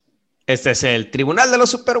Este es el Tribunal de los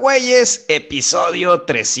Supergüeyes, episodio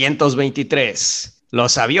 323.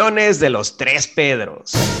 Los aviones de los tres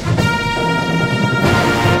Pedros.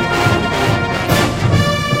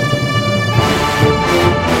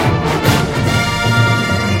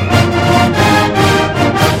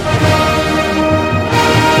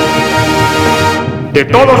 De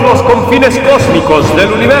todos los confines cósmicos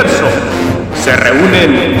del universo, se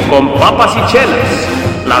reúnen con papas y chelas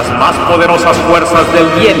las más poderosas fuerzas del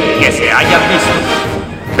bien que se hayan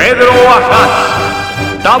visto. Pedro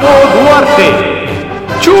Ajaz, Tavo Duarte,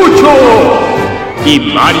 Chucho y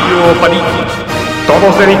Mario Padilla.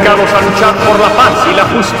 Todos dedicados a luchar por la paz y la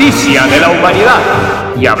justicia de la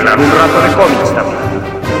humanidad y hablar un rato de cómics también.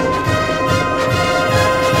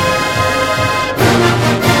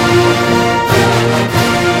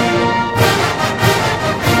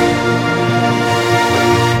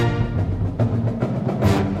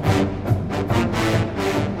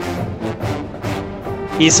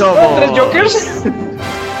 Y somos... ¿Tres Jokers?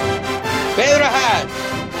 Pedro Ajaz,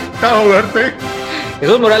 Tavo Duarte,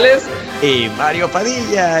 Jesús Morales y Mario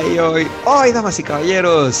Padilla. Y hoy, damas y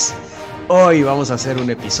caballeros, hoy vamos a hacer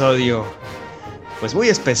un episodio pues muy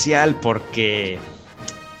especial porque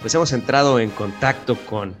pues hemos entrado en contacto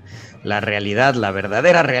con la realidad, la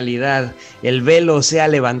verdadera realidad. El velo se ha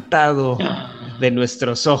levantado de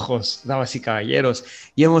nuestros ojos, damas y caballeros,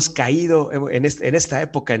 y hemos caído en esta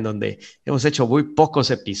época en donde hemos hecho muy pocos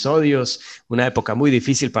episodios, una época muy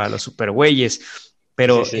difícil para los supergüeyes,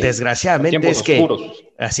 pero sí. Desgraciadamente es que oscuros.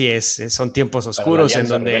 Así es, son tiempos oscuros en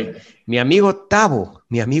donde rebelde. mi amigo Tavo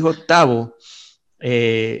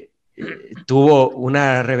tuvo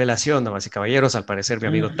una revelación, damas y caballeros. Al parecer mi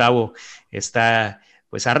amigo Tavo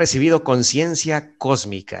ha recibido conciencia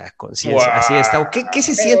cósmica. Conciencia. Wow. Así es, Tavo. ¿Qué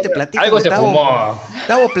se siente? Platícame, algo se fumó.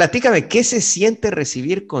 Tavo, platícame, ¿qué se siente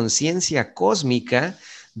recibir conciencia cósmica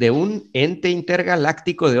de un ente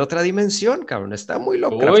intergaláctico de otra dimensión, cabrón? Está muy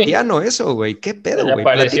Lovecraftiano eso, güey. ¿Qué pedo, güey?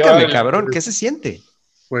 Platícame, cabrón, ¿qué se siente?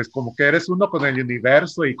 Pues como que eres uno con el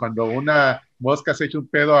universo y cuando una mosca se echa un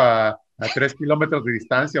pedo a 3 kilómetros de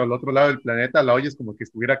distancia o al otro lado del planeta, la oyes como que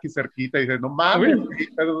estuviera aquí cerquita y dices, no mames,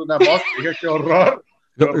 pedo de una mosca, qué horror.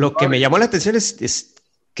 Lo que me llamó la atención es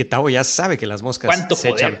que Tavo ya sabe que las moscas se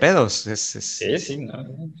echan pedos. Sí, no.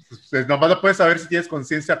 Pues nomás lo puedes saber si tienes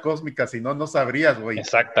conciencia cósmica, si no, no sabrías, güey.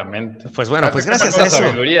 Exactamente. Pues bueno, pues gracias a eso.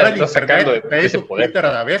 Sabiduría, estás sacando de ese poder. Twitter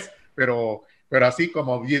a la vez, pero así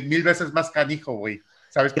como 1000 veces más canijo, güey.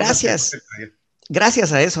 ¿Sabes?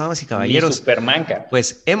 Gracias a eso, damas y caballeros. Supermanca.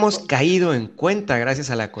 Pues hemos caído en cuenta, gracias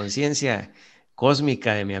a la conciencia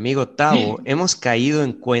cósmica de mi amigo Tavo, hemos caído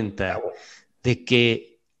en cuenta de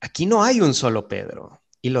que aquí no hay un solo Pedro.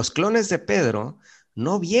 Y los clones de Pedro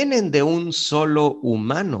no vienen de un solo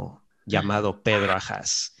humano llamado Pedro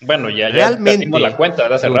Ajaz. Bueno, ya realmente la cuenta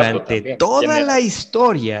de hace durante rato toda la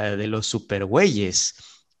historia de los supergüeyes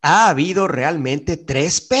ha habido realmente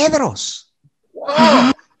 3 Pedros.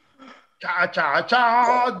 ¡Wow! ¡Cha, cha,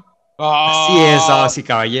 cha! Así es, damas y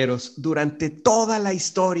caballeros. Durante toda la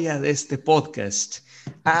historia de este podcast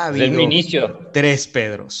ha habido 3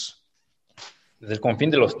 Pedros. Desde el confín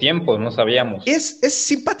de los tiempos, no sabíamos. Es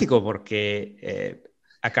simpático porque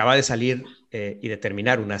acaba de salir y de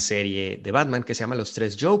terminar una serie de Batman que se llama Los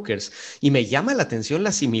Tres Jokers, y me llama la atención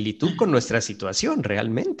la similitud con nuestra situación,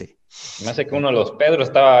 realmente. Me hace que uno de los Pedro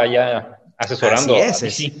estaba ya asesorando.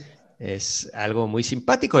 Es algo muy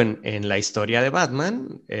simpático. En la historia de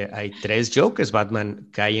Batman hay 3 Jokers. Batman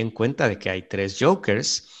cae en cuenta de que hay 3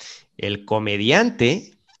 Jokers: el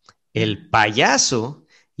comediante, el payaso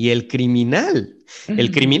y el criminal. El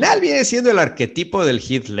criminal viene siendo el arquetipo del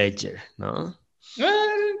Heath Ledger, ¿no? Sí.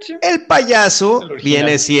 El payaso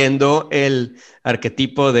viene siendo el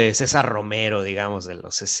arquetipo de César Romero, digamos, de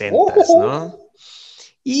los 60s, ¿no?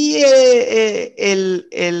 Y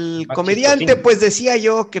el comediante, chistosín. Pues decía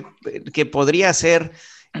yo que podría ser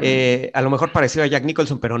a lo mejor parecido a Jack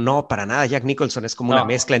Nicholson, pero no, para nada. Jack Nicholson es como una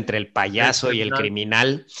mezcla entre el payaso y el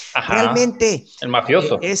criminal. Ajá. Realmente. El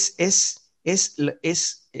mafioso.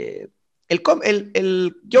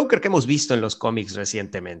 El Joker que hemos visto en los cómics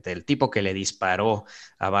recientemente, el tipo que le disparó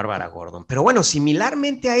a Bárbara Gordon. Pero bueno,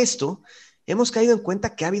 similarmente a esto, hemos caído en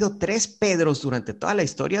cuenta que ha habido 3 Pedros durante toda la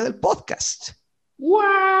historia del podcast.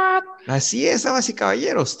 ¿What? Así es, damas y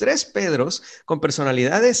caballeros, 3 Pedros con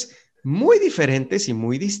personalidades muy diferentes y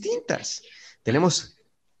muy distintas. Tenemos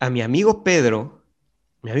a mi amigo Pedro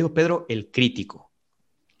el crítico.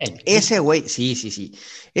 Ese güey, sí.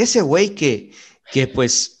 Ese güey que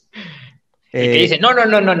pues... que dice, no.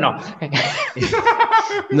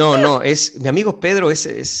 No, es mi amigo Pedro,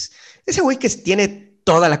 ese güey que tiene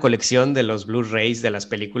toda la colección de los Blu-rays de las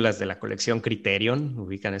películas de la colección Criterion,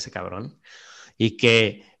 ubican ese cabrón, y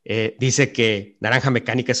que dice que Naranja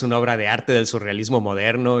Mecánica es una obra de arte del surrealismo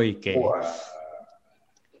moderno y que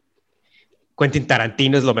Quentin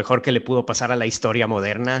Tarantino es lo mejor que le pudo pasar a la historia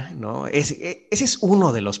moderna, ¿no? Ese es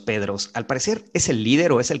uno de los Pedros. Al parecer es el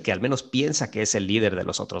líder o es el que al menos piensa que es el líder de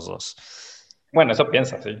los otros dos. Bueno, eso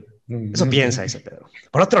piensa, sí. Eso piensa ese Pedro.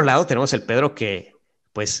 Por otro lado, tenemos el Pedro que,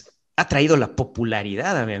 pues, ha traído la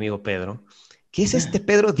popularidad a mi amigo Pedro, que es este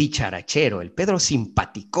Pedro dicharachero, el Pedro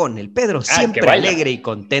simpaticón, el Pedro siempre alegre y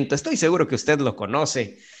contento. Estoy seguro que usted lo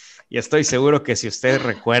conoce y estoy seguro que si usted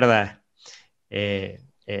recuerda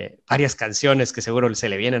varias canciones que seguro se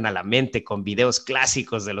le vienen a la mente con videos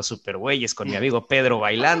clásicos de los supergüeyes con mi amigo Pedro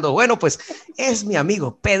bailando, bueno, pues es mi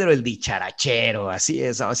amigo Pedro el dicharachero, así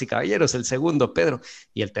es, damas y caballeros, el segundo Pedro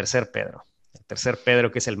y el tercer Pedro. El tercer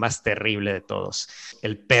Pedro, que es el más terrible de todos,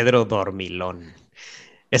 el Pedro dormilón.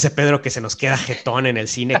 Ese Pedro que se nos queda jetón en el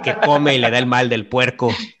cine, que come y le da el mal del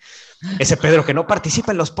puerco. Ese Pedro que no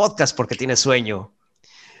participa en los podcasts porque tiene sueño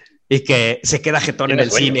y que se queda jetón en el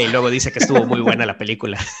cine y luego dice que estuvo muy buena la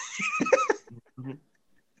película.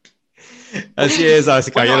 Así es,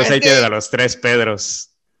 caballeros, ahí tienen a los tres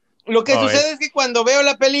Pedros. Lo que sucede es que cuando veo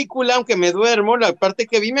la película, aunque me duermo, la parte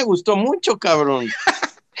que vi me gustó mucho, cabrón.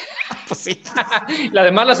 Pues sí. La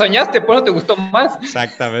demás la soñaste, por eso te gustó más.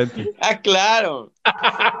 Exactamente. Ah, claro.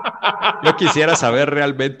 Yo quisiera saber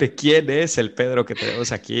realmente quién es el Pedro que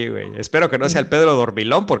tenemos aquí, güey. Espero que no sea el Pedro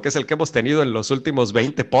Dormilón, porque es el que hemos tenido en los últimos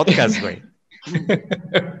 20 podcasts, güey.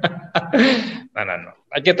 No.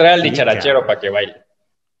 Hay que traer al dicharachero para que baile.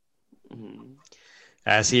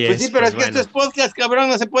 Así es. Pues sí, pero es que esto es podcast, cabrón,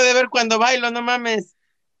 no se puede ver cuando bailo, no mames.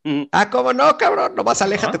 Ah, ¿cómo no, cabrón? Nomás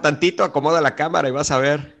aléjate tantito, acomoda la cámara y vas a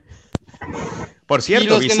ver. Por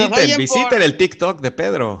cierto, visiten el TikTok de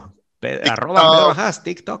Pedro. Arroba Pedro Haas,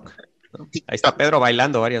 TikTok. Ahí está Pedro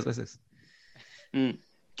bailando varias veces.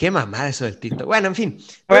 Qué mamada eso del TikTok. Bueno, en fin.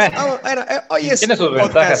 Pues, hoy es tiene sus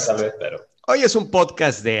ventajas, tal vez, pero... Hoy es un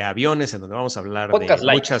podcast de aviones en donde vamos a hablar de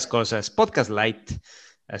muchas cosas. Podcast light,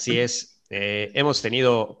 así es. Hemos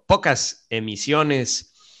tenido pocas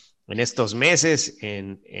emisiones en estos meses.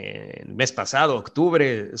 En el mes pasado,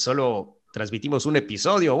 octubre, solo transmitimos un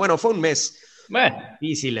episodio. Bueno, fue un mes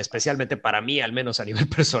difícil, especialmente para mí, al menos a nivel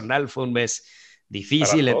personal, fue un mes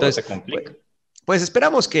difícil. Entonces, se complica. Pues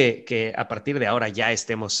esperamos que a partir de ahora ya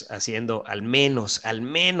estemos haciendo al menos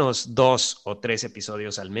 2 o 3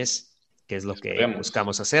 episodios al mes, que es lo que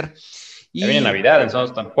buscamos hacer. Ya viene Navidad,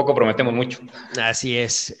 entonces tampoco prometemos mucho. Así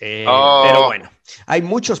es, pero bueno, hay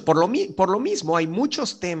muchos, por lo mismo, hay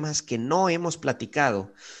muchos temas que no hemos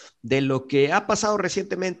platicado de lo que ha pasado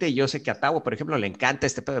recientemente. Yo sé que a Tavo, por ejemplo, le encanta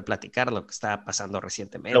este pedo de platicar lo que está pasando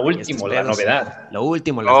recientemente. Lo último, la novedad. Lo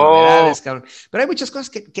último, las novedades, cabrón. Pero hay muchas cosas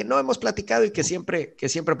que no hemos platicado y que siempre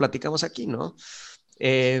platicamos aquí, ¿no?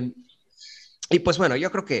 Y pues bueno, yo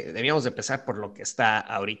creo que debíamos de empezar por lo que está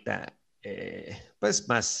ahorita, pues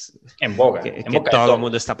más en boga. Que todo el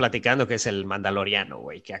mundo está platicando, que es el Mandaloriano,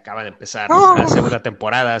 güey, que acaba de empezar la segunda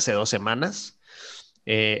temporada hace 2 semanas.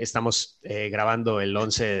 Estamos grabando el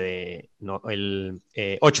 8 de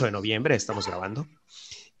noviembre, estamos grabando.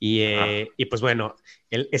 Y pues bueno,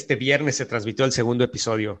 este viernes se transmitió el segundo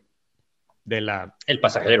episodio de El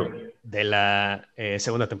pasajero. De la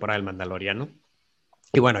segunda temporada del Mandaloriano.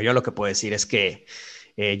 Y bueno, yo lo que puedo decir es que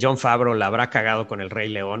Jon Favreau la habrá cagado con el Rey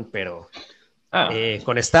León, pero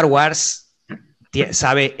con Star Wars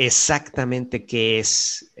sabe exactamente qué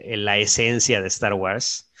es la esencia de Star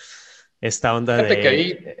Wars. Esta onda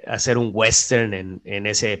de hacer un western en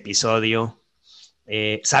ese episodio.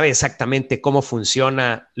 Sabe exactamente cómo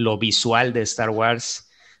funciona lo visual de Star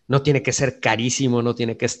Wars. No tiene que ser carísimo, no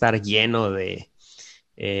tiene que estar lleno de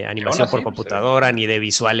animación por computadora, ni de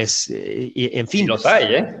visuales, en fin. Y los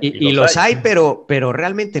hay, ¿eh? Y los hay, pero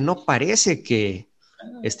realmente no parece que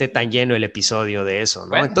esté tan lleno el episodio de eso, ¿no?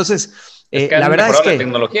 Bueno, entonces, es que la verdad es que... la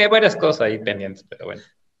tecnología, hay varias cosas ahí pendientes, pero bueno.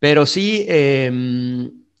 Pero sí...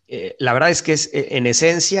 la verdad es que en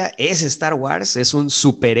esencia es Star Wars, es un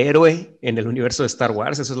superhéroe en el universo de Star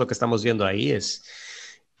Wars, eso es lo que estamos viendo ahí, es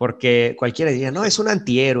porque cualquiera diría, no, es un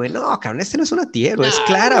antihéroe. No, cabrón, este no es un antihéroe, es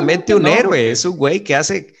claramente un héroe, es un güey que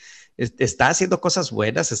está haciendo cosas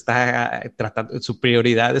buenas, está tratando, su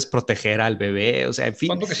prioridad es proteger al bebé, o sea, en fin.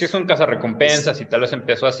 Cuento que sí es un cazarrecompensas y tal vez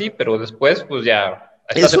empezó así, pero después pues ya...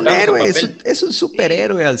 Es un héroe, es un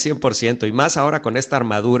superhéroe al 100%, y más ahora con esta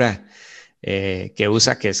armadura que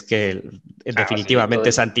usa, que es que definitivamente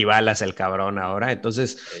es antibalas el cabrón ahora.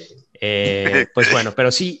 Entonces, Pues bueno,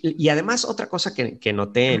 pero sí, y además otra cosa que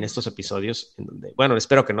noté en estos episodios, en donde, bueno,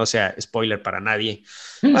 espero que no sea spoiler para nadie.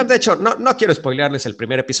 Bueno, de hecho, no quiero spoilearles el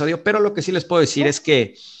primer episodio, pero lo que sí les puedo decir es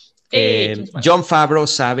que Jon Favreau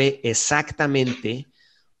sabe exactamente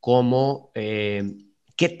cómo,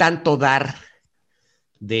 qué tanto dar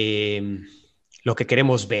de lo que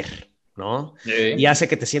queremos ver, ¿no? Y hace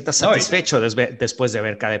que te sientas satisfecho después de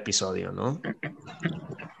ver cada episodio, ¿no?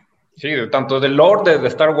 Sí, tanto del lore de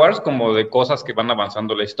Star Wars como de cosas que van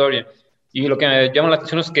avanzando la historia. Y lo que me llama la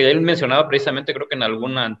atención es que él mencionaba precisamente, creo que en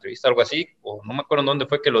alguna entrevista, algo así, o no me acuerdo en dónde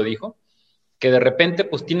fue que lo dijo, que de repente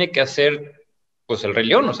pues tiene que hacer pues el Rey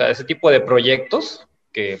León, o sea, ese tipo de proyectos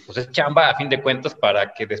que pues es chamba a fin de cuentas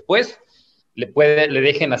para que después le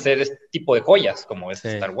dejen hacer este tipo de joyas como es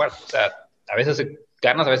Star Wars. O sea, a veces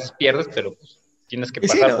ganas, a veces pierdes, pero pues tienes que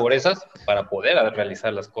pasar por esas para poder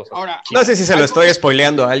realizar las cosas. Ahora, no sé si se lo estoy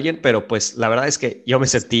spoileando a alguien, pero pues la verdad es que yo me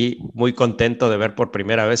sentí muy contento de ver por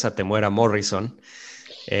primera vez a Temuera Morrison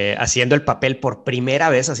haciendo el papel, por primera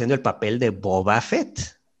vez haciendo el papel de Boba Fett,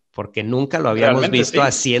 porque nunca lo habíamos visto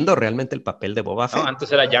haciendo realmente el papel de Boba Fett. No,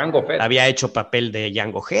 antes era Jango Fett. Había hecho papel de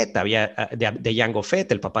Jango Fett, de Jango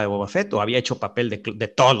Fett, el papá de Boba Fett, o había hecho papel de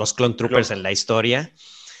todos los Clone Troopers en la historia.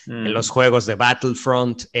 En los juegos de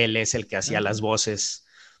Battlefront, él es el que hacía las voces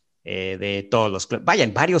de todos los... Vaya,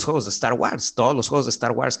 en varios juegos de Star Wars, todos los juegos de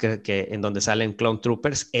Star Wars que en donde salen Clone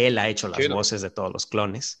Troopers, él ha hecho las voces de todos los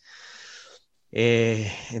clones.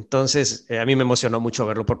 Entonces, a mí me emocionó mucho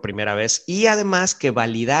verlo por primera vez y además que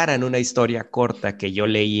validaran una historia corta que yo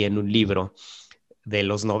leí en un libro de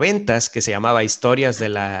los 90s que se llamaba Historias de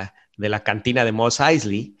la cantina de Mos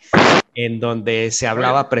Eisley, en donde se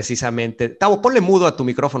hablaba precisamente... Tavo, ponle mudo a tu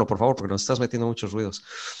micrófono, por favor, porque nos estás metiendo muchos ruidos.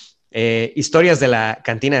 Historias de la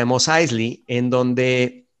cantina de Mos Eisley, en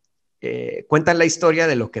donde cuentan la historia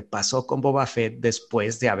de lo que pasó con Boba Fett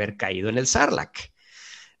después de haber caído en el Sarlacc,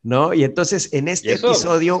 ¿no? Y entonces en este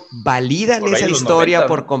episodio validan esa historia 90,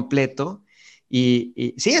 por completo.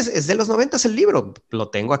 Y sí, es de los 90s el libro. Lo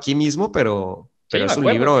tengo aquí mismo, pero es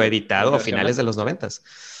un libro editado a finales de los 90s.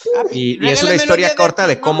 Y es una historia corta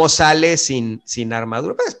de cómo sale sin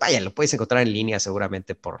armadura. Pues vaya, lo puedes encontrar en línea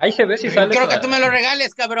seguramente por... Ahí se ve si sale. Creo que tú me lo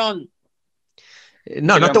regales, cabrón.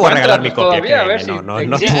 No te voy a regalar mi copia, créeme.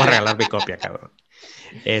 No te voy a regalar mi copia, cabrón.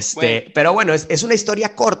 Bueno. Pero bueno, es una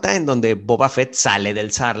historia corta en donde Boba Fett sale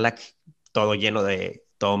del Sarlacc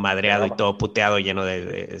todo madreado y todo puteado, lleno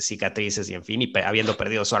de cicatrices y en fin, y habiendo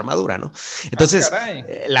perdido su armadura, ¿no? Entonces,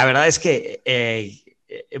 la verdad es que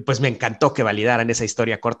pues me encantó que validaran esa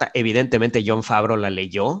historia corta. Evidentemente Jon Favreau la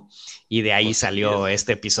leyó y de ahí salió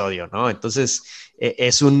este episodio, ¿no? Entonces,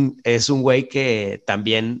 es un güey que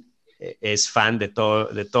también es fan de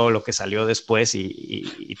todo lo que salió después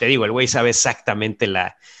y te digo, el güey sabe exactamente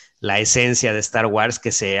la esencia de Star Wars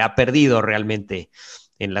que se ha perdido realmente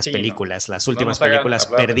en las películas. Las últimas películas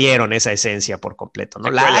perdieron esa esencia por completo,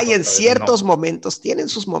 ¿no? La hay en ciertos momentos, tienen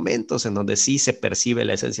sus momentos en donde sí se percibe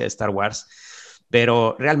la esencia de Star Wars,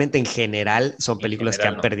 pero realmente en general son películas que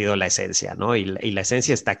han perdido la esencia, ¿no? Y la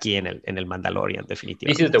esencia está aquí en el Mandalorian,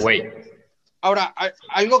 definitivamente. This is the way. Ahora,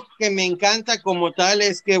 algo que me encanta como tal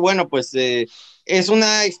es que, bueno, pues es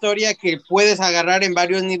una historia que puedes agarrar en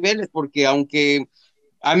varios niveles, porque aunque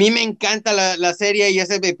a mí me encanta la serie y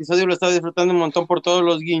ese episodio lo estaba disfrutando un montón por todos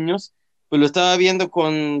los guiños, pues lo estaba viendo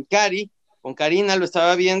con Karina lo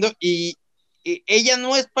estaba viendo y ella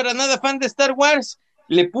no es para nada fan de Star Wars.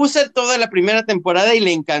 Le puse toda la primera temporada y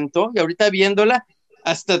le encantó, y ahorita viéndola,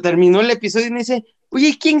 hasta terminó el episodio y me dice,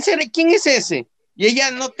 oye, ¿quién es ese? Y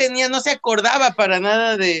ella no se acordaba para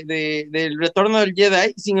nada del Retorno del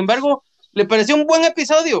Jedi, sin embargo, le pareció un buen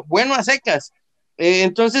episodio, bueno a secas.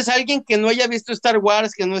 Entonces, alguien que no haya visto Star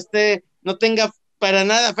Wars, que no tenga para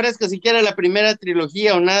nada fresca siquiera la primera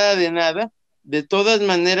trilogía o nada, de todas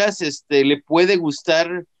maneras, le puede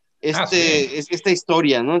gustar esta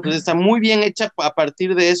historia, ¿no? Entonces está muy bien hecha a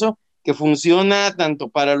partir de eso, que funciona tanto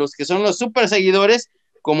para los que son los super seguidores,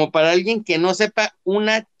 como para alguien que no sepa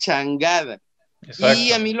una changada. Exacto.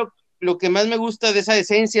 Y a mí lo que más me gusta de esa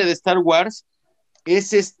esencia de Star Wars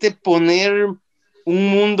es poner un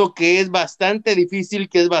mundo que es bastante difícil,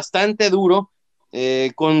 que es bastante duro,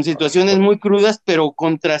 con situaciones muy crudas, pero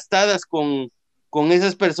contrastadas con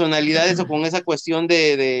esas personalidades o con esa cuestión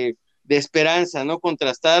de esperanza, ¿no?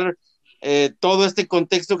 Contrastar todo este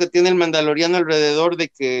contexto que tiene el Mandaloriano alrededor de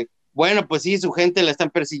que, bueno, pues sí, su gente la están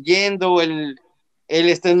persiguiendo, él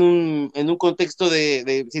está en un contexto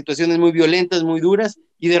de situaciones muy violentas, muy duras,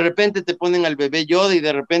 y de repente te ponen al bebé Yoda y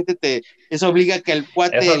de repente eso obliga a que al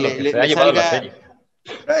cuate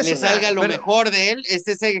le salga lo mejor de él. Es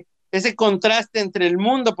ese contraste entre el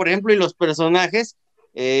mundo, por ejemplo, y los personajes,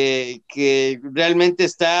 que realmente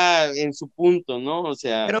está en su punto, ¿no? O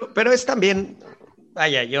sea... Pero es también,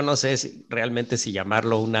 vaya, yo no sé realmente si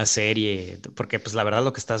llamarlo una serie, porque pues la verdad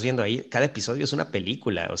lo que estás viendo ahí, cada episodio es una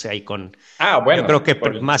película, o sea, y con, yo creo Bueno, que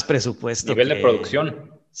por el más presupuesto nivel de que,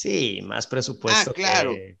 producción. sí, más presupuesto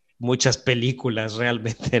claro. que muchas películas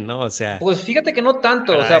realmente, ¿no? O sea, Pues fíjate que no la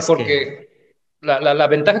tanto, o verdad sea, es que, porque la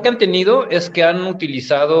ventaja que han tenido es que han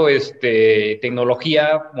utilizado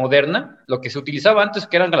tecnología moderna. Lo que se utilizaba antes,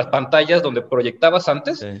 que eran las pantallas donde proyectabas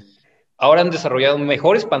antes, ahora han desarrollado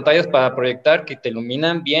mejores pantallas para proyectar que te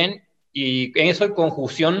iluminan bien y en eso en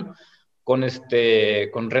conjunción con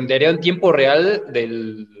rendereo en tiempo real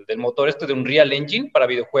del motor de Unreal Engine para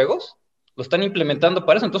videojuegos, lo están implementando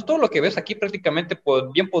para eso. Entonces todo lo que ves aquí prácticamente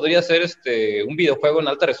bien podría ser un videojuego en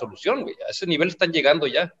alta resolución, güey. A ese nivel están llegando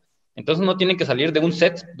ya. Entonces no tienen que salir de un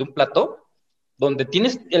set, de un plató, donde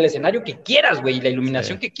tienes el escenario que quieras, güey, y la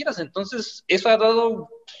iluminación que quieras. Entonces, eso ha dado,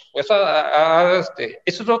 eso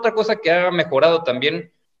es otra cosa que ha mejorado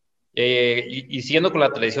también, y siguiendo con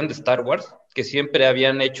la tradición de Star Wars, que siempre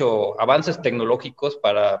habían hecho avances tecnológicos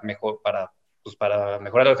para mejorar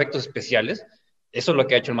los efectos especiales. Eso es lo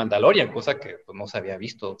que ha hecho el Mandalorian, cosa que pues, no se había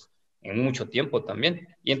visto en mucho tiempo también.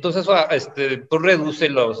 Y entonces eso pues, reduce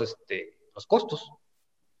los costos.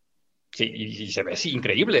 Sí, y se ve así,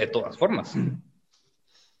 increíble de todas formas.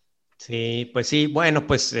 sí, pues sí, bueno,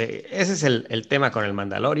 pues ese es el tema con el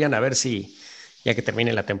Mandalorian, a ver si, ya que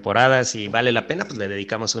termine la temporada, si vale la pena, pues le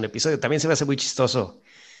dedicamos un episodio. También se me hace muy chistoso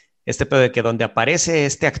este pedo de que donde aparece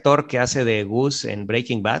este actor que hace de Gus en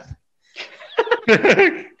Breaking Bad,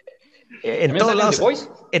 en También todos sale en The lados, Voice.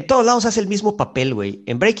 en todos lados hace el mismo papel, güey.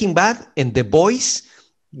 En Breaking Bad, en The Boys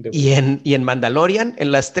y en Mandalorian,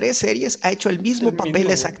 en las 3 series ha hecho el mismo papel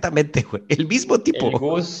exactamente, güey. El mismo El tipo.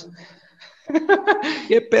 Gus,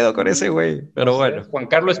 ¿Qué pedo con ese güey? no Pero sé, bueno, Juan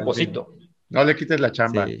Carlos en fin. Esposito. No le quites la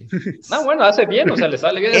chamba. Sí. No, bueno, hace bien, o sea, le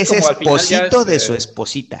sale bien. Es Es como al final ya esposito de su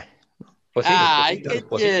esposita. pues sí, Ay, su qué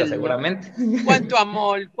esposita tierno. seguramente. Cuánto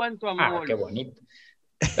amor, cuánto Ah, amor. qué bonito.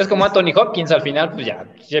 Es como Anthony Hopkins al final, pues ya,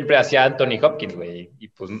 siempre hacía Anthony Hopkins, güey. Y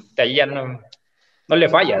pues de ahí ya no le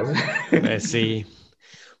fallas. Sí.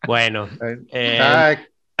 Bueno, Eh, eh, Ay,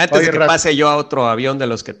 antes de oye, que pase yo a otro avión de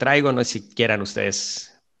los que traigo, no sé si quieran ustedes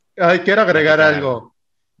quiero agregar platicar algo. algo.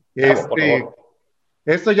 Bravo, por Este, favor.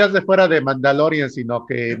 Esto ya es de fuera de Mandalorian, sino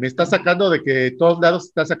que me está sacando de que de todos lados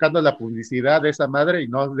está sacando la publicidad de esa madre y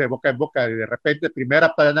no de boca en boca. Y de repente,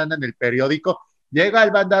 primera plana en el periódico, llega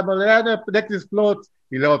el Mandaloriano Netflix Plus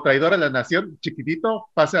y luego traidor a la nación, chiquitito,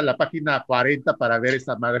 pasa a la página 40 para ver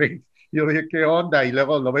esa madre. Y yo dije, ¿qué onda? Y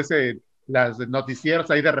luego lo ves en las noticieros,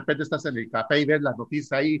 ahí de repente estás en el café y ves las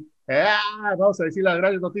noticias ahí. Vamos a decir las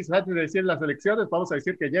grandes noticias antes de decir las elecciones, vamos a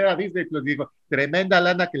decir que llega Disney Plus. Digo, tremenda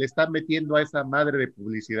lana que le están metiendo a esa madre de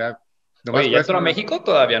publicidad. Nomás Oye, ¿ya por eso entró a México?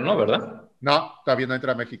 Todavía no, ¿verdad? no, todavía no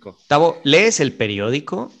entra a México. Tavo, lees el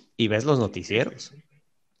periódico y ves los noticieros.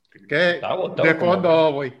 ¿Qué? De Tavo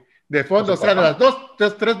fondo, güey. De como fondo, su o sea, de las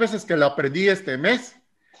papá. tres veces que lo aprendí este mes,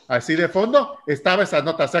 así de fondo, estaba esa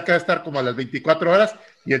nota. O sea, que va a estar como a las 24 horas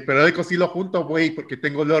y el periódico sí lo junto, güey, porque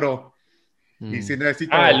tengo loro. Y si Ah, el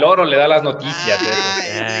necesito. oro le da las noticias, eso.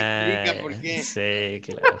 Eso explica por qué. Sí,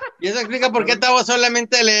 claro. Y eso explica por qué Tavo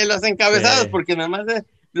solamente lee los encabezados, Sí, porque nada más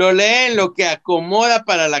lo leen lo que acomoda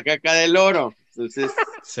para la caca del oro. Entonces,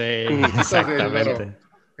 sí, Regalitos del loro. exactamente.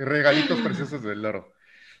 Regalitos preciosos del loro.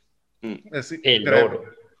 Así, El oro.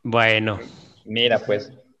 Bueno, Mira,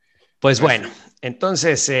 pues. pues bueno,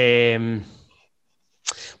 entonces,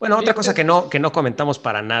 bueno, otra cosa Fíjate. que no comentamos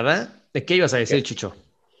para nada. ¿De qué ibas a decir, ¿Qué? Chucho?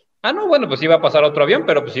 Ah, no, bueno, pues iba a pasar otro avión,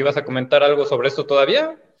 pero pues ibas a comentar algo sobre esto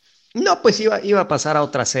todavía. No, pues iba a pasar a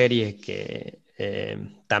otra serie que ¿Qué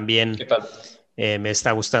también tal? me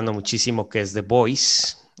está gustando muchísimo, que es The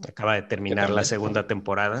Boys. Acaba de ¿Qué terminar tal? la segunda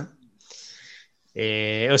temporada.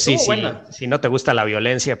 Estuvo buena. Si no te gusta la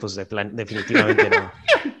violencia, pues definitivamente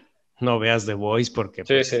no veas The Boys porque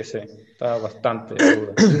Sí, pues, sí, sí. Está bastante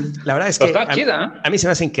cruda. la verdad es Pero que está chida, ¿eh? a mí se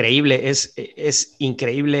me hace increíble. Es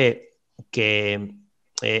increíble que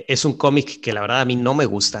es un cómic que la verdad a mí no me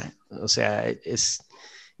gusta. O sea, el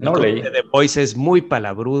No cómic leí. de The Boys es muy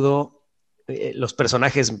palabrudo. Los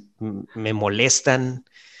personajes me molestan.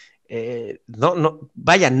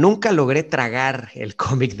 Vaya, nunca logré tragar el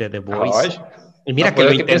cómic de The Ay, Boys. Y mira no, que pues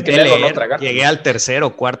lo es que tienes que intenté leerlo, no leer, tragártelo. llegué al tercer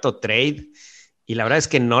o cuarto trade y la verdad es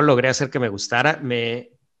que no logré hacer que me gustara.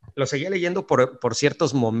 Lo seguía leyendo por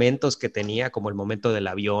ciertos momentos que tenía, como el momento del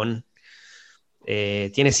avión.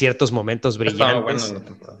 Tiene ciertos momentos Estaba bueno en brillantes, la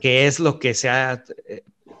temporada. que es lo que se ha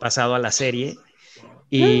pasado a la serie.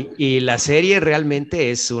 Y la serie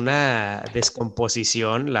realmente es una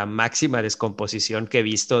descomposición, la máxima descomposición que he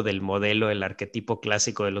visto del modelo, el arquetipo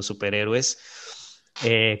clásico de los superhéroes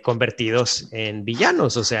convertidos en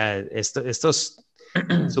villanos. O sea, estos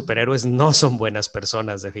superhéroes no son buenas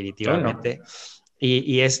personas definitivamente. No.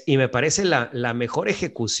 Y me parece la mejor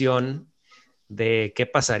ejecución de qué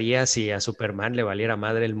pasaría si a Superman le valiera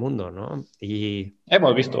madre el mundo, ¿no?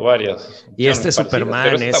 Hemos visto varias Y este opciones parecidas, pero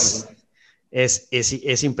Superman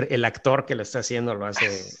está... el actor que lo está haciendo lo hace,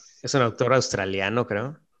 es un actor australiano,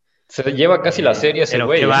 creo. Se lleva casi la serie ese Pero qué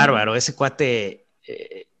güey, ¿eh? bárbaro, ese cuate,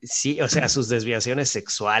 sí, o sea, sus desviaciones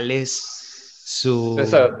sexuales,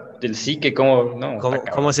 Esa del psique, como... No, está cómo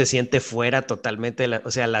cabrón. se siente fuera totalmente,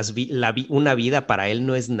 o sea, una vida para él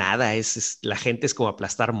no es nada, la gente es como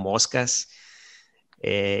aplastar moscas.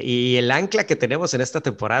 Y el ancla que tenemos en esta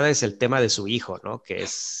temporada es el tema de su hijo, ¿no? Que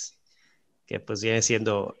pues viene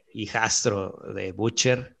siendo hijastro de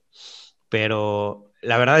Butcher, pero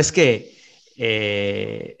la verdad es que,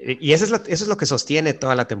 y eso es lo que sostiene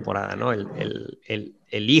toda la temporada, ¿no?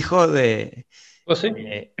 El hijo Pues sí.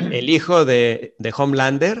 el hijo de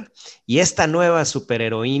Homelander y esta nueva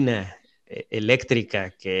superheroína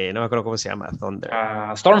eléctrica que no me acuerdo cómo se llama, Thunder.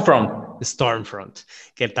 Stormfront. Stormfront,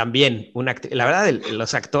 que también, la verdad,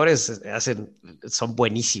 los actores son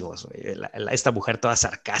buenísimos. Esta mujer toda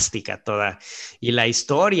sarcástica, y la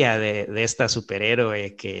historia de esta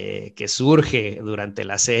superhéroe que surge durante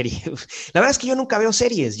la serie. La verdad es que yo nunca veo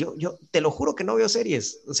series, yo te lo juro que no veo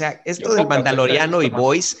series. O sea, esto del Mandaloriano y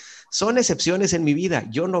Boys son excepciones en mi vida.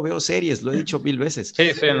 Yo no veo series, lo he dicho 1000 veces.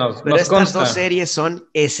 Sí, pero nos estas consta. dos series son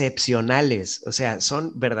excepcionales, o sea,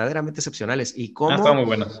 son verdaderamente excepcionales. Y están muy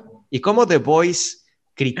buenas. Y cómo The Voice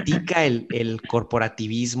critica el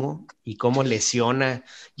corporativismo y cómo lesiona.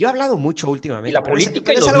 Yo he hablado mucho últimamente. Y la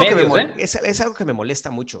política y es los algo medios, es algo que me molesta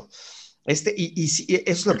mucho. Eso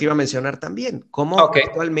es lo que iba a mencionar también. Cómo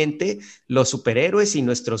actualmente los superhéroes y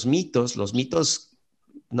nuestros mitos, los mitos,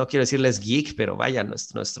 no quiero decirles geek, pero vaya,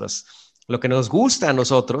 lo que nos gusta a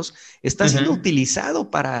nosotros, está siendo utilizado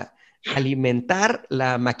para alimentar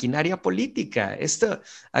la maquinaria política.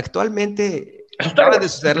 Actualmente acaban de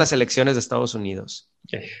suceder las elecciones de Estados Unidos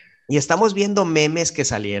y estamos viendo memes que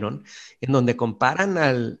salieron en donde comparan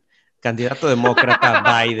al candidato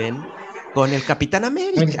demócrata Biden con el Capitán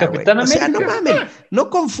América, güey. O sea, no mamen, no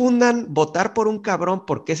confundan votar por un cabrón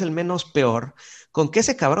porque es el menos peor con que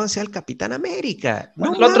ese cabrón sea el Capitán América.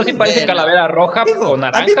 Bueno, el otro sí parece calavera roja o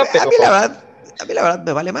naranja, pero... A mí la verdad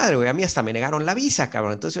me vale madre, güey. A mí hasta me negaron la visa,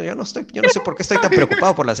 cabrón. Entonces yo no sé por qué estoy tan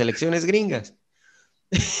preocupado por las elecciones gringas.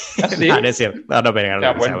 ¿Ah, sí? No es cierto. No me negaron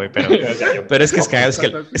la visa, güey. Pero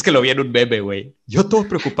es que lo vi en un meme, güey. Yo todo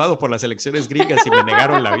preocupado por las elecciones gringas y me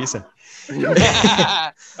negaron la visa.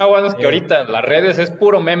 Bueno, es que ahorita las redes es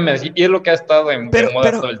puro memes y es lo que ha estado de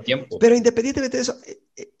moda todo el tiempo. Pero independientemente de eso,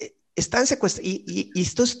 están secuestrados y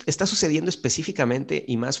esto está sucediendo específicamente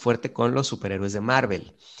y más fuerte con los superhéroes de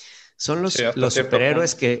Marvel. Son los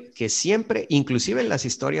superhéroes que siempre, inclusive en las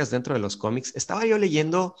historias dentro de los cómics, estaba yo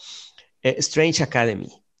leyendo Strange Academy.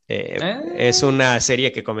 Es una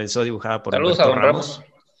serie que comenzó dibujada por Humberto Ramos.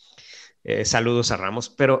 Saludos a Ramos,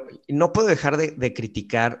 pero no puedo dejar de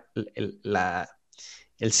criticar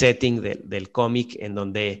el setting del cómic en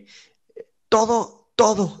donde todo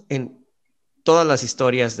en todas las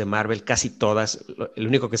historias de Marvel, casi todas, el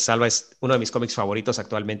único que se salva es uno de mis cómics favoritos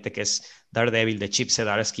actualmente, que es Daredevil de Chip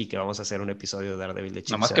Zdarsky, que vamos a hacer un episodio de Daredevil de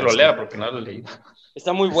Chip Zdarsky. Nada más que lo lea porque no lo he leído.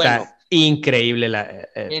 Está muy bueno. Está increíble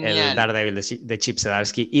el Daredevil de Chip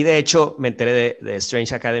Zdarsky. Y de hecho me enteré de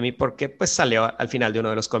Strange Academy porque pues salió al final de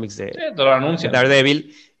uno de los cómics de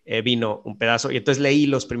Daredevil. Vino un pedazo y entonces leí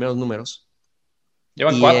los primeros números.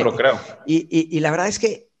 Llevan 4, creo. Y la verdad es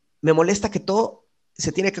que me molesta que todo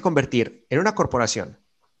se tiene que convertir en una corporación.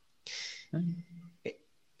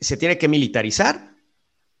 Se tiene que militarizar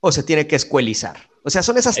o se tiene que escuelizar. O sea, es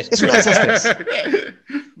una de esas tres.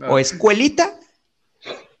 O escuelita,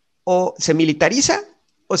 o se militariza,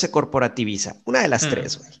 o se corporativiza. Una de las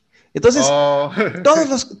tres, güey. Entonces,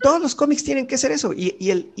 todos los cómics tienen que ser eso.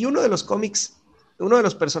 Y uno de los cómics, uno de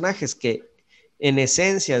los personajes que en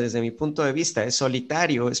esencia, desde mi punto de vista, es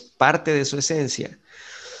solitario, es parte de su esencia,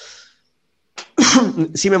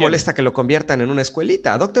 sí me molesta que lo conviertan en una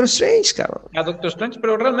escuelita. A Doctor Strange, cabrón. A Doctor Strange,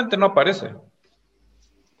 pero realmente no aparece.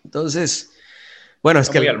 Entonces, bueno,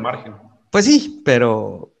 está muy al margen. Pues sí,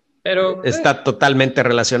 pero está totalmente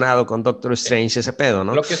relacionado con Doctor Strange ese pedo,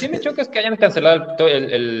 ¿no? Lo que sí me choca es que hayan cancelado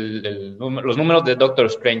los números de Doctor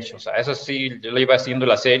Strange. O sea, eso sí, yo lo iba haciendo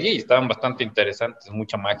la serie y estaban bastante interesantes.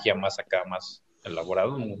 Mucha magia más acá, más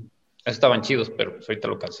elaborado. estaban chidos, pero pues ahorita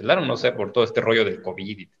lo cancelaron, no sé, por todo este rollo del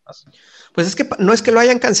COVID y demás. Pues es que no es que lo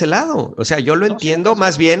hayan cancelado. O sea, yo lo No, sí, entiendo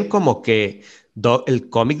más bien como que el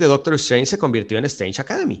cómic de Doctor Strange se convirtió en Strange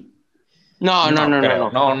Academy. No, no, no no, no,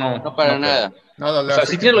 creo, no. no No para creo. nada. No, O sea,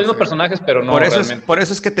 sí tiene los mismos personajes, pero no realmente. Por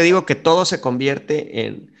eso es que te digo que todo se convierte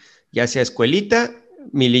en, ya sea escuelita,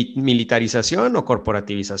 militarización o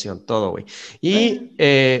corporativización, todo, güey. Y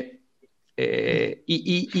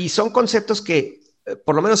son conceptos que,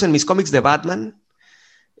 por lo menos en mis cómics de Batman,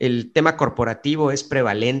 el tema corporativo es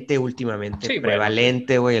prevalente últimamente, Sí, bueno,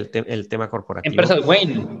 prevalente, güey, el tema corporativo. Empresa de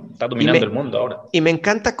Wayne está dominando el mundo ahora. Y me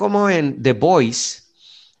encanta cómo en The Voice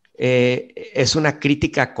es una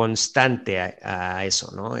crítica constante a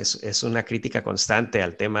eso, ¿no? Es una crítica constante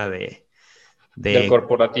al tema Del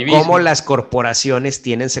corporativismo. cómo las corporaciones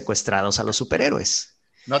tienen secuestrados a los superhéroes.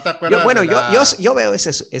 ¿No te acuerdas Yo veo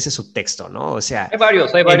ese subtexto, ¿no? O sea, hay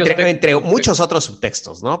varios entre muchos otros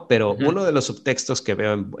subtextos, ¿no? Pero uno de los subtextos que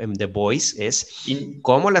veo en The Voice es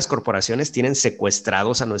cómo las corporaciones tienen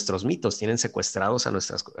secuestrados a nuestros mitos, tienen secuestrados a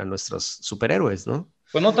nuestros superhéroes, ¿no?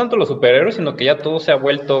 Pues no tanto los superhéroes, sino que ya todo se ha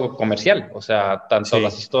vuelto comercial. O sea, tanto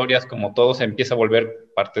las historias como todo se empieza a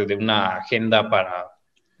volver parte de una agenda para,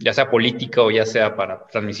 ya sea política o ya sea para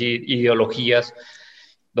transmitir ideologías,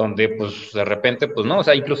 donde pues de repente, pues no, o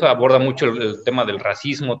sea, incluso aborda mucho el tema del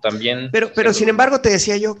racismo también. Pero sin embargo te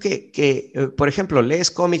decía yo que por ejemplo,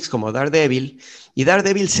 lees cómics como Daredevil y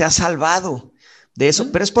Daredevil se ha salvado de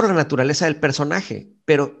eso, pero es por la naturaleza del personaje,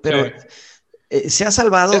 pero se ha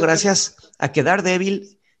salvado gracias a que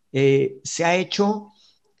Daredevil se ha hecho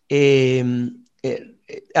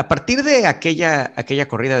a partir de aquella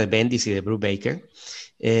corrida de Bendis y de Brubaker,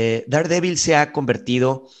 Daredevil se ha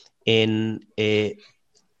convertido en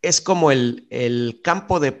es como el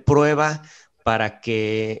campo de prueba para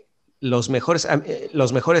que los mejores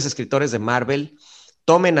escritores de Marvel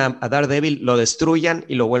tomen a Daredevil, lo destruyan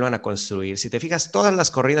y lo vuelvan a construir. Si te fijas, todas las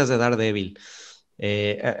corridas de Daredevil,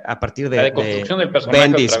 a partir de, la deconstrucción del personaje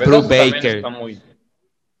Bendis, otra vez, Brubaker, muy...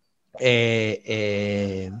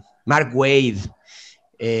 Mark Waid,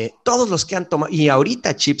 todos los que han tomado, y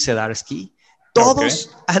ahorita Chip Zdarsky, todos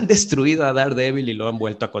han destruido a Daredevil y lo han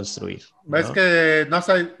vuelto a construir, ¿no? Es que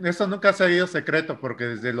eso nunca ha sido secreto, porque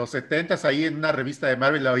desde los 70s ahí en una revista de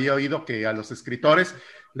Marvel había oído que a los escritores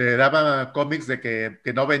le daban cómics de que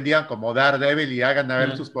no vendían como Daredevil y hagan a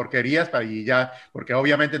ver sus porquerías y ya, porque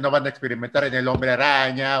obviamente no van a experimentar en el Hombre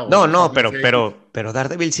Araña. Pero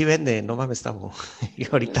Daredevil sí vende, no mames, estamos. Y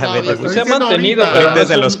ahorita no, vende. Se ha mantenido, pero es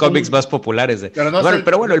de los cómics más populares.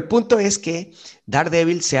 Pero bueno, el punto es que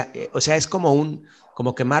Daredevil, o sea, es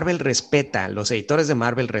como que Marvel respeta, los editores de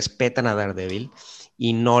Marvel respetan a Daredevil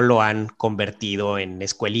y no lo han convertido en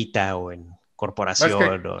escuelita o en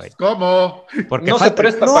corporación. ¿Cómo? Porque no se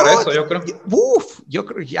presta para eso, yo creo. Yo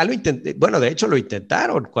creo, ya lo intenté. Bueno, de hecho lo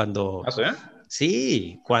intentaron cuando... ¿Ah, sí?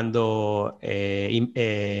 Sí, cuando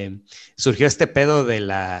surgió este pedo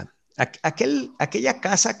de aquella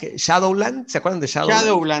casa que Shadowland, ¿se acuerdan de Shadowland?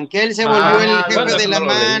 Shadowland, que él se volvió el jefe de la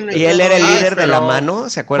mano. Y él era el líder de la mano,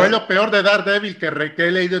 ¿se acuerdan? Fue lo peor de Daredevil que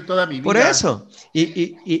he leído en toda mi vida. Por eso.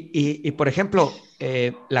 Y por ejemplo,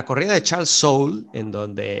 la corrida de Charles Soule, en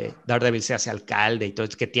donde Daredevil se hace alcalde y todo,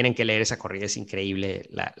 que tienen que leer esa corrida, es increíble,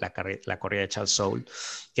 la corrida de Charles Soule,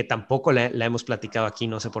 que tampoco la hemos platicado aquí,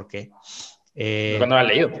 no sé por qué. No la he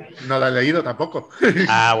leído. No la he leído tampoco.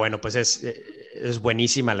 Bueno, pues es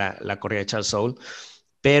buenísima la corrida de Charles Soule,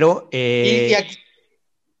 pero...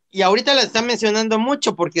 Y ahorita la están mencionando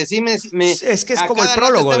mucho, porque sí es que es como el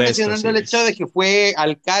prólogo de esto. Mencionando el hecho de que fue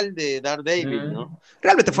alcalde Daredevil, ¿no?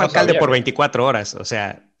 Realmente fue alcalde por 24 horas, o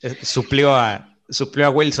sea, suplió a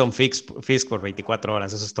Wilson Fisk por 24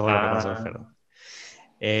 horas, eso es todo lo que pasó, pero...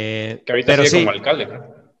 que ahorita sigue como alcalde,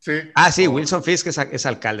 ¿no? Sí. Sí, Wilson Fisk es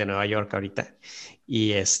alcalde de Nueva York ahorita.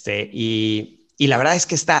 Y la verdad es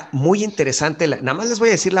que está muy interesante. Nada más les voy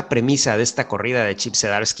a decir la premisa de esta corrida de Chip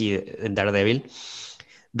Zdarsky en Daredevil.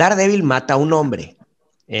 Daredevil mata a un hombre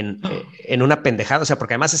en una pendejada, o sea,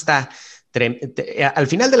 porque además al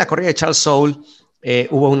final de la corrida de Charles Soule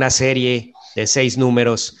hubo una serie de 6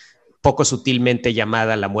 números poco sutilmente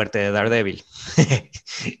llamada La muerte de Daredevil.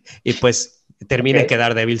 Y pues termina en que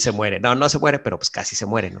Daredevil se muere. No se muere, pero pues casi se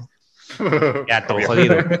muere, ¿no? Ya todo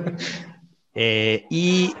jodido.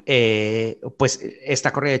 Pues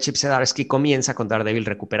esta corrida de Chip Zdarsky comienza con Daredevil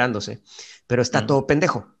recuperándose, pero está todo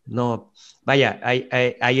pendejo. No, vaya,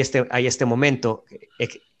 hay este momento.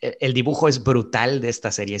 El dibujo es brutal de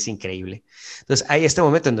esta serie, es increíble. Entonces hay este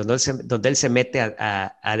momento en donde él se mete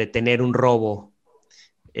a detener un robo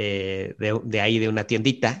de ahí de una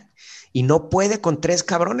tiendita. y no puede con 3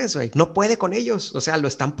 cabrones, güey. No puede con ellos. O sea, lo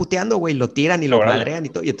están puteando, güey. Lo tiran y lo madrean y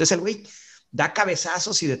todo. Y entonces el güey da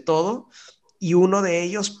cabezazos y de todo. Y uno de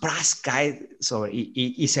ellos, ¡pras!, cae sobre.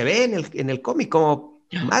 Y se ve en el cómic como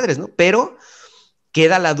madres, ¿no? Pero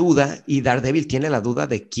queda la duda y Daredevil tiene la duda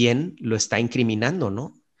de quién lo está incriminando,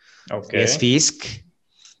 ¿no? Ok. Es Fisk.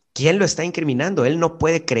 ¿Quién lo está incriminando? Él no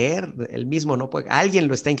puede creer, él mismo no puede, alguien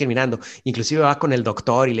lo está incriminando. Inclusive va con el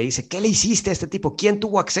doctor y le dice, ¿qué le hiciste a este tipo? ¿Quién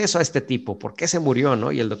tuvo acceso a este tipo? ¿Por qué se murió,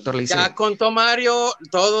 no? Y el doctor le dice... Ya contó Mario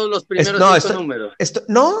todos los primeros 5 números.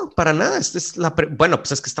 No, para nada. Esto es bueno,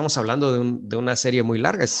 pues es que estamos hablando de una serie muy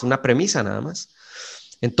larga, es una premisa nada más.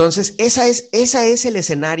 Entonces, esa es el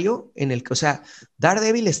escenario en el que, o sea,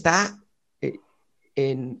 Daredevil está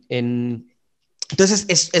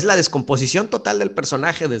entonces, es la descomposición total del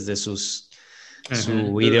personaje desde su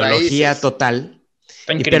ideología raíces. total.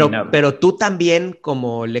 Pero tú también,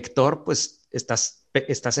 como lector, pues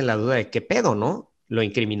estás en la duda de qué pedo, ¿no? ¿Lo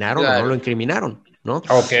incriminaron o no lo incriminaron? ¿No?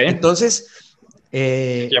 Ok. Entonces,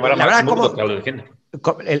 la verdad, como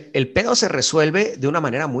el pedo se resuelve de una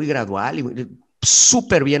manera muy gradual y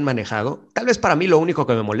súper bien manejado. Tal vez para mí lo único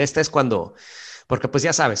que me molesta es cuando... Porque pues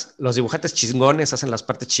ya sabes, los dibujantes chingones hacen las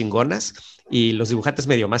partes chingonas y los dibujantes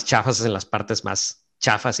medio más chafas hacen las partes más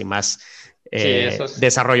chafas y más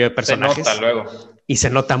desarrollo de personajes. Se nota luego. Y se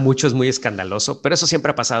nota mucho, es muy escandaloso, pero eso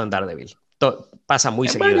siempre ha pasado en Daredevil. Pasa muy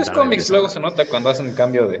seguido. En varios cómics luego se nota cuando hacen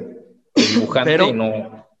cambio de dibujante y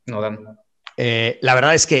no dan. La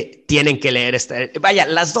verdad es que tienen que leer vaya,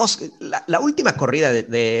 las dos, la última corrida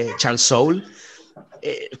de Charles Soule,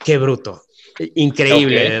 qué bruto.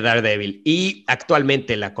 Increíble de Daredevil. Y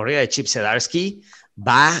actualmente la corrida de Chip Zdarsky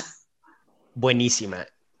va buenísima.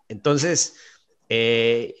 Entonces,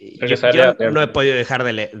 yo no he podido dejar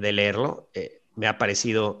de leerlo. Me ha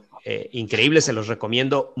parecido increíble. Se los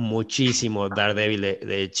recomiendo muchísimo, Daredevil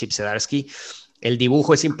de Chip Zdarsky. El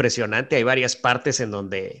dibujo es impresionante. Hay varias partes en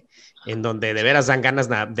donde de veras dan ganas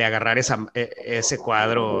de agarrar ese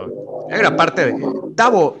cuadro. Hay una parte de...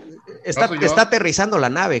 Tavo, está aterrizando la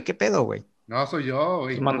nave. ¿Qué pedo, güey? No, soy yo,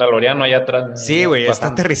 güey. El Mandaloriano allá atrás. Sí, güey, está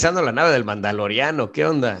aterrizando la nave del Mandaloriano. ¿Qué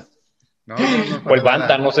onda? No, o el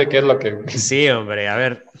Banta, no sé qué es lo que... Sí, hombre, a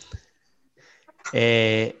ver.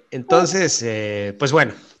 Entonces, pues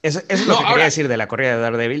bueno, eso es lo que quería decir de la corrida de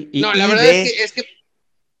Daredevil. La verdad es que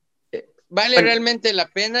vale realmente la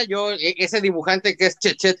pena. Yo, ese dibujante que es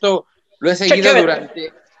Checheto, lo he seguido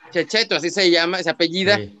durante... Checheto, así se llama, ese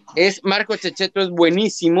apellida, es Marco Checheto, es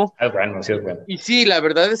buenísimo. Es bueno, sí es bueno. Y sí, la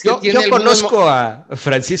verdad es que yo conozco a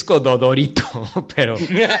Francisco Dodorito, pero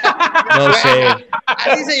no sé.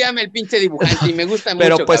 Así se llama el pinche dibujante y me gusta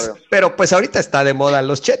mucho, pero pues ahorita está de moda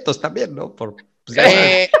los chetos también, ¿no?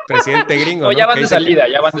 Presidente gringo. No, ya van de salida.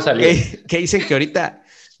 Que dicen que ahorita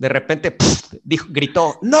de repente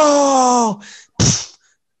gritó, ¡no!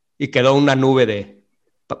 Y quedó una nube de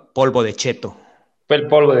polvo de cheto. El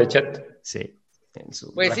polvo de chat. Sí.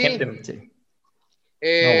 Pues sí. Sí.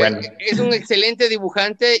 Es un excelente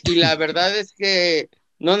dibujante y la verdad es que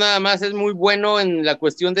no nada más es muy bueno en la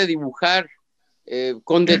cuestión de dibujar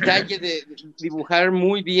con detalle, de dibujar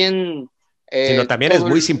muy bien. Sino también es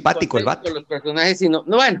muy simpático el vato. Los personajes, sino,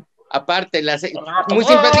 no, bueno, aparte, muy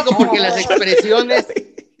simpático porque las expresiones,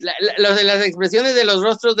 las expresiones de los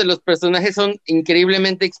rostros de los personajes son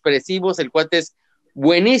increíblemente expresivos. El cuate es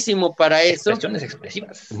buenísimo para eso. Expresiones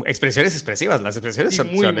expresivas. Expresiones expresivas. Las expresiones son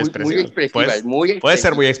expresivas. Muy expresivas, puedes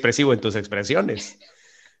ser muy expresivo en tus expresiones.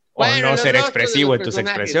 Bueno, o no ser expresivo en tus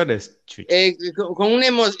expresiones. Con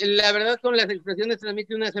la verdad, con las expresiones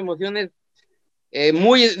transmite unas emociones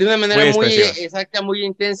de una manera muy exacta, muy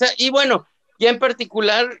intensa. Y bueno, ya en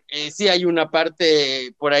particular, sí hay una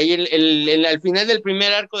parte por ahí, al final del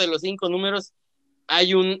primer arco de los 5 números,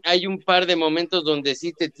 hay un par de momentos donde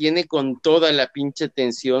sí te tiene con toda la pinche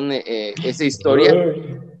tensión esa historia.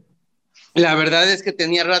 La verdad es que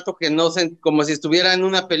tenía rato que no sé, como si estuviera en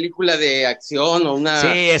una película de acción o una...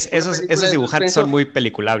 Sí, esos dibujantes son muy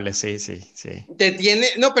peliculables, sí. Te tiene...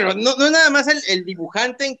 No, pero no nada más el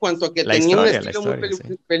dibujante en cuanto a que tenía un estilo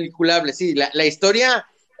muy peliculable. Sí, la historia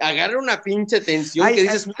agarra una pinche tensión que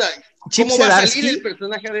dices, puta, ¿cómo va a salir el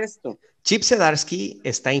personaje de esto? Chip Zdarsky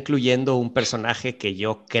está incluyendo un personaje que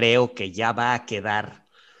yo creo que ya va a quedar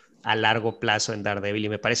a largo plazo en Daredevil y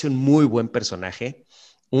me parece un muy buen personaje.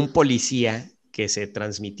 Un policía que se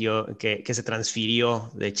transfirió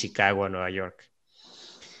de Chicago a Nueva York.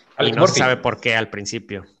 Y no se sabe por qué al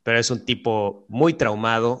principio, pero es un tipo muy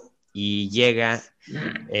traumado y llega,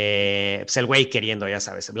 pues el güey queriendo, ya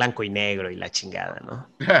sabes, blanco y negro y la chingada, ¿no?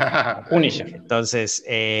 Punisher. Entonces,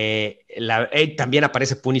 también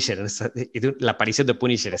aparece Punisher. La aparición de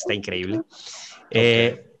Punisher está increíble.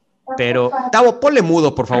 Pero, Tavo, ponle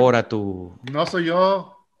mudo, por favor, a tu... No soy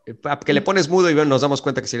yo. Que le pones mudo y nos damos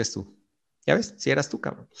cuenta que si eres tú. ¿Ya ves? Si eras tú,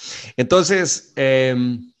 cabrón. Entonces, te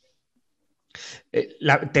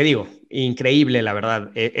digo, increíble, la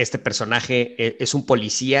verdad. Este personaje es un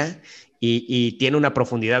policía y tiene una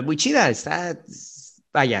profundidad muy chida.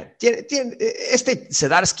 Vaya, este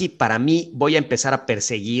Zdarsky, para mí, voy a empezar a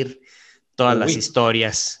perseguir todas las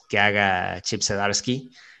historias que haga Chip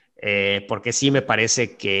Zdarsky, porque sí me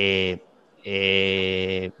parece que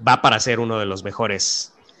va para ser uno de los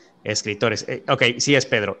mejores escritores. Ok, sí es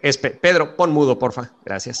Pedro. Pedro, pon mudo, porfa.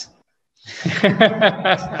 Gracias.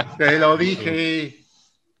 Te lo dije.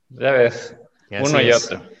 Ya ves, Así uno y es.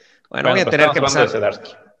 otro. Bueno, voy a pues tener que hablando pasar. de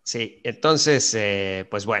Zdarsky. Sí, entonces,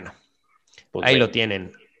 pues bueno, Pues ahí bueno. lo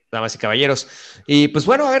tienen, damas y caballeros. Y pues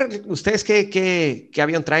bueno, a ver, ustedes qué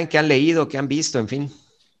avión traen, qué han leído, qué han visto, en fin.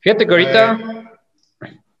 Fíjate que ahorita,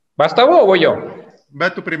 ¿vas Tavo o voy yo?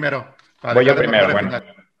 Ve tú primero. Para Voy yo dejar el mejor primero, al bueno.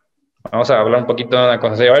 final. Vamos a hablar un poquito de una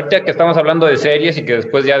cosa seria. Ahorita que estamos hablando de series y que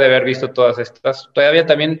después ya de haber visto todas estas, todavía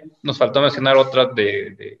también nos faltó mencionar otras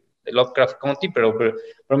de Lovecraft Country, pero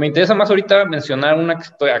me interesa más ahorita mencionar una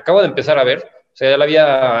que acabo de empezar a ver. O sea, ya la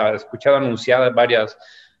había escuchado anunciada en varias,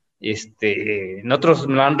 en otros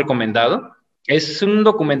me la han recomendado. Es un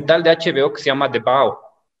documental de HBO que se llama The Vow.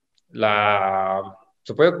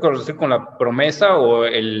 Se puede conocer con la promesa o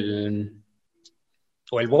el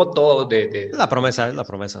voto Es la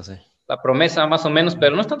promesa, sí. la promesa más o menos,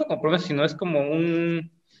 pero no es tanto como promesa, sino es como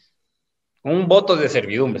un voto de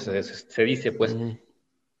servidumbre, se dice, pues.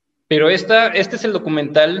 Pero este es el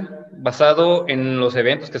documental basado en los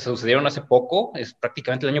eventos que se sucedieron hace poco, es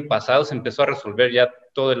prácticamente el año pasado, se empezó a resolver ya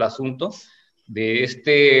todo el asunto de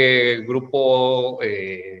este grupo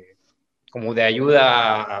como de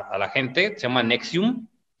ayuda a la gente, se llama Nexium,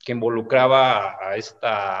 que involucraba a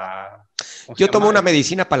esta... Yo tomo una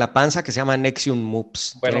medicina para la panza que se llama Nexium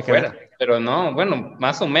Moops. Bueno, fuera, pero no, bueno,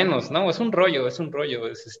 más o menos, ¿no? Es un rollo,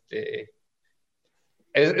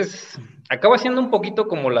 acaba siendo un poquito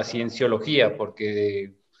como la cienciología,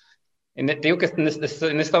 porque te digo que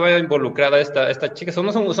en esta va involucrada esta chica, son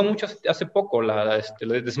muchos hace poco, la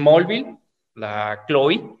de Smallville, la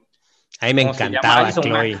Chloe. A mí me encantaba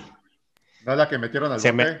Chloe. ¿No es la que metieron al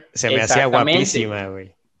bote? Se me hacía guapísima,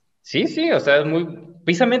 güey. Sí, o sea, es muy...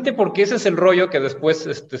 Precisamente porque ese es el rollo que después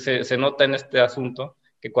se nota en este asunto,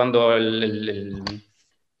 que cuando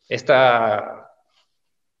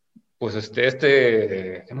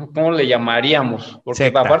 ¿cómo le llamaríamos? Porque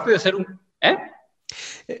secta. Aparte de ser un...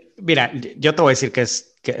 Mira, yo te voy a decir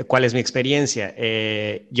cuál es mi experiencia.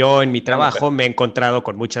 Yo en mi trabajo me he encontrado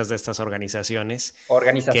con muchas de estas organizaciones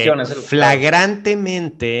que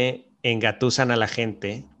flagrantemente engatusan a la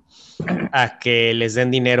gente a que les den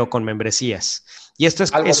dinero con membresías. Y esto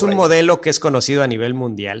es un modelo que es conocido a nivel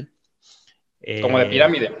mundial. Como de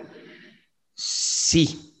pirámide.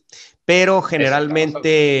 Sí, pero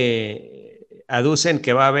generalmente aducen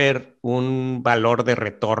que va a haber un valor de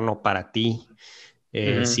retorno para ti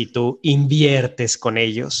si tú inviertes con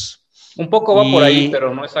ellos. Un poco va por ahí,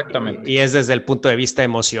 pero no exactamente. Y es desde el punto de vista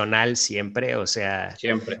emocional siempre, o sea,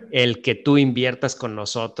 el que tú inviertas con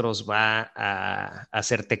nosotros va a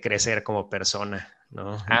hacerte crecer como persona,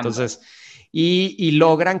 ¿no? Entonces, y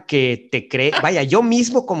logran que te vaya, yo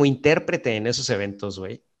mismo como intérprete en esos eventos,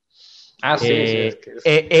 güey.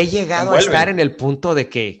 He llegado a estar en el punto de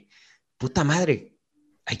que, puta madre,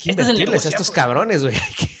 hay que invertirles a estos cabrones, güey.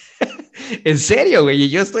 En serio, güey, y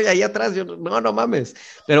yo estoy ahí atrás, no mames.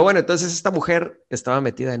 Pero bueno, entonces esta mujer estaba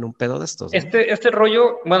metida en un pedo de estos, ¿no? Este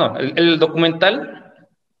rollo, bueno, el documental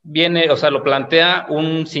viene, o sea, lo plantea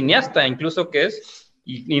un cineasta incluso que es,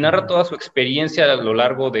 y narra toda su experiencia a lo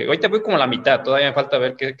largo de, ahorita voy como a la mitad, todavía me falta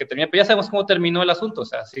ver que termina, pero ya sabemos cómo terminó el asunto, o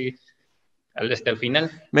sea, sí, al final.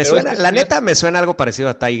 Neta me suena algo parecido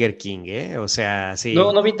a Tiger King, ¿eh? O sea, sí,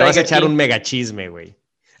 no vi te vas a echar King. Un mega chisme, güey.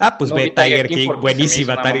 Pues ve Tiger King,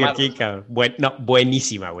 buenísima Tiger King, cabrón.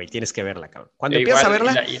 Buenísima, güey, tienes que verla, cabrón. Cuando empiezas a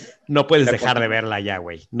verla, no puedes dejar de verla ya,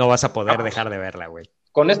 güey. No vas a poder dejar de verla, güey.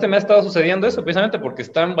 Con me ha estado sucediendo eso, precisamente porque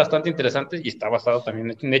están bastante interesantes y está basado también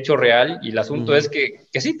en un hecho real, y el asunto es que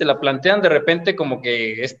sí, te la plantean de repente como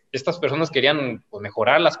que estas personas querían pues,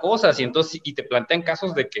 mejorar las cosas, y te plantean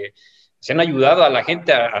casos de que se han ayudado a la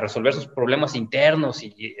gente a resolver sus problemas internos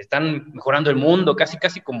y están mejorando el mundo, casi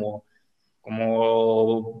como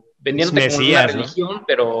vendiéndote como una religión,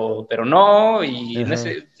 ¿no? pero no, y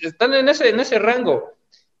están en ese rango.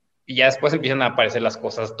 Y ya después empiezan a aparecer las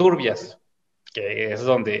cosas turbias, que es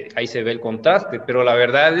donde ahí se ve el contraste, pero la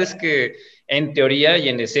verdad es que en teoría y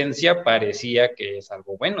en esencia parecía que es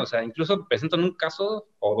algo bueno, o sea, incluso presentan un caso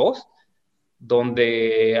o dos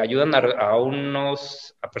donde ayudan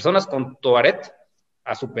a personas con Tourette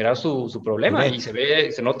a superar su problema, y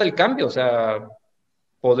se nota el cambio. O sea,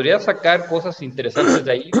 podría sacar cosas interesantes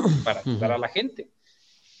de ahí para ayudar a la gente,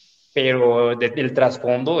 pero el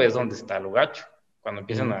trasfondo es donde está lo gacho, cuando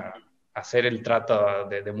empiezan a hacer el trato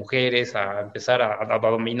de mujeres, a empezar a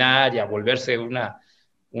dominar y a volverse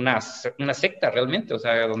una secta realmente, o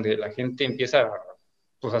sea, donde la gente empieza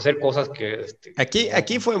pues, a hacer cosas que...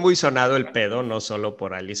 Aquí fue muy sonado el pedo, no solo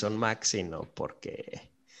por Alison Mack, sino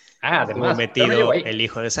porque estuvo además, metido el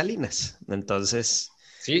hijo de Salinas. Entonces,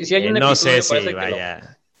 sí hay un no episodio, sé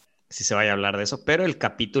si se vaya a hablar de eso, pero el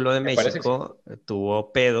capítulo de México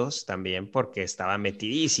tuvo pedos también porque estaba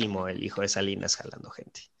metidísimo el hijo de Salinas jalando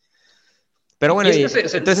gente. Pero bueno,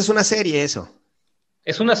 entonces es una serie eso.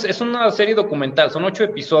 Es una serie documental, son 8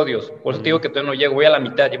 episodios, por eso te digo que todavía no llego, voy a la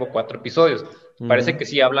mitad, llevo 4 episodios. Parece que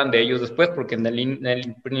sí hablan de ellos después, porque en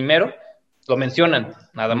el primero lo mencionan,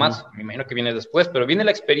 nada más, me imagino que viene después, pero viene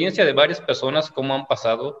la experiencia de varias personas, cómo han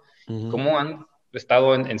pasado, cómo han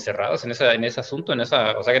estado encerradas en ese asunto, o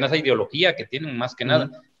sea, en esa ideología que tienen más que nada.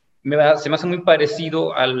 Se me hace muy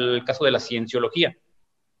parecido al caso de la cienciología.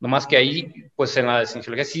 Nomás que ahí, pues en la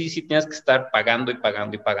cienciología sí tienes que estar pagando y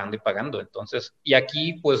pagando y pagando y pagando. Entonces, y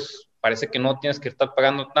aquí, pues parece que no tienes que estar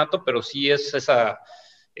pagando tanto, pero sí es esa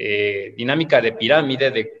dinámica de pirámide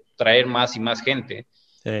de traer más y más gente.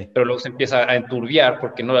 Sí. Pero luego se empieza a enturbiar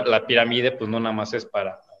porque la pirámide, pues no nada más es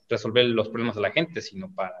para resolver los problemas de la gente,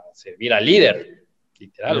 sino para servir al líder,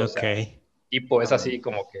 literal. Okay. O sea, tipo es así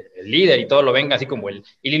como que el líder y todo lo venga así como el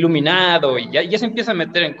iluminado, y ya se empieza a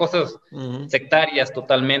meter en cosas sectarias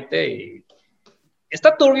totalmente, y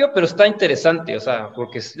está turbio, pero está interesante, o sea,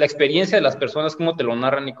 porque la experiencia de las personas, cómo te lo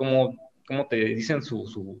narran y cómo te dicen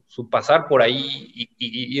su pasar por ahí,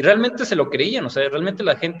 y realmente se lo creían, o sea, realmente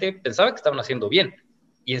la gente pensaba que estaban haciendo bien,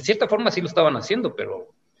 y en cierta forma sí lo estaban haciendo,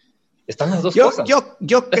 pero están las dos cosas.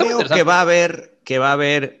 Yo creo que va a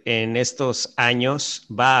haber en estos años,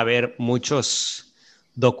 va a haber muchos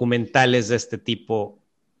documentales de este tipo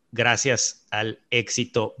gracias al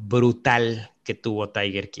éxito brutal que tuvo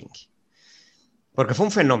Tiger King. Porque fue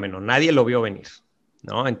un fenómeno, nadie lo vio venir,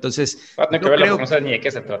 ¿no? Entonces, yo creo que no sé ni de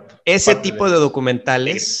qué se trata. Ese tipo de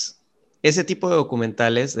documentales,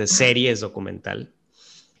 de series documental,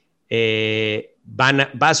 van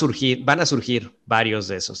a surgir varios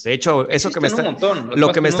de esos. De hecho,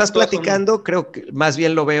 lo que me estás platicando, creo que más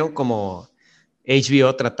bien lo veo como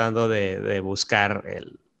HBO tratando de buscar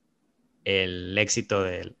el éxito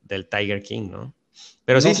del Tiger King, ¿no?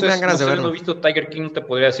 Pero sí me dan ganas de verlo. No he visto Tiger King, te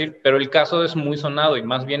podría decir, pero el caso es muy sonado y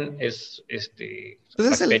más bien es la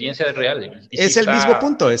experiencia real. Es el mismo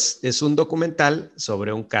punto, es un documental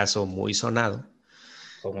sobre un caso muy sonado.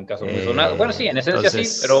 Como un caso muy sonado. Bueno, sí, en esencia sí,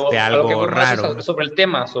 pero de algo raro. Es sobre el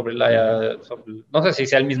tema, no sé si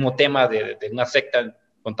sea el mismo tema de una secta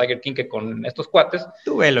con Tiger King que con estos cuates.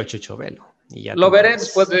 Tú velo, Chucho, velo. Y ya lo veré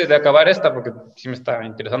después de acabar esta, porque sí me está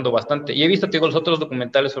interesando bastante. Y he visto, los otros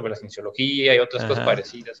documentales sobre la cienciología y otras cosas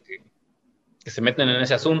parecidas que se meten en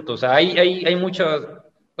ese asunto. O sea, hay muchas...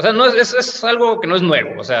 O sea, es algo que no es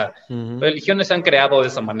nuevo. O sea, religiones se han creado de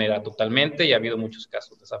esa manera totalmente y ha habido muchos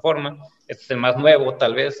casos de esa forma. Este es el más nuevo,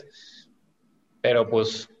 tal vez. Pero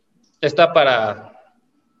pues está para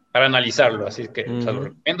analizarlo. Así que o sea, lo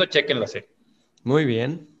recomiendo, chequen la serie. Muy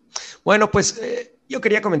bien. Bueno, pues yo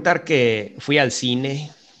quería comentar que fui al cine.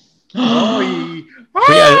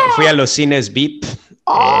 Fui a los cines VIP.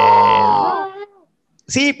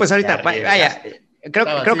 Sí, pues ahorita, vaya,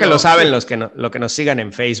 creo que lo saben los que nos sigan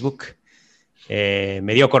en Facebook.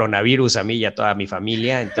 Me dio coronavirus a mí y a toda mi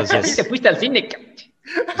familia, entonces... ¿Te fuiste al cine?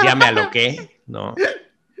 Ya me aloqué, ¿no?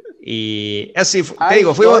 Y así, te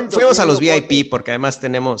digo, fuimos a los VIP porque además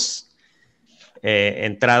tenemos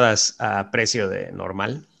entradas a precio de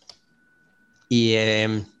normal. Y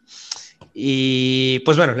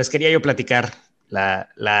pues bueno, les quería yo platicar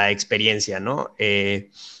la experiencia, ¿no?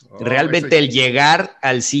 Realmente el llegar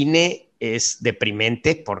al cine es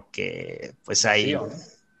deprimente porque pues hay... Vacío,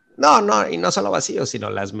 No, y no solo vacío, sino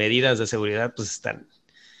las medidas de seguridad pues están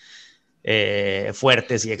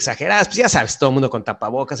fuertes y exageradas. Pues ya sabes, todo el mundo con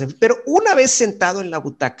tapabocas. Pero una vez sentado en la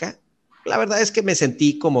butaca, la verdad es que me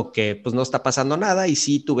sentí como que pues no está pasando nada y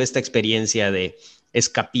sí tuve esta experiencia de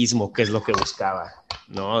escapismo, que es lo que buscaba,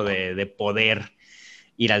 ¿no? De poder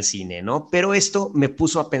ir al cine, ¿no? Pero esto me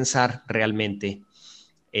puso a pensar realmente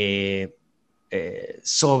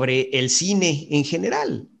sobre el cine en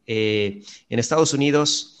general. En Estados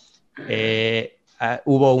Unidos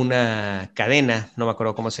hubo una cadena, no me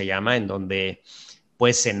acuerdo cómo se llama, en donde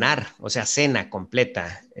puedes cenar, o sea, cena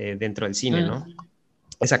completa dentro del cine, ¿no?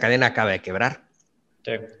 Esa cadena acaba de quebrar.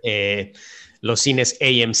 Sí. los cines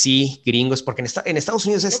AMC gringos, porque en Estados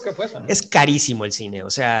Unidos es carísimo el cine. O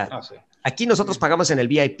sea, sí. Aquí nosotros pagamos en el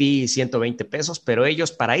VIP 120 pesos, pero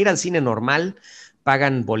ellos para ir al cine normal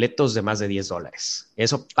pagan boletos de más de $10.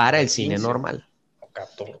 Eso para el cine normal.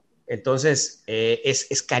 Entonces,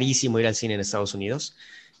 es carísimo ir al cine en Estados Unidos.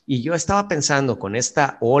 Y yo estaba pensando con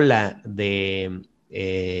esta ola de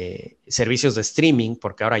servicios de streaming,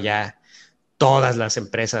 porque ahora ya todas las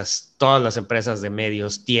empresas de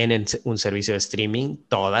medios tienen un servicio de streaming,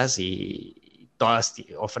 todas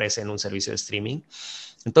ofrecen un servicio de streaming.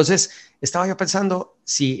 Entonces, estaba yo pensando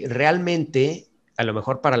si realmente, a lo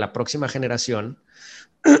mejor para la próxima generación,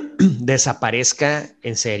 desaparezca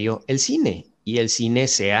en serio el cine y el cine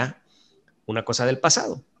sea una cosa del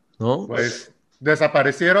pasado, ¿no? Pues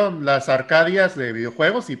desaparecieron las arcadias de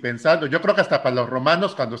videojuegos y pensando, yo creo que hasta para los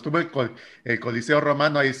romanos, cuando estuvo el Coliseo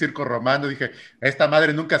Romano, ahí circo romano, dije, esta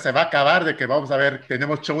madre nunca se va a acabar de que vamos a ver,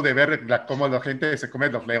 tenemos show de ver cómo la gente se come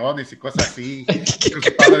los leones y cosas así.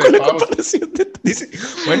 Dice,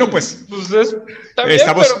 bueno, pues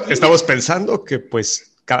estamos pensando que pues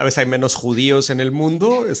cada vez hay menos judíos en el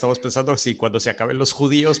mundo. Estamos pensando si cuando se acaben los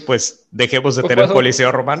judíos, pues dejemos de tener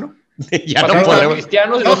Coliseo Romano. Ya no podremos.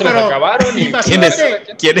 Cristianos no, pero acabaron. Y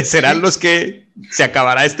 ¿Quiénes serán los que se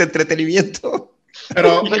acabará este entretenimiento?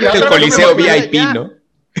 Pero el Coliseo VIP, ¿no?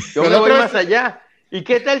 Yo me voy más allá. ¿Y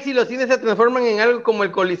qué tal si los cines se transforman en algo como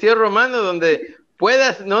el Coliseo Romano, donde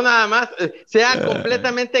puedas, no nada más, sea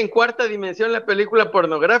completamente en cuarta dimensión la película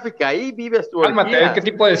pornográfica? Ahí vives tu orgía. ¿Qué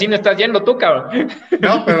tipo de cine estás yendo tú, cabrón?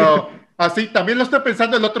 No, pero así, también lo estoy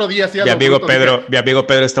pensando el otro día. Mi amigo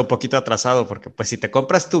Pedro está un poquito atrasado, porque pues si te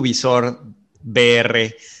compras tu visor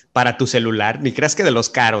VR para tu celular, ni creas que de los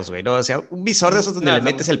caros, güey, ¿no? O sea, un visor de esos donde le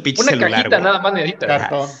metes el pinche celular, una cajita nada más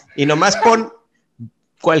necesitas. Y nomás pon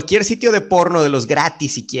cualquier sitio de porno de los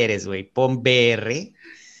gratis si quieres, güey, pon VR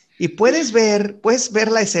y puedes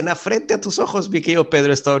ver la escena frente a tus ojos, mi querido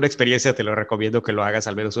Pedro. Es toda una experiencia, te lo recomiendo que lo hagas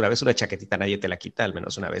al menos una vez. Una chaquetita nadie te la quita, al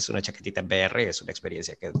menos una vez. Una chaquetita en VR es una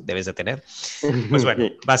experiencia que debes de tener. Pues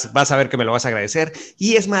bueno, vas a ver que me lo vas a agradecer.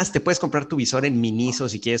 Y es más, te puedes comprar tu visor en Miniso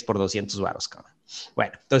si quieres por $200, cabrón.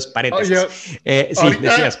 Bueno, entonces, paréntesis. Oye, sí,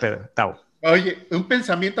 decías, Pedro, Tau. Oye, un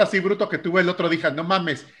pensamiento así bruto que tuve el otro día, no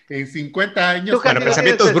mames, en 50 años... Bueno,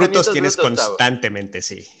 pensamientos brutos tienes constantemente,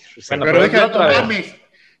 sí. Bueno, pero dije,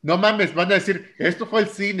 no mames, van a decir, esto fue el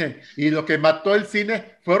cine, y lo que mató el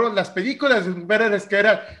cine fueron las películas de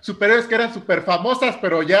superhéroes que eran súper famosas,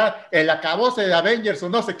 pero ya el acabose de Avengers o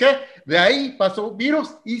no sé qué, de ahí pasó un virus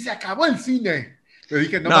y se acabó el cine. Yo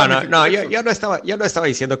dije, yo no estaba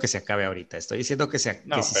diciendo que se acabe ahorita, estoy diciendo que se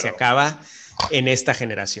acaba en esta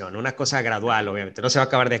generación, una cosa gradual, obviamente, no se va a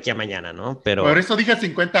acabar de aquí a mañana, ¿no? Pero por eso dije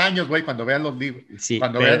 50 años, güey, cuando vean los libros, sí,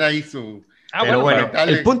 vean ahí su... Pero bueno,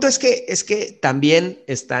 el punto es que también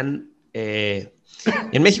están... en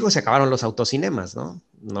México se acabaron los autocinemas, ¿no?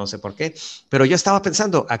 No sé por qué. Pero yo estaba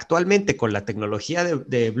pensando, actualmente con la tecnología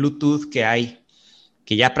de Bluetooth que hay,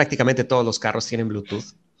 que ya prácticamente todos los carros tienen Bluetooth,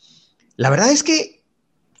 la verdad es que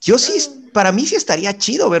para mí sí estaría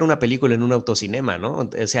chido ver una película en un autocinema, ¿no?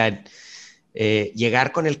 O sea,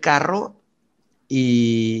 llegar con el carro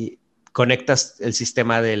y conectas el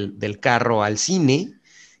sistema del carro al cine.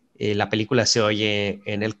 La película se oye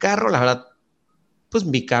en el carro, la verdad, pues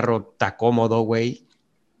mi carro está cómodo, güey.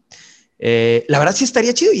 La verdad sí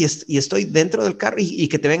estaría chido y estoy dentro del carro y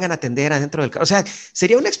que te vengan a atender adentro del carro. O sea,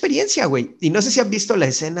 sería una experiencia, güey. Y no sé si han visto la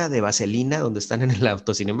escena de Vaselina donde están en el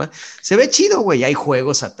autocinema. Se ve chido, güey. Hay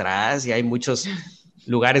juegos atrás y hay muchos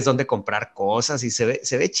lugares donde comprar cosas y se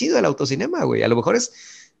ve chido el autocinema, güey. A lo mejor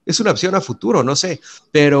es una opción a futuro, no sé,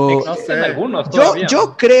 pero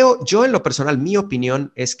yo creo, yo en lo personal, mi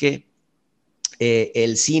opinión es que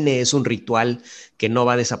el cine es un ritual que no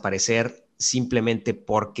va a desaparecer simplemente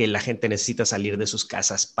porque la gente necesita salir de sus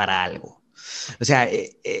casas para algo. O sea,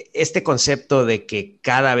 este concepto de que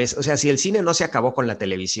cada vez, o sea, si el cine no se acabó con la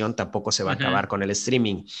televisión, tampoco se va a acabar con el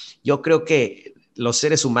streaming. Yo creo que los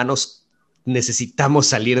seres humanos necesitamos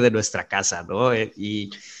salir de nuestra casa, ¿no? Es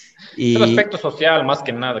el aspecto social, más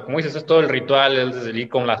que nada. Como dices, es todo el ritual, el ir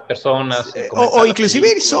con las personas. O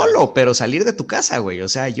inclusive ir solo, pero salir de tu casa, güey. O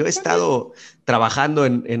sea, yo he estado trabajando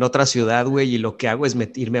en otra ciudad, güey, y lo que hago es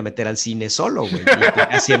irme a meter al cine solo, güey.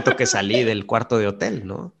 Y siento que salí del cuarto de hotel,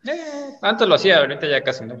 ¿no? Antes lo hacía, ahorita ya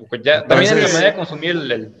casi no. Porque ya, también la manera de consumir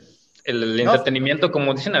el entretenimiento,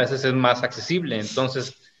 como dicen, a veces es más accesible.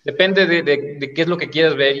 Entonces... depende de qué es lo que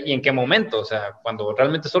quieres ver y en qué momento. O sea, cuando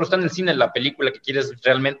realmente solo está en el cine la película que quieres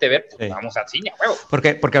realmente ver, pues vamos al cine, huevo.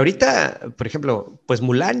 Porque ahorita, por ejemplo, pues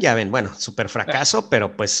Mulan, ya ven, bueno, súper fracaso,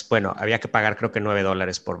 pero pues bueno, había que pagar creo que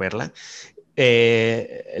 $9 por verla.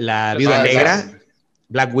 La Viuda Negra,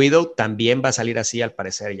 Black Widow también va a salir así, al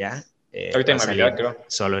parecer ya. Ahorita Va en a Navidad, salir creo.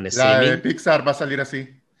 solo en La de streaming. Pixar va a salir así,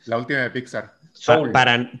 la última de Pixar. Soul.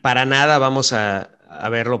 Para nada vamos a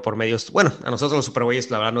verlo por medios. Bueno, a nosotros los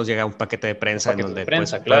Superboys, la verdad, nos llega un paquete de prensa en donde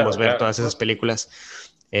pues, podemos ver todas esas películas.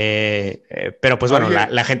 Pero pues bueno, Oye,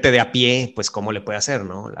 la gente de a pie, pues cómo le puede hacer,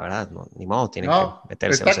 ¿no? La verdad, no, ni modo, tienen que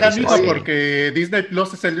meterse en está los servicios. canijo porque Disney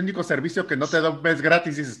Plus es el único servicio que no te da un mes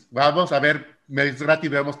gratis. Y dices, vamos a ver, mes gratis,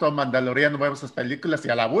 vemos todo Mandaloriano, vemos esas películas y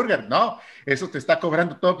a la burger, no, eso te está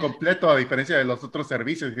cobrando todo completo a diferencia de los otros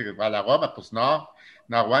servicios. Y dices, a la goma, pues no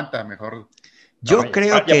aguanta, mejor. Yo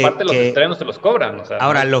creo que... Y aparte los estrenos te los cobran, o sea.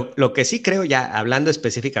 Ahora, lo que sí creo ya, hablando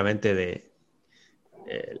específicamente de...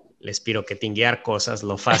 les piroquetinguear cosas,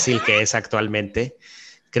 lo fácil que es actualmente.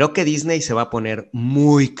 Creo que Disney se va a poner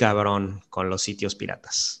muy cabrón con los sitios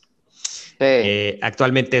piratas. Sí.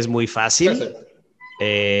 Actualmente es muy fácil,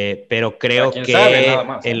 pero creo que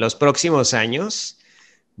en los próximos años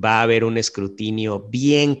va a haber un escrutinio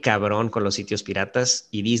bien cabrón con los sitios piratas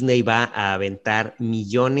y Disney va a aventar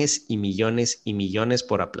millones y millones y millones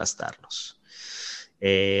por aplastarlos.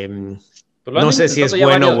 No sé si es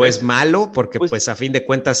bueno o es malo, porque pues a fin de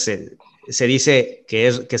cuentas se dice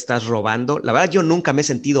que estás robando. La verdad, yo nunca me he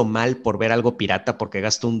sentido mal por ver algo pirata porque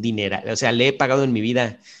gasto un dineral. O sea, le he pagado en mi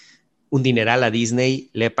vida un dineral a Disney,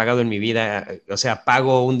 le he pagado en mi vida, o sea,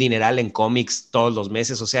 pago un dineral en cómics todos los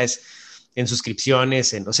meses, o sea, es en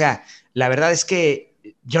suscripciones, o sea, la verdad es que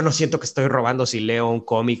yo no siento que estoy robando si leo un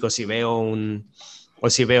cómic o si veo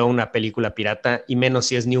una película pirata, y menos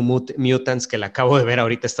si es New Mutants, que la acabo de ver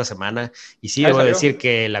ahorita esta semana, y sí, debo decir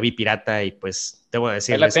que la vi pirata, y pues debo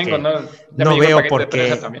decirles que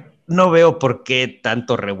no veo por qué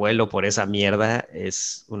tanto revuelo por esa mierda.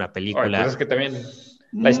 Es una película... Pues es que también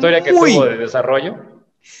la historia que tuvo de desarrollo...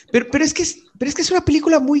 Pero es que es una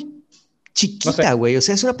película muy chiquita, güey, o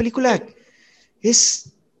sea, es una película...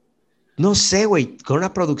 No sé, güey, con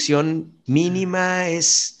una producción mínima,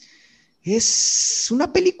 es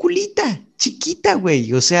una peliculita chiquita,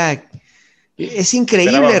 güey. O sea, es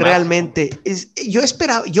increíble realmente.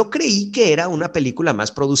 Yo creí que era una película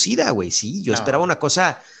más producida, güey. Sí, yo esperaba una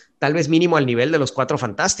cosa tal vez mínimo al nivel de Los Cuatro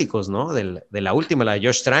Fantásticos, ¿no? De la última, la de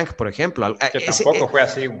Josh Trank, por ejemplo. Que tampoco fue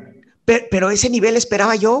así, güey. Pero ese nivel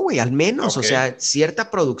esperaba yo, güey, al menos. O sea, cierta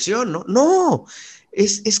producción, ¿no? No,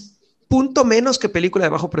 es punto menos que película de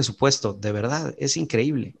bajo presupuesto, de verdad, es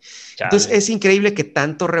increíble. Chale. Entonces, es increíble que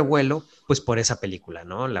tanto revuelo, pues por esa película,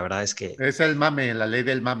 ¿no? La verdad es que... Es el mame, la ley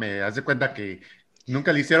del mame. Haz de cuenta que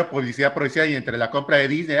nunca le hicieron publicidad, y entre la compra de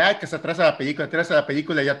Disney, que se atrasa la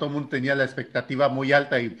película, ya todo el mundo tenía la expectativa muy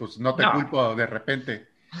alta y pues no te culpo de repente.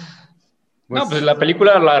 Pues la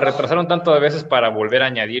película la retrasaron tanto de veces para volver a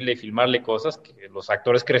añadirle y filmarle cosas que los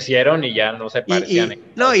actores crecieron y ya no se parecían.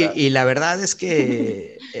 Y la verdad es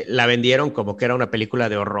que la vendieron como que era una película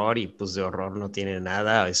de horror y pues de horror no tiene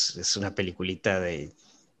nada, es una peliculita de...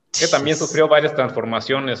 Que también sufrió varias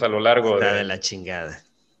transformaciones a lo largo de la chingada.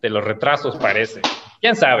 De los retrasos, parece.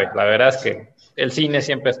 ¿Quién sabe? La verdad es que el cine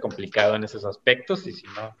siempre es complicado en esos aspectos y si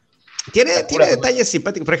no... Tiene detalles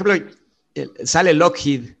simpáticos. Por ejemplo, sale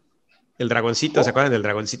Lockheed, el dragoncito, ¿se acuerdan del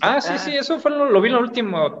dragoncito? Sí, eso lo vi en el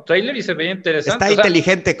último trailer y se veía interesante. Está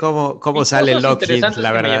inteligente cómo sale Lockheed,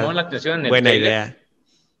 la verdad. Me llamó la atención en el buena trailer. Idea.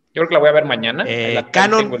 Yo creo que la voy a ver mañana.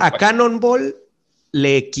 A Cannonball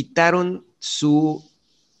le quitaron su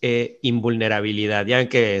invulnerabilidad. Ya ven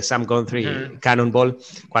que Sam Guthrie, Cannonball,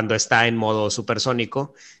 cuando está en modo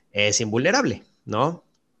supersónico, es invulnerable, ¿no?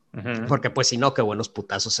 Porque pues si no, qué buenos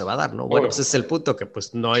putazos se va a dar, ¿no? Bueno, pues ese es el punto, que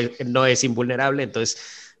pues no es invulnerable,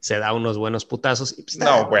 entonces se da unos buenos putazos. Y pues,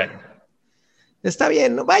 está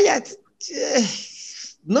bien, ¿no? Vaya,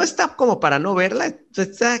 no está como para no verla,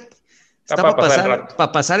 está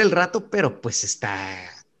para pasar el rato, pero pues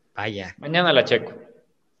vaya. Mañana la checo.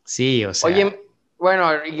 Sí, o sea. Oye,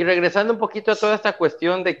 bueno, y regresando un poquito a toda esta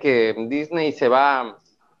cuestión de que Disney se va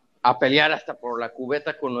a pelear hasta por la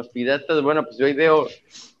cubeta con los piratas, bueno, pues yo ahí veo,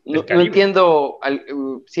 no entiendo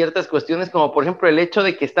ciertas cuestiones, como por ejemplo el hecho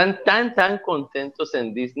de que están tan contentos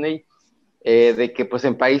en Disney, de que pues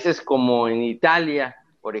en países como en Italia,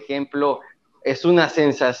 por ejemplo, es una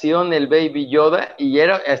sensación el Baby Yoda, y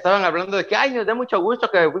estaban hablando de que, nos da mucho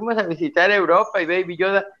gusto que fuimos a visitar Europa y Baby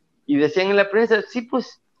Yoda, y decían en la prensa, sí,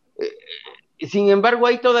 pues, sin embargo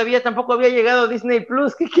ahí todavía tampoco había llegado Disney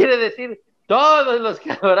Plus. ¿Qué quiere decir? Todos los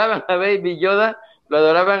que adoraban a Baby Yoda lo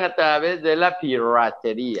adoraban a través de la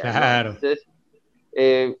piratería, ¿no? Claro. Entonces,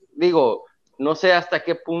 no sé hasta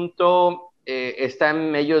qué punto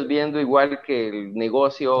están ellos viendo igual que el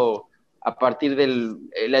negocio a partir de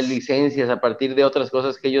las licencias, a partir de otras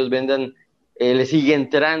cosas que ellos vendan, le sigue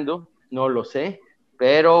entrando, no lo sé,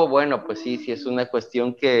 Pero bueno, pues sí es una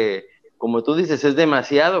cuestión que, como tú dices, es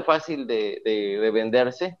demasiado fácil de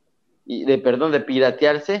venderse, de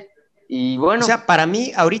piratearse. Y O bueno, sea, para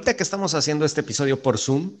mí, ahorita que estamos haciendo este episodio por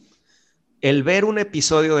Zoom, el ver un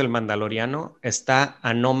episodio del Mandaloriano está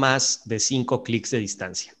a no más de 5 clics de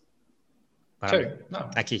distancia. Para Sí, mí. no,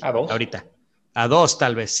 Aquí, a 2. ahorita. A 2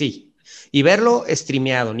 tal vez, sí. Y verlo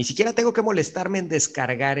streameado. Ni siquiera tengo que molestarme en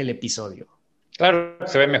descargar el episodio. Claro,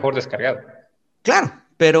 se ve mejor descargado. Claro,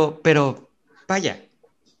 pero vaya,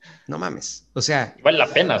 no mames. O sea, Vale la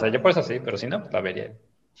pena, o sea, yo por eso sí, pero si no, pues la vería.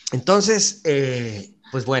 entonces,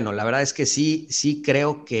 pues bueno, la verdad es que sí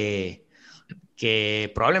creo que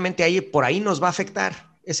probablemente ahí, por ahí nos va a afectar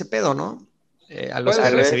ese pedo, ¿no? A los Puede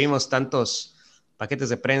que ser. recibimos tantos paquetes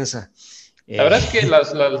de prensa. La verdad es que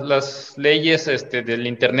las leyes del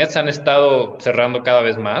Internet se han estado cerrando cada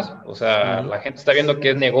vez más. O sea, la gente está viendo que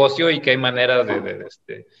es negocio y que hay maneras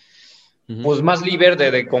pues más libre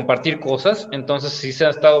de compartir cosas. Entonces sí se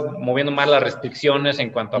han estado moviendo más las restricciones en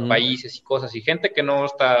cuanto a países y cosas. Y gente que no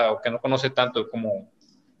está o que no conoce tanto como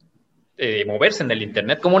moverse en el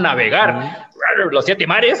Internet, cómo navegar los 7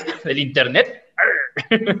 mares del Internet.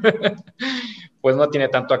 Pues no tiene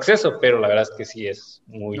tanto acceso, pero la verdad es que sí es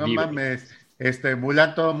muy No libre. mames,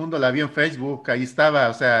 Mulan todo el mundo la vio en Facebook, ahí estaba,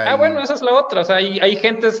 o sea. Bueno, esa es la otra. O sea, hay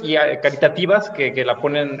gentes caritativas que la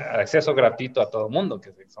ponen a acceso gratuito a todo el mundo,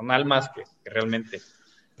 que son almas que realmente.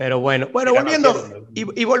 Pero bueno,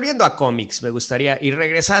 volviendo a cómics, me gustaría, y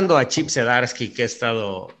regresando a Chip Zdarsky, que he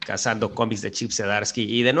estado cazando cómics de Chip Zdarsky,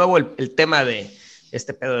 y de nuevo el tema de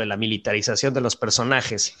este pedo de la militarización de los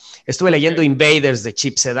personajes. Estuve leyendo Invaders de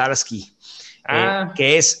Chip Zdarsky,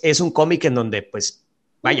 que es un cómic en donde, pues,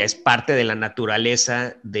 vaya, es parte de la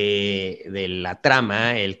naturaleza de la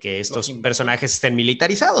trama el que estos personajes estén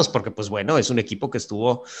militarizados, porque, pues bueno, es un equipo que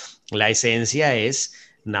la esencia es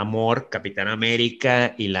Namor, Capitán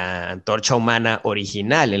América y la Antorcha Humana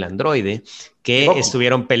original, el androide, que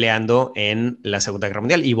estuvieron peleando en la Segunda Guerra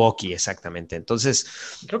Mundial, y Bucky, exactamente.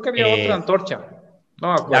 Entonces, creo que había otra Antorcha.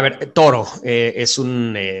 No, a ver, Toro es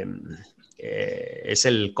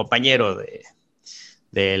el compañero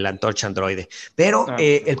de la Antorcha androide. Pero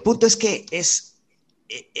el punto es que es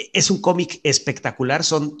un cómic espectacular,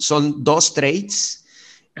 son 2 trades.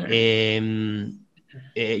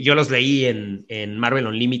 Yo los leí en Marvel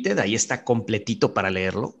Unlimited, ahí está completito para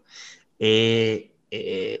leerlo.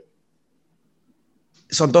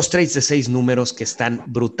 Son 2 trades de 6 números que están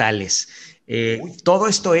brutales. Todo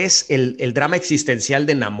esto es el drama existencial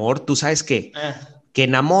de Namor. Tú sabes que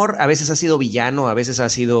Namor a veces ha sido villano, a veces ha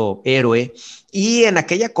sido héroe, y en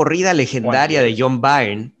aquella corrida legendaria de John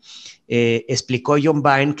Byrne, explicó John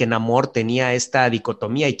Byrne que Namor tenía esta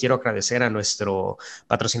dicotomía, y quiero agradecer a nuestro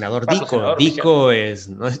patrocinador Dico. Dico es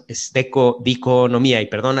Diconomía, y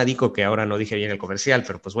perdona Dico que ahora no dije bien el comercial,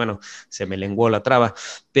 pero pues bueno, se me lenguó la traba,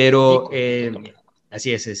 pero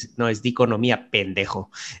así es diconomía, pendejo.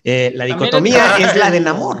 La dicotomía es la de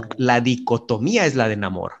Namor, la dicotomía es la de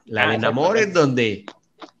Namor, de Namor es donde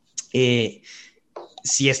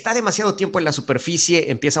si está demasiado tiempo en la superficie,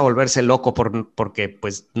 empieza a volverse loco porque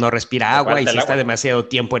pues no respira agua, y si está demasiado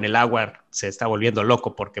tiempo en el agua, se está volviendo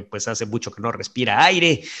loco porque pues hace mucho que no respira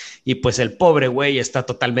aire, y pues el pobre güey está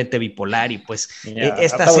totalmente bipolar, y pues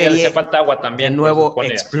esta serie le falta agua también, de nuevo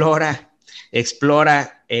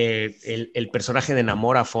explora el personaje de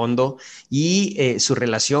Namor a fondo, y su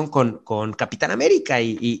relación con Capitán América,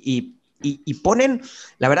 y ponen,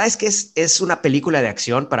 la verdad es que es una película de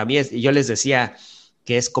acción. Para mí, yo les decía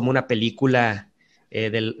que es como una película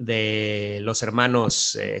de los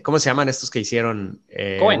hermanos, ¿cómo se llaman estos que hicieron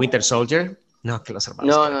Winter Soldier? No, que los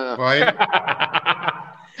hermanos. No.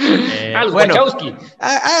 Bueno,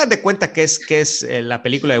 hagan de cuenta que es la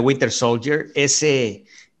película de Winter Soldier,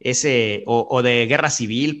 o de Guerra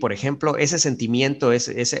Civil, por ejemplo, ese sentimiento,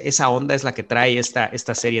 esa onda es la que trae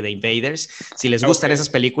esta serie de Invaders. Si les gustan esas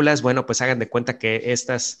películas, bueno, pues hagan de cuenta que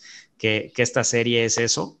esta serie es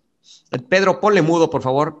eso. Pedro, ponle mudo, por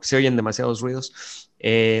favor, se oyen demasiados ruidos.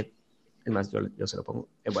 Es más, yo se lo pongo.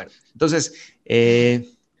 Bueno, entonces,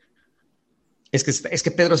 es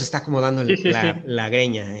que Pedro se está acomodando la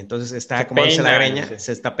greña, entonces está acomodándose la greña,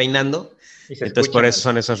 se está peinando, entonces por eso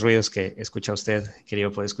son esos ruidos que escucha usted,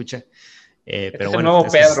 querido podescucha. Pero bueno,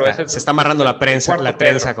 se está amarrando la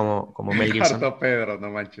trenza como Mel Gibson. Cuarto Pedro, no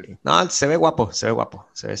manches. No, se ve guapo, se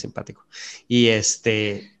ve simpático. Y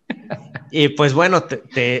y pues bueno,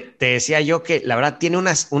 te decía yo que la verdad tiene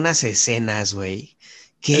unas escenas, güey.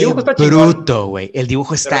 Qué bruto, güey. El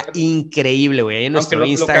dibujo está increíble, güey. En nuestro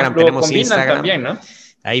Instagram tenemos Instagram. También, ¿no?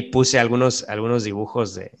 Ahí puse algunos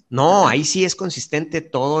dibujos de... No, ahí sí es consistente,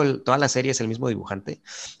 toda la serie es el mismo dibujante,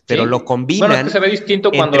 pero ¿Sí? lo Bueno, es combinan que se ve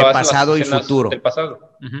distinto cuando entre hace las pasado y escenas futuro. del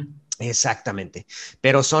pasado. Exactamente,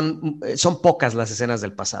 pero son pocas las escenas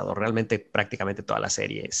del pasado, realmente prácticamente toda la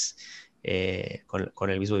serie es con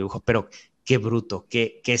el mismo dibujo, pero qué bruto,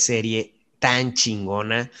 qué serie tan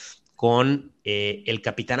chingona con el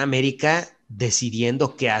Capitán América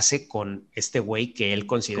decidiendo qué hace con este güey que él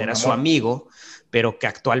considera su amigo, pero que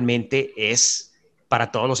actualmente es,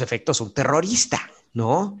 para todos los efectos, un terrorista,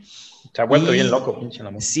 ¿no? Se ha vuelto bien loco, pinche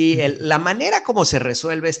Namor. Sí, la manera como se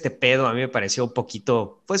resuelve este pedo a mí me pareció un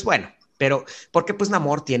poquito, pues bueno, pero porque pues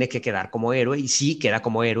Namor tiene que quedar como héroe y sí queda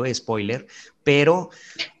como héroe, spoiler, pero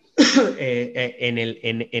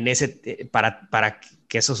para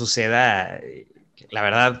que eso suceda, la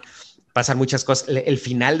verdad, pasan muchas cosas. El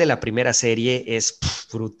final de la primera serie es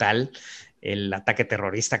brutal. El ataque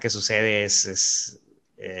terrorista que sucede es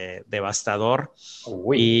devastador.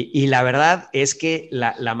 Y la verdad es que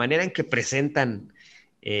la manera en que presentan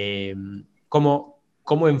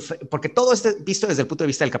porque todo está visto desde el punto de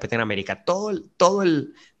vista del Capitán América. Todo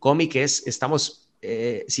el cómic estamos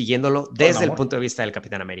siguiéndolo desde el punto de vista del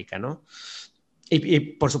Capitán América, ¿no? Y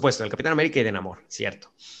por supuesto, del Capitán América y de Namor,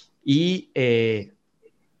 cierto. Y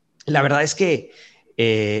la verdad es que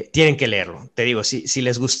tienen que leerlo. Te digo, si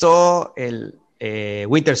les gustó el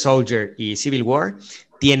Winter Soldier y Civil War,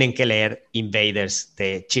 tienen que leer Invaders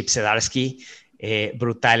de Chip Zdarsky.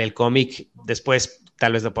 Brutal el cómic. Después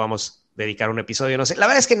tal vez lo podamos dedicar un episodio, no sé. La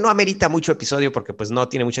verdad es que no amerita mucho episodio porque pues no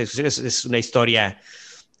tiene mucha discusión. Es una historia,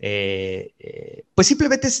 pues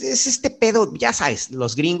simplemente es este pedo, ya sabes,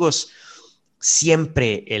 los gringos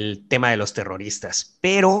siempre el tema de los terroristas,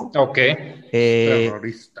 pero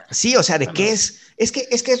terroristas. Sí, o sea, de qué es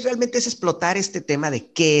que realmente es explotar este tema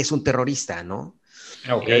de qué es un terrorista, ¿no?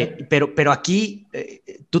 Pero aquí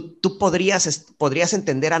tú podrías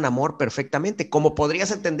entender a Namor perfectamente, como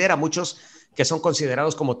podrías entender a muchos que son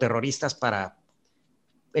considerados como terroristas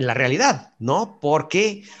en la realidad, ¿no?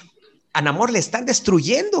 Porque a Namor le están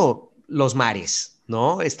destruyendo los mares,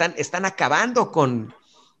 ¿no? Están acabando con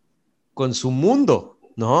su mundo,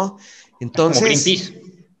 ¿no? Entonces, como Greenpeace.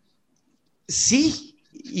 Sí,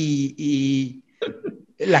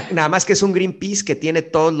 nada más que es un Greenpeace que tiene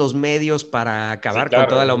todos los medios para acabar con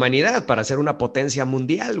toda la humanidad, para ser una potencia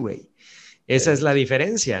mundial, güey. Esa es la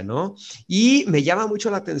diferencia, ¿no? Y me llama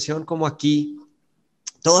mucho la atención como aquí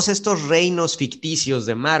todos estos reinos ficticios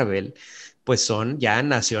de Marvel, pues son ya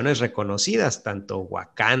naciones reconocidas, tanto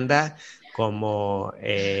Wakanda como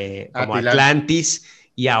Atlantis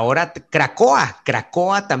y ahora Krakoa.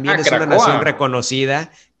 Krakoa también es una nación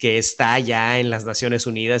reconocida que está ya en las Naciones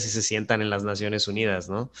Unidas y se sientan en las Naciones Unidas,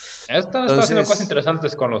 ¿no? Está haciendo cosas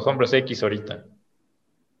interesantes con los hombres X ahorita.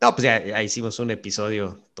 No, pues ya hicimos un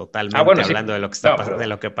episodio totalmente hablando de lo que de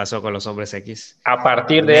lo que pasó con los hombres X. A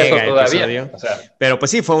partir de eso todavía. O sea, pero pues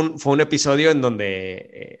sí, fue un episodio en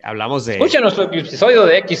donde hablamos de... Escuchen nuestro episodio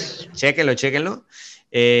de X. Chéquenlo.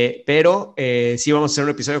 Pero sí vamos a hacer un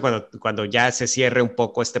episodio cuando ya se cierre un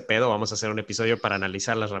poco este pedo. Vamos a hacer un episodio para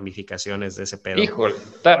analizar las ramificaciones de ese pedo. Híjole,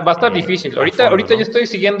 va a estar difícil. Ahorita ¿no? Yo estoy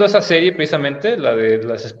siguiendo esa serie precisamente, la de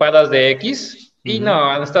las espadas de X. Y no,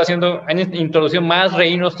 han introducido más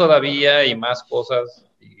reinos todavía y más cosas.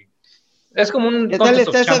 Es como un... ¿Qué tal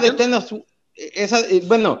está esa de Ten of...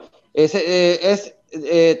 bueno, es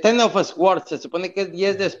Ten of Swords, se supone que es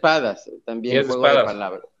 10 de espadas, también juego de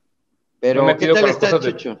palabras. Pero, ¿qué tal está,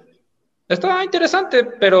 Chucho? Está interesante,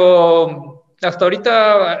 pero hasta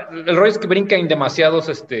ahorita el rollo es que brincan demasiados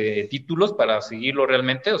títulos para seguirlo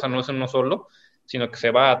realmente, o sea, no es uno solo, sino que se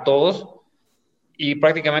va a todos. Y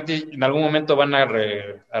prácticamente en algún momento van a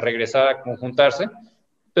regresar a conjuntarse,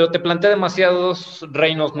 pero te plantea demasiados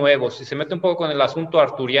reinos nuevos y se mete un poco con el asunto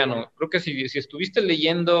arturiano. Creo que si estuviste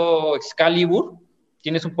leyendo Excalibur,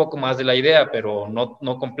 tienes un poco más de la idea, pero no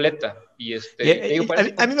completa.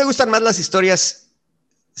 A mí me gustan más las historias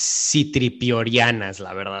citripiorianas,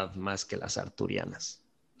 la verdad, más que las arturianas.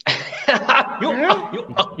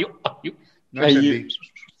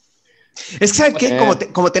 Es que, ¿saben qué?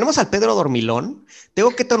 Como tenemos al Pedro Dormilón,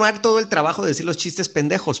 tengo que tomar todo el trabajo de decir los chistes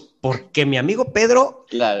pendejos, porque mi amigo Pedro,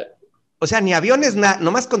 claro. O sea, ni aviones,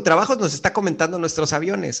 nomás con trabajos nos está comentando nuestros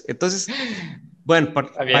aviones. Entonces, bueno,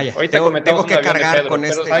 vaya, tengo que cargar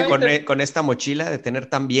con esta mochila de tener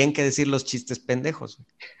también que decir los chistes pendejos.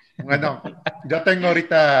 Bueno, yo tengo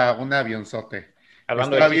ahorita un avionzote.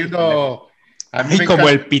 Hablando Estaba viendo... A mí como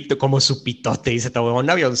el pito, como su pitote, dice, un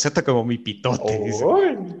avionzote como mi pitote, dice.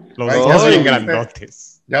 Los dos bien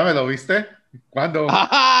grandotes. ¿Ya me lo viste? ¿Cuándo?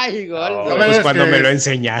 ¡Ay, No, Goldo! me pues digas cuando que me lo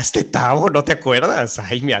enseñaste, Tavo, ¿no te acuerdas?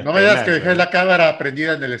 Ay, me No me digas que apenas, dejé la cámara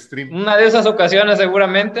prendida en el stream. Una de esas ocasiones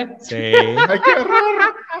seguramente. Sí, ¡Ay, qué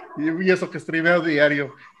horror! Y eso que streameo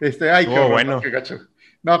diario. Ay, qué estuvo horror, no, bueno. qué gacho.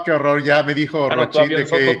 No, qué horror. Ya me dijo Bueno, tu Rochín avión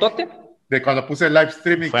sototote. de cuando puse el live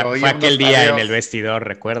streaming que Fue oía aquel unos día en jadeos. el vestidor,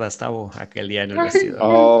 ¿recuerdas, Tavo? Aquel día en el Ay, vestidor. ay,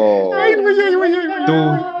 Oh. güey, ay, güey, ay, güey.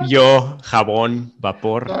 Tú, yo, jabón,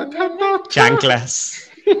 vapor, No, no, no. chanclas.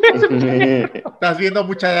 Estás viendo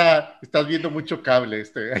mucho cable,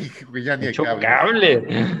 Ay, güey, ya ni hay Mucho cable. cable.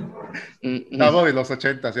 Estamos de los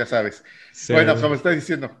 80, ya sabes. Sí. Bueno, como está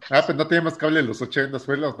diciendo, pues no teníamos cable en los 80,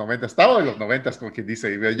 fue en los 90. Estaba en los 90, como quien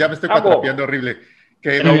dice, y ya me estoy Abo. patrapeando horrible.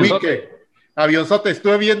 Que El me avionzote. ubique. Avionzote,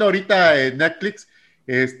 estuve viendo ahorita en Netflix,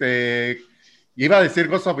 iba a decir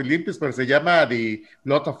Ghost of Olympus, pero se llama The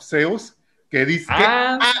Blood of Zeus, que dice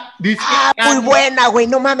Muy buena, güey.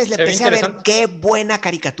 No mames, le Se ve empecé a ver. interesante. Qué buena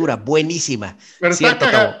caricatura. Buenísima. Pero está Cierto,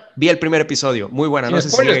 cagado. Tavo. Vi el primer episodio. Muy buena. Sin No sé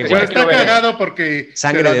si spoilers, sigue que Pero igual. quiero está ver. cagado porque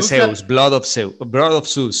Sangre te lo de anuncia- Zeus. Blood of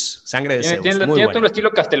Zeus. Sangre de Zeus. Tiene Muy todo el buena.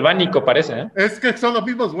 estilo castelvánico, parece, ¿eh? Es que son los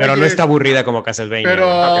mismos güeyes. Pero no está aburrida como Castlevania. Pero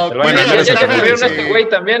Castlevania. bueno, Ya no sé se qué murieron dice. este güey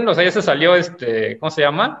también, o sea, ya se salió ¿cómo se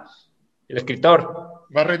llama? El escritor.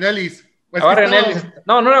 Warren Ellis. Pues Warren que Ellis.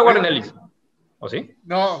 No, no era Warren Ellis. ¿O sí?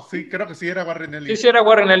 No, sí, creo que sí era Warren Ellis. Sí, sí era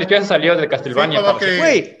Warren Ellis, que ya se salió de Castlevania. Sí, como parece. que-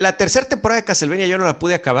 Güey, la tercera temporada de Castlevania yo no la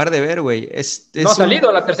pude acabar de ver, güey. Es No ha un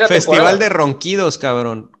salido la tercera festival temporada. de ronquidos,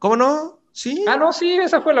 cabrón. ¿Cómo no? Sí. Ah, no, sí,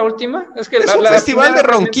 esa fue la última. Es que Es un festival de primera realmente-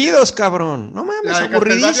 ronquidos, cabrón. No mames, La de Castlevania,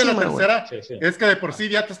 aburridísima, la güey. tercera, Sí, sí. es que de por sí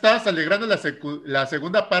ya te estabas alegrando la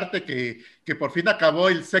segunda parte que por fin acabó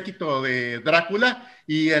el séquito de Drácula,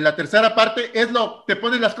 y en la tercera parte te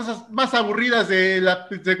ponen las cosas más aburridas de la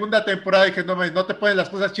segunda temporada, y que no te ponen las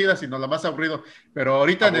cosas chidas, sino lo más aburrido. Pero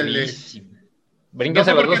ahorita Aburridísimo.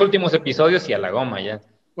 Brínquense No sé los por dos qué. últimos episodios y a la goma ya.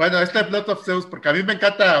 Bueno, Blood of Zeus, porque a mí me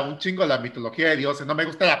encanta un chingo la mitología de dioses, no me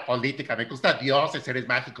gusta la política, me gusta dioses, seres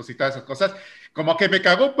mágicos y todas esas cosas. Como que me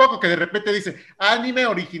cagó un poco que de repente dice, anime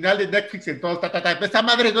original de Netflix en todos, esta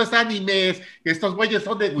madre no es anime, estos güeyes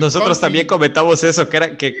son de Wisconsin. Nosotros también comentamos eso,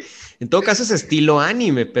 que en todo caso es estilo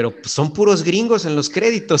anime, pero son puros gringos en los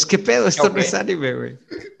créditos. ¿Qué pedo? Esto Ok. no es anime, güey.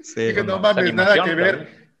 Sí, Dije, no es mames, nada animación, que ver.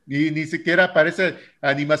 claro. Ni siquiera parece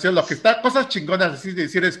animación. Lo que está, cosas chingonas, así de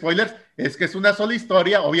decir spoilers, es que es una sola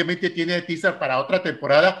historia. Obviamente tiene teaser para otra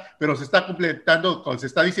temporada, pero se está completando, se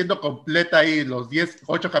está diciendo completa ahí los 10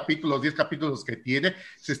 capítulos que tiene.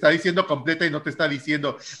 Se está diciendo completa y no te está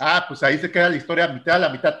diciendo, pues ahí se queda la historia a la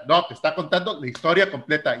mitad. No, te está contando la historia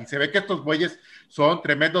completa. Y se ve que estos güeyes son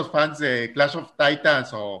tremendos fans de Clash of Titans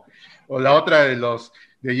o la otra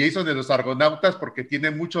de Jason de los Argonautas, porque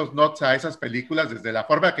tiene muchos nods a esas películas, desde la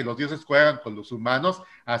forma que los dioses juegan con los humanos,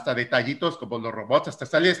 hasta detallitos como los robots,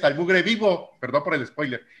 hasta el mugre vivo, perdón por el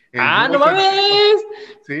spoiler. ¡No mames!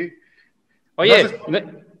 Sí. Oye, No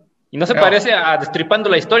 ¿y no se No. parece a Destripando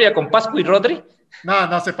la Historia con Pascu y Rodri?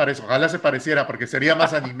 No se parece, ojalá se pareciera, porque sería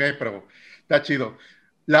más anime, pero está chido.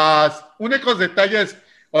 Los únicos detalles,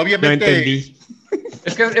 No obviamente... entendí.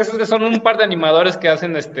 Es que esos son un par de animadores que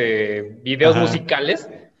hacen videos Ajá. musicales.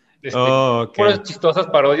 Ok. Puras chistosas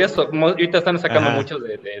parodias. Ahorita están sacando Ajá. muchos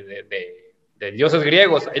de dioses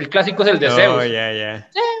griegos. El clásico es el de Zeus. Ya.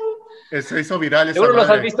 Se hizo viral esa Seguro los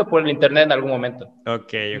madre. has visto por el internet en algún momento.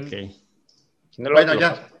 Ok. Si no lo Bueno, lo ya.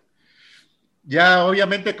 paso. Ya,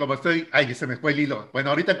 obviamente, como estoy... Ay, se me fue el hilo. Bueno,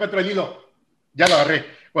 ahorita encuentro el hilo. Ya lo agarré.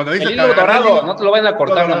 Cuando dice El que hilo agarré el dorado, hilo- no te lo vayan a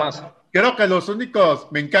cortar Dorado. nomás. Creo que los únicos,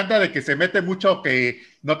 me encanta de que se mete mucho que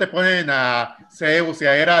no te ponen a Zeus y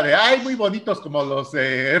a Hera de, muy bonitos como los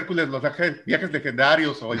de Hércules, los viajes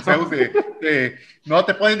legendarios, o el Zeus no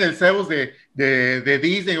te ponen el Zeus de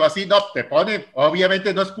Disney o así, no, te ponen,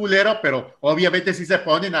 obviamente no es culero, pero obviamente sí se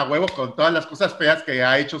ponen a huevo con todas las cosas feas que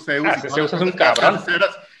ha hecho Zeus. Y todas Zeus las es un cosas cabrón.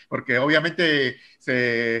 feas, porque obviamente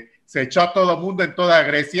se echó a todo mundo en toda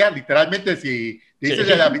Grecia, literalmente si dices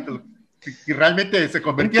Sí. de la mitología, y realmente se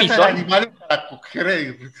convertía hasta en pisón. animales para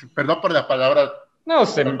coger, perdón por la palabra. No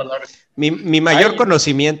sé. la palabra. Mi mayor Ay.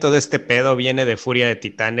 conocimiento de este pedo viene de Furia de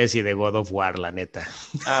Titanes y de God of War, la neta.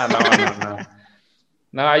 No.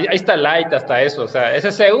 No, ahí está light hasta eso. O sea,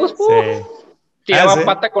 ese Zeus Sí. tiraba ¿sí?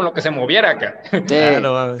 pata con lo que se moviera acá.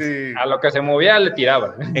 No mames. Sí. A lo que se movía le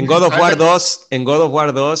tiraba. En God of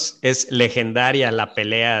War 2 es legendaria la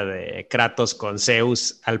pelea de Kratos con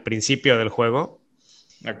Zeus al principio del juego.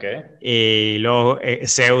 Ok. Y luego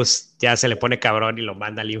Zeus ya se le pone cabrón y lo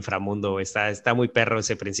manda al inframundo. Está muy perro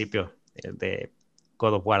ese principio de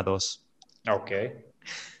God of War 2. Ok.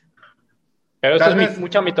 Pero esto Tal es vez-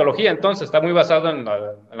 mucha mitología, entonces. ¿Está muy basado en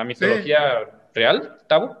la mitología real,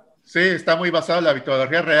 Tavo? Sí, está muy basado en la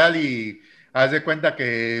mitología real y haz de cuenta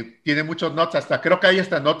que tiene muchos notes, hasta creo que hay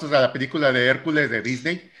hasta notes de la película de Hércules de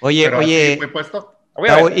Disney. Oye, pero así fue puesto.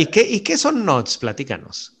 Tavo, ¿y qué son notes?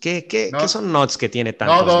 Platícanos. ¿Qué No, son notes que tiene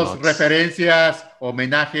tantos nodos, notes? referencias,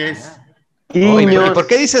 homenajes. Oye, ¿por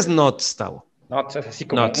qué dices notes, Tavo? Notes es así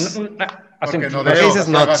como Notes. Porque no ¿Por qué dices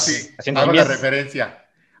hago notes? así, hago la referencia.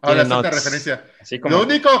 Hago la cierta referencia. Como... Lo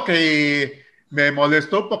único que me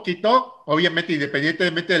molestó un poquito, obviamente,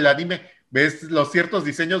 independientemente del anime, ves los ciertos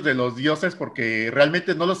diseños de los dioses, porque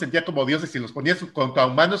realmente no los sentía como dioses y los ponías contra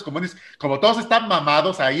humanos comunes, como todos están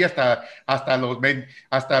mamados ahí, hasta los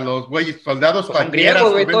güeyes, soldados pues cualquiera.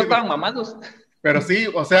 Griegos, güey, todos estaban mamados. Pero sí,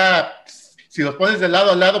 o sea, si los pones de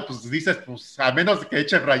lado a lado, pues dices, pues a menos que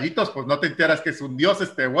eches rayitos, pues no te enteras que es un dios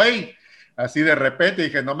este güey. Así de repente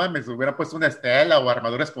dije, no mames, hubiera puesto una estela o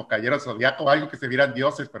armaduras como caballero zodiaco o algo que se vieran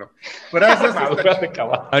dioses, pero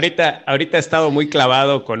eso ahorita he estado muy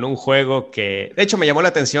clavado con un juego que, de hecho, me llamó la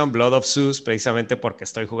atención, Blood of Zeus, precisamente porque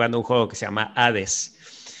estoy jugando un juego que se llama Hades.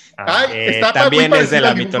 También es de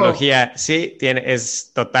la mitología, sí,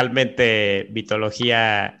 es totalmente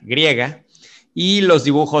mitología griega. Y los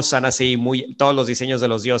dibujos son así, todos los diseños de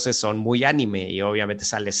los dioses son muy anime, y obviamente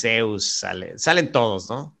sale Zeus, salen todos,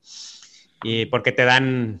 ¿no? Y porque te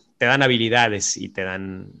dan habilidades y te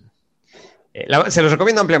dan... se los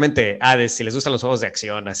recomiendo ampliamente, Hades, si les gustan los juegos de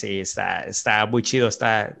acción, así, está muy chido,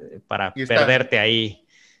 está para perderte ahí.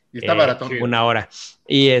 Y está barato. Una hora.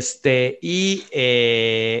 Y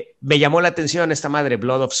me llamó la atención esta madre,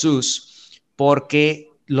 Blood of Zeus, porque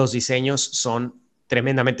los diseños son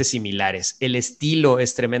tremendamente similares. El estilo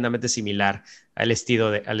es tremendamente similar al estilo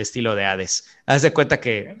de Hades. Haz de cuenta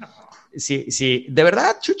que sí, de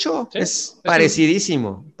verdad, Chucho, ¿sí? Es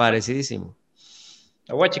parecidísimo.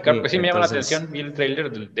 Lo voy a checar, porque sí me llama la atención. Vi el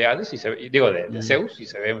trailer de Hades, de Zeus, y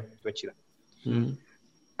se ve chido.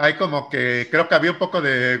 Hay como que, creo que había un poco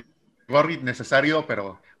de gore necesario,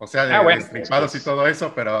 pero, o sea, de destripados y todo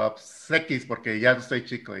eso, pero pues, X, porque ya no estoy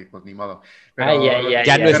chico y pues ni modo. Pero,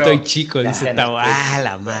 ya no estoy chico, dice Tavo.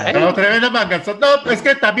 La madre. No, tremenda manganzón. No, es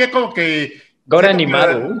que también como que... Gore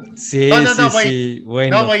animado. Sí, sí,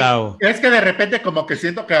 bueno, Tavo. Es que de repente como que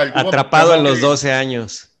siento que... Atrapado en los 12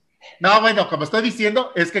 años. No, bueno, como estoy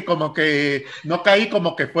diciendo, es que como que no caí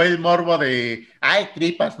como que fue el morbo de, ay,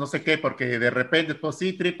 tripas, no sé qué, porque de repente, pues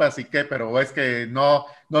sí, tripas y qué, pero es que no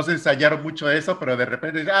se ensayaron mucho eso, pero de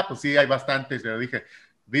repente, pues sí, hay bastantes, pero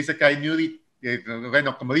dice que hay nudity,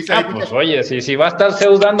 bueno, como dice... pues oye, si va a estar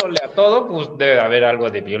Zeus dándole a todo, pues debe haber algo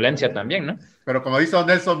de violencia también, ¿no? Pero como dice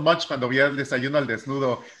Nelson Munch cuando vi el desayuno al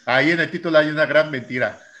desnudo, ahí en el título hay una gran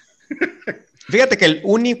mentira. Fíjate que el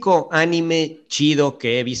único anime chido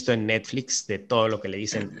que he visto en Netflix, de todo lo que le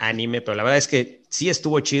dicen anime, pero la verdad es que sí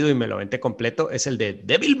estuvo chido y me lo aventé completo, es el de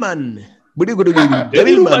Devilman.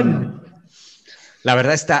 Devilman. La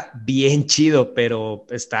verdad está bien chido, pero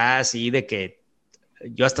está así de que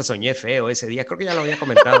yo hasta soñé feo ese día. Creo que ya lo había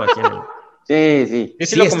comentado aquí en el... Sí.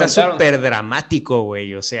 Sí, está súper dramático,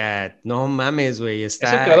 güey. O sea, no mames, güey. Es el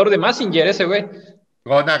creador de Mazinger, ese güey.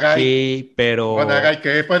 Gonagai. Sí, pero... Gonagai,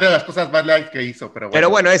 que fue de las cosas más light que hizo, pero bueno. Pero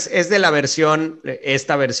bueno, es de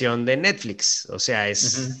esta versión de Netflix, o sea,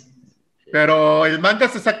 es... Pero el manga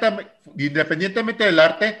es exactamente, independientemente del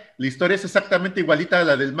arte, la historia es exactamente igualita a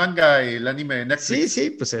la del manga, el anime de Netflix.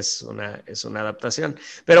 Sí, pues es una adaptación.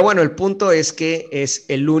 Pero bueno, el punto es que es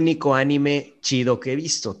el único anime chido que he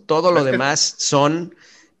visto. Todo lo demás son...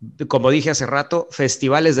 Como dije hace rato,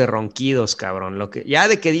 festivales de ronquidos, cabrón. Ya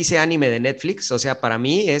de que dice anime de Netflix, o sea, para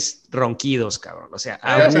mí es ronquidos, cabrón. O sea,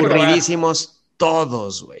 aburridísimos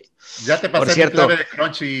todos, güey. Ya te pasé mi clave de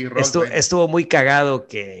Crunchyroll. Estuvo muy cagado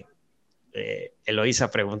que Eloisa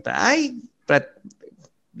pregunta,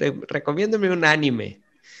 recomiéndame un anime.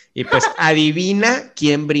 Y pues adivina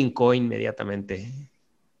quién brincó inmediatamente.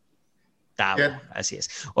 Tavo, así es.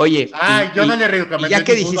 Oye, yo no le recomendé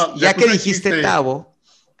ya que dijiste Tavo,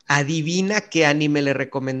 adivina qué anime le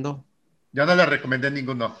recomendó. Yo no le recomendé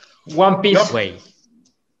ninguno. One Piece. Güey.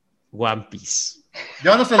 One Piece.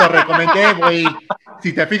 Yo no se lo recomendé, güey.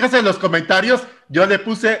 Si te fijas en los comentarios, yo le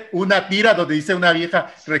puse una tira donde dice una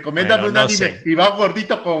vieja, recomiéndame un anime, y va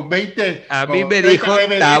gordito con 20. A mí me dijo,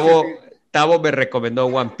 Tavo me recomendó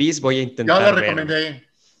One Piece, voy a intentar. Yo lo recomendé.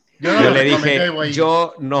 Yo le dije, güey,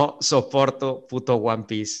 yo no soporto puto One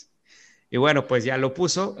Piece. Y bueno, pues ya lo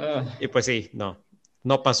puso, y pues sí,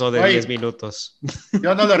 no pasó de 10 minutos.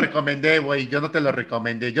 Yo no lo recomendé, güey. Yo no te lo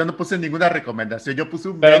recomendé. Yo no puse ninguna recomendación. Yo puse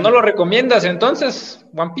un... Pero no lo recomiendas, entonces,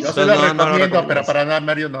 One Piece. Yo se lo recomiendo, pero para nada,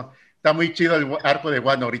 Mario, no. Está muy chido el arco de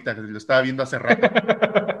Wano ahorita. Lo estaba viendo hace rato.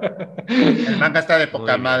 El manga está de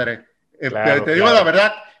poca madre. Pero te digo la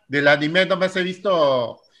verdad, del anime nomás he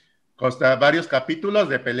visto consta varios capítulos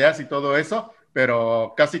de peleas y todo eso,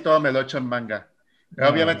 pero casi todo me lo echo en manga.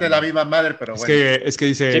 Obviamente la misma madre, pero bueno. Es que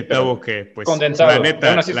dice Sí, pero Tavo que, pues, condensado.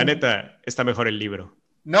 la neta, está mejor el libro.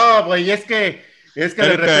 No, güey, es que La de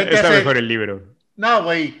neta, repente está mejor el libro. No,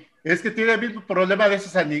 güey, es que tiene el mismo problema de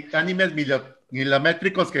esos animes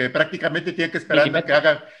milimétricos que prácticamente tienen que esperar a que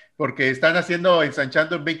hagan, porque están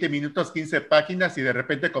ensanchando en 20 minutos 15 páginas y de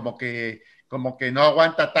repente como que no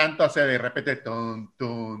aguanta tanto, o sea, de repente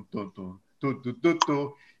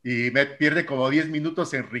y me pierde como 10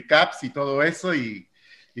 minutos en recaps y todo eso y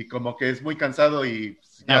como que es muy cansado y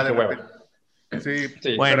ya de repente.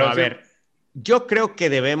 Sí, bueno, a ver, yo creo que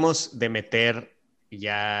debemos de meter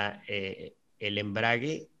ya el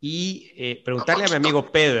embrague y preguntarle a mi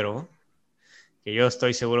amigo Pedro, que yo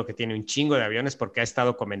estoy seguro que tiene un chingo de aviones porque ha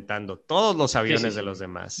estado comentando todos los aviones de los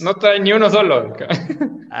demás. No trae ni uno solo.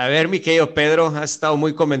 A ver, mi querido Pedro, has estado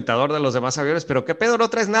muy comentador de los demás aviones, pero ¿qué pedo? ¿No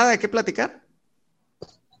traes nada de qué platicar?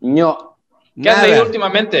 No. ¿Qué has leído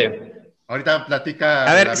últimamente? Ahorita platica.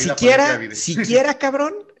 A ver, siquiera,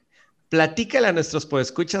 cabrón, platícale a nuestros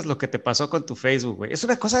podescuchas lo que te pasó con tu Facebook, güey. Es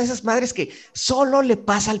una cosa de esas madres que solo le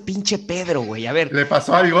pasa al pinche Pedro, güey. A ver. ¿Le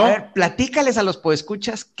pasó algo? A ver, platícales a los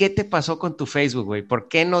podescuchas qué te pasó con tu Facebook, güey. ¿Por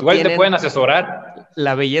qué no Igual te pueden asesorar.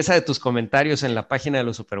 La belleza de tus comentarios en la página de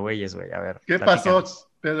los supergüeyes, güey? A ver. ¿Qué pasó,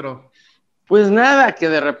 Pedro? Pues nada, que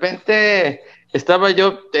de repente estaba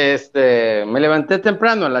yo, me levanté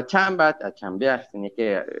temprano a la chamba, a chambear, tenía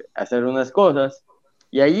que hacer unas cosas.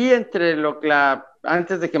 Y ahí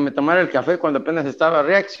antes de que me tomara el café, cuando apenas estaba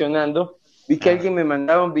reaccionando, vi que alguien me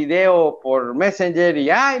mandaba un video por Messenger y,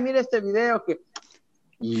 ay, mira este video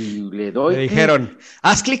y le doy. Me dijeron,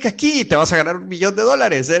 haz clic aquí y te vas a ganar $1 millón.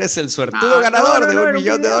 Eres el suertudo ganador de $1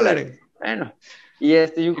 millón. Bueno, y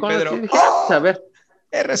un conocido dije, a ver.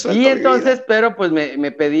 Y entonces, pero pues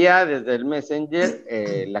me pedía desde el Messenger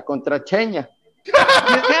la contraseña.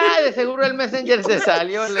 Y de seguro el Messenger se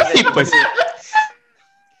salió. Y pues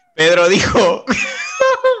Pedro dijo.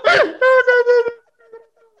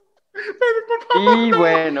 Y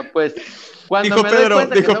bueno, pues cuando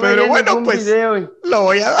dijo Pedro, bueno, pues lo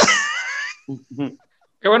voy a dar.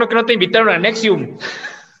 Qué bueno que no te invitaron a Nexium.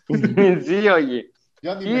 Sí, oye.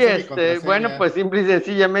 Y bueno, pues simple y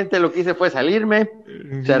sencillamente lo que hice fue salirme,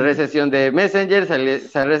 cerré sesión de Messenger,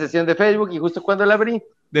 cerré sesión de Facebook y justo cuando la abrí.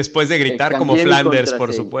 Después de gritar como Flanders,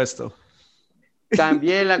 por supuesto.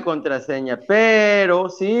 Cambié la contraseña, pero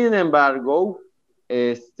sin embargo,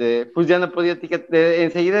 pues ya no podía etiquetar,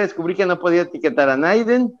 enseguida descubrí que no podía etiquetar a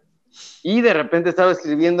Naiden y de repente estaba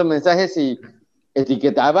escribiendo mensajes y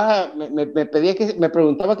etiquetaba, me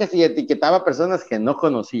preguntaba que si etiquetaba a personas que no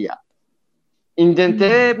conocía.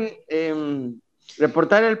 Intenté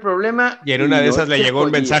reportar el problema. Y en una de esas le llegó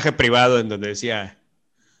un mensaje privado en donde decía: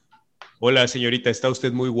 hola señorita, está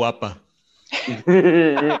usted muy guapa.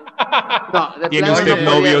 No, ¿Tiene usted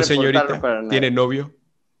novio, señorita? ¿Tiene novio?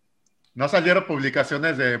 ¿No salieron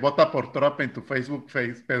publicaciones de vota por Trump en tu Facebook,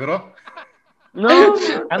 Pedro? No.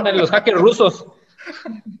 Andan los hackers rusos.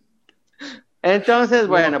 Entonces,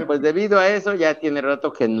 bueno, pues debido a eso ya tiene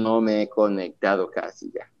rato que no me he conectado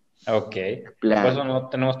casi ya. Ok. Por eso no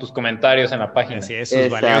tenemos tus comentarios en la página. Así es, sus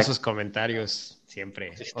valiosos comentarios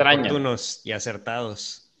siempre oportunos y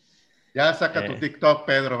acertados. Ya saca tu TikTok,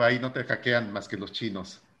 Pedro, ahí no te hackean más que los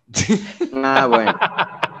chinos. Bueno.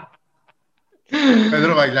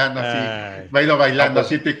 Pedro bailando así, bailando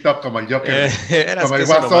así TikTok como el Joker, como el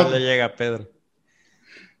WhatsApp. Le llega Pedro.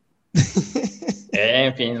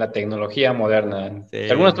 En fin, la tecnología moderna. Sí. Si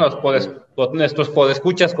algunos de nuestros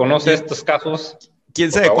podescuchas conoce estos casos,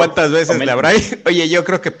 quién sabe cuántas veces le habrá. Oye, yo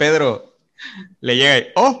creo que Pedro le llega y,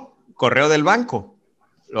 correo del banco.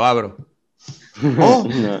 Lo abro.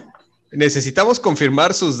 Necesitamos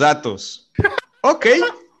confirmar sus datos. Ok,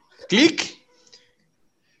 clic.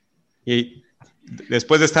 Y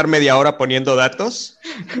después de estar media hora poniendo datos,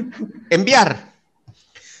 enviar.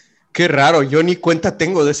 Qué raro, yo ni cuenta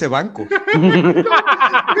tengo de ese banco. No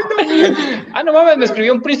mames, me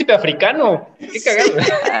escribió un príncipe africano. Qué cagado.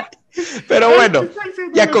 Sí. Pero bueno,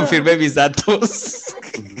 ya confirmé mis datos.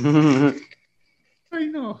 Ay,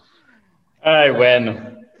 no. Ay,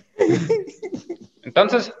 bueno.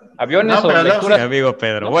 Entonces, aviones o lecturas. Sí, amigo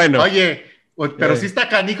Pedro, bueno. Oye, pero sí está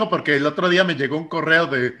canijo porque el otro día me llegó un correo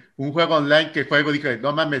de un juego online que dije,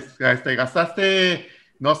 no mames, gastaste,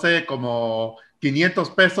 no sé, como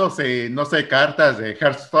 500 pesos en, no sé, cartas de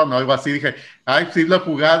Hearthstone o algo así. Dije, ay, sí lo he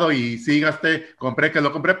jugado y sí gasté,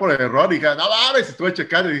 lo compré por error. Y dije, no mames, estuve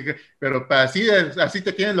checando. Y dije, pero así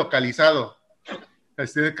te tienen localizado.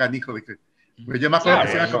 Así de canijo, dije. Pues yo me acuerdo que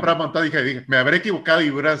se iba a comprar un montón. Dije, me habré equivocado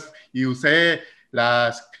y usé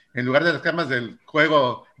en lugar de las camas del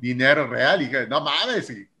juego, dinero real, y dije, no mames,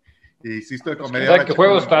 y hiciste de comedia. ¿Sabes qué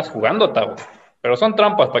juego estás jugando, Tavo? Pero son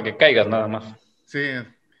trampas para que caigas nada más. Sí,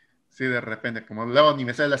 sí, de repente, como luego ni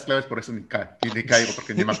me sé las claves, por eso ni caigo,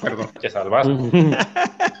 porque ni me acuerdo. Te salvaste.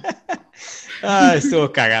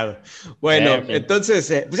 Estuvo cagado. Bueno, En fin.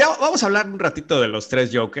 entonces, pues ya vamos a hablar un ratito de los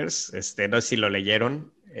tres Jokers. No sé si lo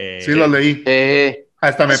leyeron. Sí, lo leí.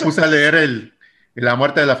 Hasta me Eso- puse a leer La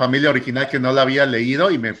muerte de la familia original, que no la había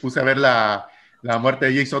leído, y me puse a ver la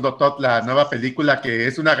muerte de Jason Todd, la nueva película, que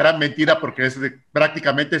es una gran mentira porque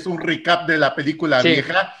prácticamente es un recap de la película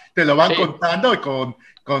vieja. Te lo van contando y con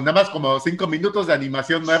nada más como 5 minutos de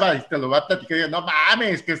animación nueva, y te lo va a platicar y no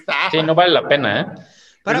mames, que está. Sí, no vale la pena, ¿eh?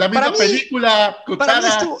 Es la misma película para mí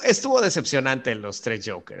contada. estuvo decepcionante los tres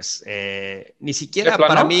Jokers. Ni siquiera ¿De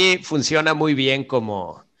plano? para mí funciona muy bien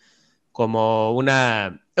como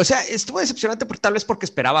una... O sea, estuvo decepcionante tal vez porque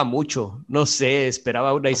esperaba mucho. No sé,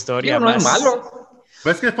 esperaba una historia no más... es malo.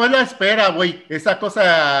 Pues que fue la espera, güey. Esa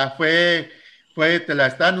cosa te la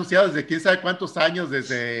está anunciado desde quién sabe cuántos años,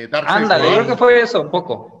 desde Darkseid. Ándale, yo creo que fue eso, un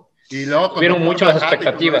poco. Y luego tuvieron mucho las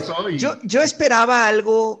expectativas. Yo esperaba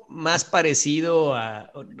algo más parecido a,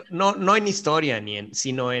 no en historia,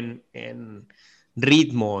 sino en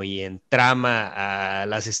ritmo y en trama a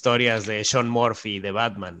las historias de Sean Murphy de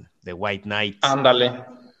Batman, de White Knight. Ándale.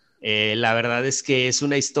 La verdad es que es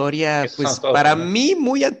una historia, pues, para mí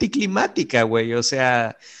muy anticlimática, güey. O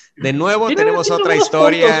sea, de nuevo tenemos otra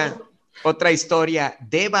historia. Puntos. Otra historia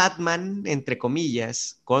de Batman, entre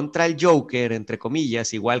comillas, contra el Joker, entre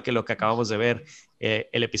comillas, igual que lo que acabamos de ver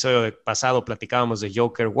el episodio pasado, platicábamos de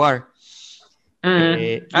Joker War.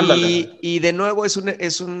 Y de nuevo es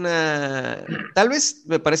una... Tal vez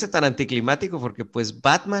me parece tan anticlimático porque pues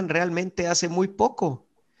Batman realmente hace muy poco.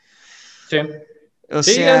 Sí. Han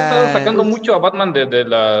estado sacando mucho a Batman de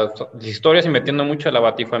las historias y metiendo mucho a la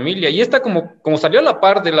Batifamilia. Y esta como salió a la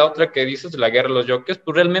par de la otra que dices, de la guerra de los Jokers,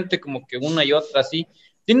 pues realmente como que una y otra sí.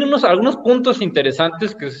 Tiene algunos puntos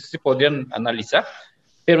interesantes que se podrían analizar,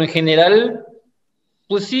 pero en general,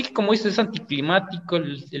 pues sí, como dices, es anticlimático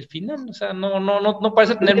el final. O sea, no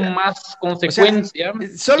parece tener más consecuencia.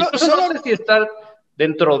 O sea, no sé si estar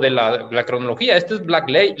dentro de la cronología. Este es Black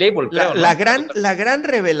Label, creo, ¿no? La gran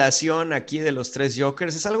revelación aquí de los tres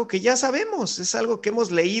Jokers es algo que ya sabemos, es algo que hemos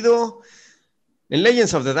leído. En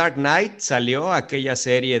Legends of the Dark Knight salió aquella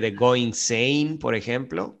serie de Going Sane, por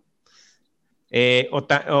ejemplo.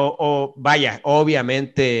 Vaya,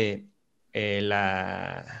 obviamente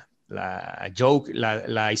la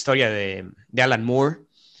historia de Alan Moore.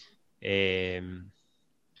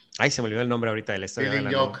 Se me olvidó el nombre ahorita de la historia.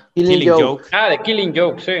 Killing Joke. De Killing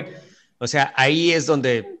Joke, sí. O sea, ahí es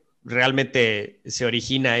donde realmente se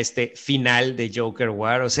origina este final de Joker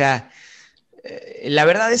War. O sea, la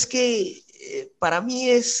verdad es que para mí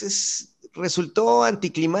resultó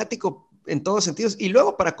anticlimático en todos sentidos. Y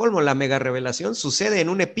luego, para colmo, la mega revelación sucede en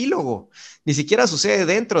un epílogo. Ni siquiera sucede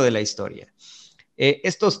dentro de la historia.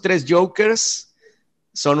 Estos tres Jokers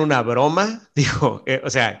son una broma. Digo, o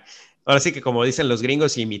sea... Ahora sí que como dicen los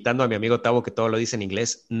gringos, imitando a mi amigo Tavo, que todo lo dice en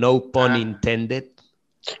inglés, no pun intended.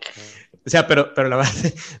 O sea, pero la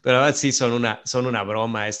verdad sí son una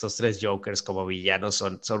broma estos tres Jokers como villanos,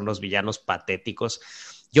 son unos villanos patéticos.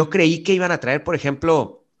 Yo creí que iban a traer, por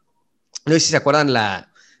ejemplo, no sé si se acuerdan la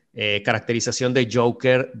caracterización de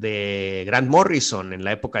Joker de Grant Morrison, en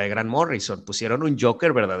la época de Grant Morrison. Pusieron un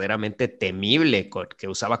Joker verdaderamente temible, que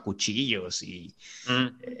usaba cuchillos y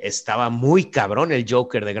estaba muy cabrón el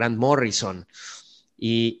Joker de Grant Morrison.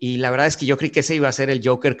 Y la verdad es que yo creí que ese iba a ser el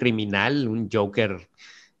Joker criminal, un Joker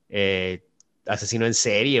asesino en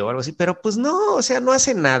serie o algo así, pero pues no, o sea, no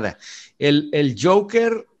hace nada. El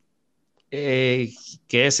Joker, que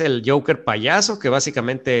es el Joker payaso, que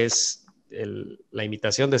básicamente es la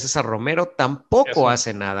imitación de César Romero, tampoco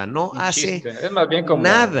hace nada, no hace es más bien como,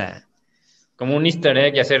 nada. Como un easter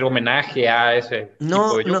egg y hacer homenaje a ese tipo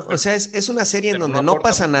de Joker. No, o sea, es una serie en donde no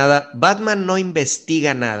pasa nada. Batman no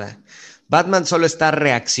investiga nada. Batman solo está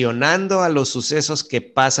reaccionando a los sucesos que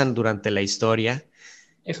pasan durante la historia.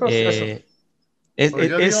 Eso.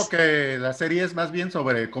 Yo digo que la serie es más bien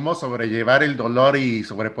sobre cómo sobrellevar el dolor y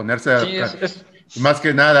sobreponerse a... Más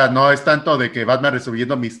que nada, no es tanto de que Batman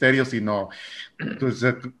resolviendo misterios, sino... Pues,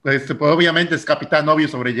 obviamente es Capitán Obvio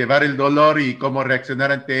sobrellevar el dolor y cómo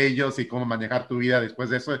reaccionar ante ellos y cómo manejar tu vida después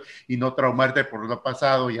de eso y no traumarte por lo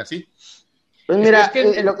pasado y así. Pues mira,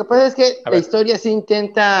 lo que pasa es que la historia sí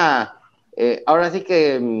intenta, ahora sí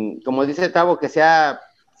que, como dice Tavo, que se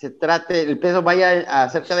trate, el peso vaya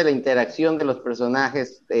acerca de la interacción de los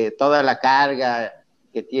personajes, toda la carga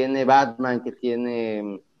que tiene Batman, que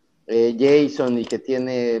tiene Jason y que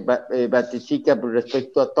tiene Batichica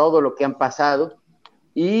respecto a todo lo que han pasado.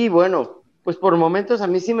 Y bueno, pues por momentos a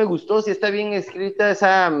mí sí me gustó, sí está bien escrita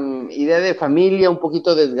esa idea de familia, un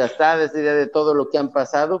poquito desgastada, esa idea de todo lo que han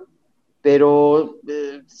pasado, pero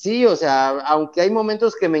sí, o sea, aunque hay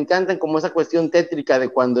momentos que me encantan, como esa cuestión tétrica de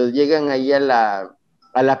cuando llegan ahí a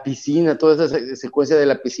la piscina, toda esa secuencia de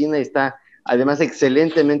la piscina y está además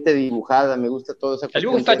excelentemente dibujada, me gusta toda esa El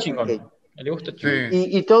dibujo cuestión está tétrica. chingón. El dibujo está Sí. chingón.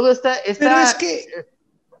 Y todo Pero es que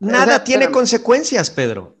nada tiene espérame. consecuencias,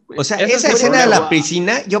 Pedro. O sea, Ese es esa el escena de problema. la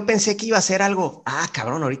piscina, yo pensé que iba a ser algo,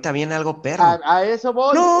 cabrón, ahorita viene algo perro. A eso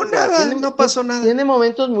voy. No, O sea, nada, no pasó nada. tiene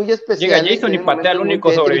momentos muy Llega especiales, Jason y tiene patea al momentos muy único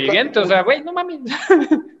tétricos, sobreviviente. O sea, güey, no mames.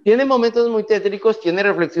 tiene momentos muy tétricos, tiene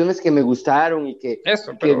reflexiones que me gustaron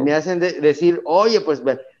Eso, y que pero... me hacen decir, oye, pues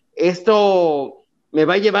esto me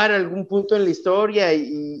va a llevar a algún punto en la historia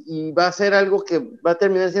y va a ser algo que va a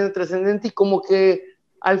terminar siendo trascendente y como que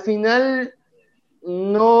al final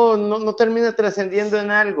no termina trascendiendo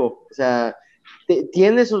en algo. O sea,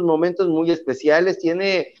 tiene sus momentos muy especiales,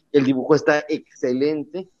 el dibujo está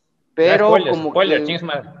excelente, Ya, pero como spoiler, que chingos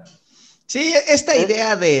madre. Sí, esta eh,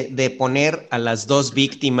 idea de poner a las dos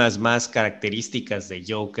víctimas más características de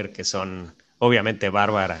Joker, que son obviamente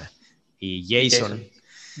Bárbara y Jason,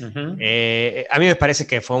 Ujú. a mí me parece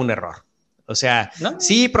que fue un error. O sea, ¿No?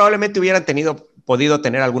 sí, probablemente hubieran podido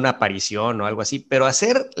tener alguna aparición o algo así, pero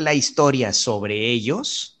hacer la historia sobre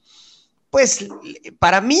ellos, pues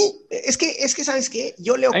para mí, es que ¿sabes qué?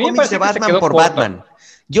 Yo A leo mí me cómics de parece que se Batman quedó por corta. Batman.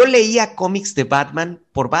 Yo leía cómics de Batman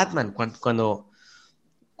por Batman cuando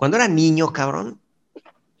era niño, cabrón.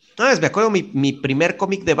 No, me acuerdo mi primer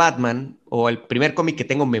cómic de Batman, o el primer cómic que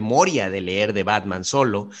tengo memoria de leer de Batman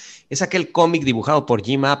solo, es aquel cómic dibujado por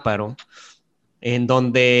Jim Aparo, en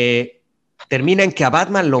donde termina en que a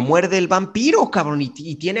Batman lo muerde el vampiro, cabrón, y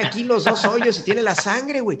tiene aquí los dos hoyos y tiene la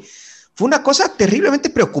sangre, güey. Fue una cosa terriblemente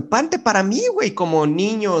preocupante para mí, güey, como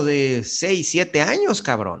niño de 6, 7 años,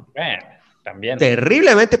 cabrón. También.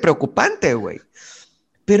 Terriblemente preocupante, güey.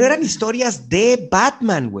 Pero eran historias de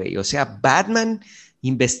Batman, güey. O sea, Batman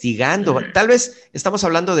investigando. Tal vez estamos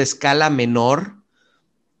hablando de escala menor,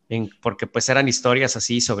 porque pues eran historias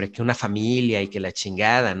así sobre que una familia y que la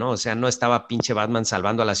chingada, ¿no? O sea, no estaba pinche Batman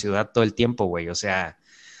salvando a la ciudad todo el tiempo, güey. O sea,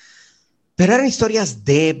 pero eran historias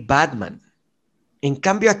de Batman. En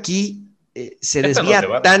cambio aquí se Esta no es de desvía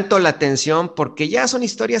Batman. tanto la atención porque ya son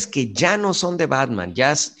historias que ya no son de Batman,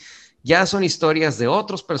 ya son historias de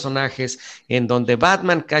otros personajes en donde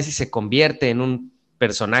Batman casi se convierte en un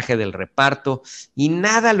personaje del reparto y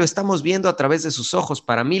nada lo estamos viendo a través de sus ojos.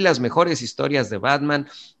 Para mí las mejores historias de Batman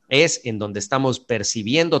es en donde estamos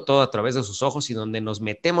percibiendo todo a través de sus ojos y donde nos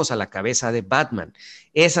metemos a la cabeza de Batman.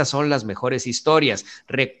 Esas son las mejores historias.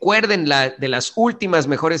 Recuerden de las últimas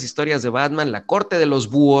mejores historias de Batman, La Corte de los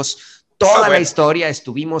Búhos. Toda la historia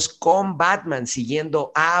estuvimos con Batman,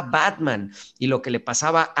 siguiendo a Batman y lo que le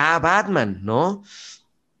pasaba a Batman, ¿no?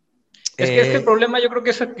 Es que el problema yo creo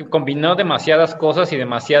que es que combinó demasiadas cosas y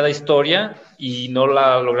demasiada historia y no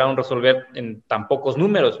la lograron resolver en tan pocos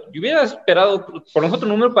números. Yo hubiera esperado por nosotros un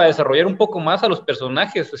número para desarrollar un poco más a los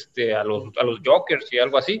personajes, a los Jokers y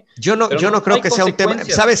algo así. Yo no creo hay que sea un tema,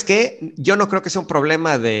 consecuencias. ¿sabes qué? Yo no creo que sea un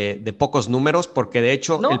problema de pocos números, porque de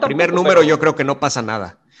hecho No, el primer tampoco, número pero yo creo que no pasa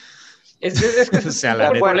nada. es que ese O es sea, un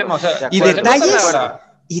la poco el neta. problema. O sea, Y se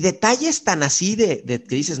nota detalles tan así de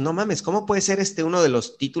que dices, no mames, ¿cómo puede ser uno de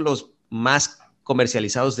los títulos más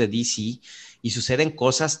comercializados de DC y suceden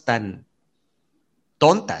cosas tan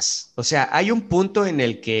tontas? O sea, hay un punto en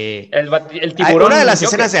el que el tiburón una de las Joker.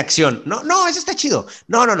 escenas de acción, no, eso está chido.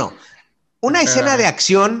 No. Una escena de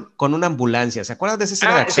acción con una ambulancia. ¿Se acuerdan de esa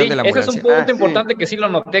escena de acción de la ese es un ambulancia? punto importante que sí lo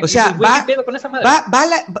noté. O Que sea, dices, güey, ¿qué pedo con esa madre?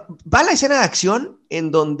 va la escena de acción en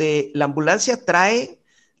donde la ambulancia trae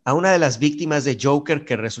a una de las víctimas de Joker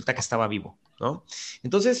que resulta que estaba vivo, ¿no?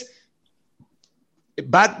 Entonces,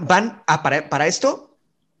 para esto,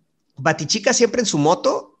 Batichica siempre en su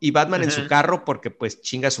moto y Batman en su carro porque pues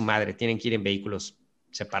chinga su madre, tienen que ir en vehículos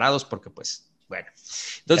separados porque pues, bueno.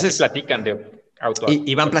 Entonces, platican de auto.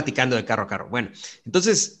 Y van platicando de carro a carro. Bueno,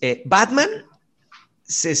 entonces, Batman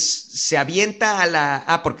se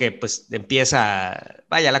avienta porque pues empieza,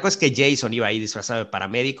 vaya, la cosa es que Jason iba ahí disfrazado de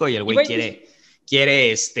paramédico y el güey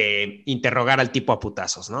quiere interrogar al tipo a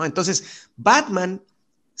putazos, ¿no? Entonces, Batman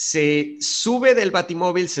se sube del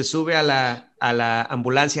batimóvil, se sube a la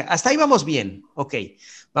ambulancia. Hasta ahí vamos bien, ok,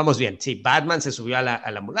 vamos bien. Sí, Batman se subió a la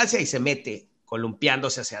ambulancia y se mete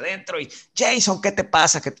columpiándose hacia adentro y, Jason, ¿qué te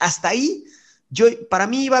pasa? Hasta ahí, para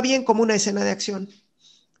mí iba bien como una escena de acción.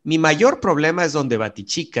 Mi mayor problema es donde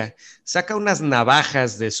Batichica saca unas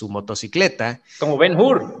navajas de su motocicleta. Como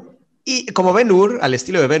Ben-Hur. Y como Ben-Hur, al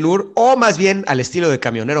estilo de Ben-Hur, o más bien al estilo de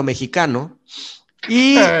camionero mexicano,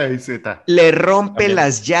 y Ay, Zeta. le rompe También.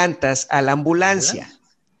 las llantas a la ambulancia.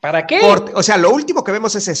 ¿Para qué? O sea, lo último que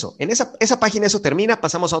vemos es eso. En esa página eso termina,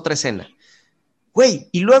 pasamos a otra escena. Güey,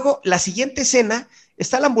 y luego la siguiente escena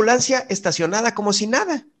está la ambulancia estacionada como si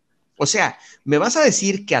nada. O sea, me vas a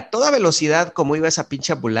decir que a toda velocidad, como iba esa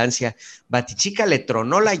pinche ambulancia, Batichica le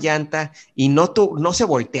tronó la llanta y no se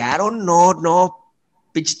voltearon, no,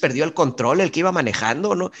 pinches perdió el control, el que iba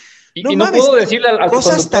manejando, no. Y no puedo decirle al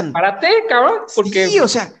cosas conductor, tan... párate, cabrón, porque... Sí, o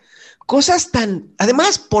sea, cosas tan...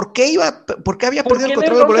 Además, ¿por qué había perdido el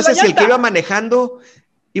control de la ambulancia si el que iba manejando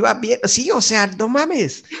iba bien? Sí, o sea, no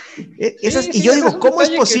mames. Y yo digo, ¿cómo es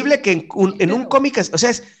posible que en un cómic, o sea,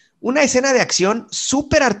 es una escena de acción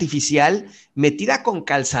súper artificial, metida con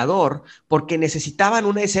calzador, porque necesitaban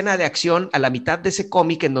una escena de acción a la mitad de ese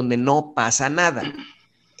cómic en donde no pasa nada?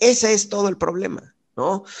 Ese es todo el problema,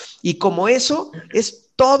 ¿no? Y como eso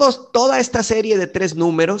es toda esta serie de 3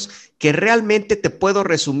 números que realmente te puedo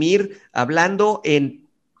resumir hablando en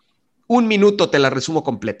 1 minuto, te la resumo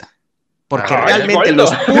completa. Porque realmente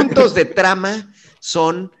los puntos de trama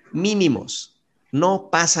son mínimos. No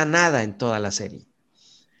pasa nada en toda la serie.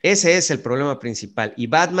 Ese es el problema principal. Y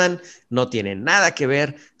Batman no tiene nada que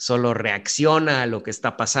ver, solo reacciona a lo que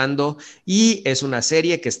está pasando. Y es una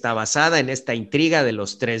serie que está basada en esta intriga de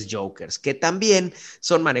los 3 Jokers, que también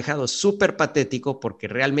son manejados súper patético porque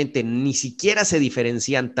realmente ni siquiera se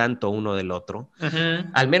diferencian tanto uno del otro.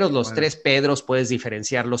 Al menos los 3 Pedros puedes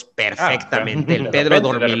diferenciarlos perfectamente. El Pedro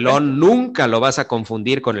dormilón nunca lo vas a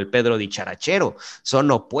confundir con el Pedro dicharachero. Son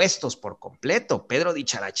opuestos por completo. Pedro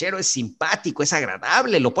dicharachero es simpático, es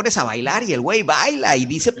agradable, lo pones a bailar y el güey baila y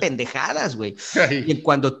dice pendejadas, güey. Y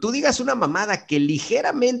cuando tú digas una mamada que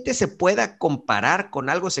ligeramente se pueda comparar con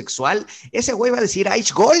algo sexual, ese güey va a decir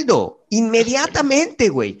Aich Goldo inmediatamente,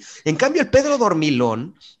 güey. En cambio, el Pedro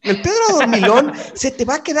dormilón se te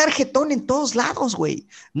va a quedar jetón en todos lados, güey.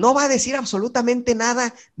 No va a decir absolutamente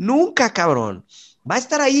nada nunca, cabrón. Va a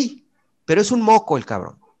estar ahí, pero es un moco el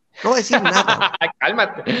cabrón. No va a decir nada.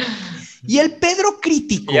 Cálmate. Y el Pedro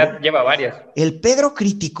crítico. Ya lleva varias. El Pedro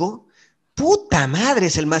crítico, puta madre,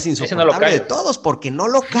 es el más insoportable de todos, porque no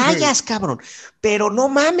lo callas, cabrón. Pero no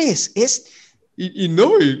mames, es... Y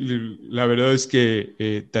la verdad es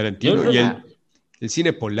que Tarantino y el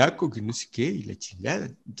cine polaco, que no sé qué, y la chingada.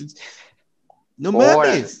 Entonces, no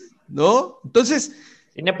mames, ¿no? Entonces...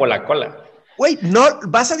 Cine polacola. Güey, no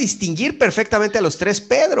vas a distinguir perfectamente a los 3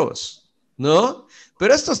 Pedros, ¿no?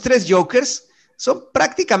 Pero estos 3 Jokers son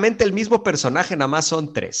prácticamente el mismo personaje, nada más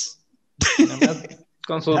son 3.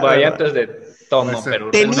 Con sus variantes de tono, pero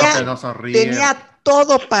tenía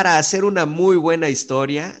todo para hacer una muy buena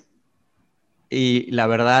historia y la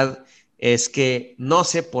verdad es que no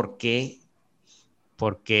sé por qué,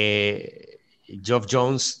 porque Geoff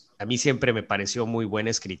Johns a mí siempre me pareció muy buen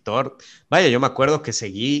escritor. Vaya, yo me acuerdo que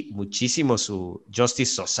seguí muchísimo su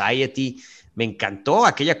Justice Society. Me encantó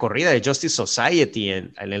aquella corrida de Justice Society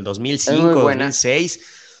en el 2005, 2006.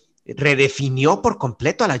 Redefinió por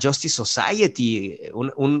completo a la Justice Society,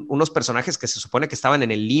 unos personajes que se supone que estaban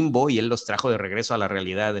en el limbo y él los trajo de regreso a la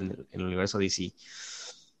realidad en el universo DC.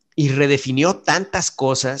 Y redefinió tantas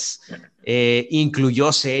cosas,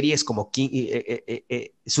 incluyó series como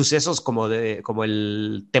sucesos como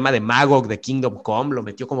el tema de Magog de Kingdom Come, lo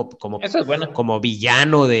metió como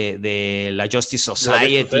villano de la Justice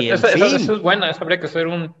Society. Eso es buena, eso habría que ser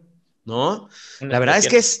 ¿no? La verdad es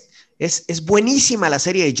que es buenísima la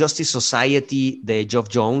serie de Justice Society de Geoff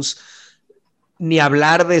Johns. Ni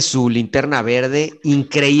hablar de su Linterna Verde,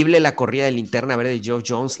 increíble la corrida de Linterna Verde de Geoff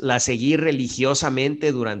Johns, la seguí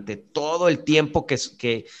religiosamente durante todo el tiempo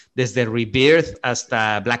que desde Rebirth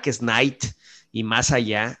hasta Blackest Night y más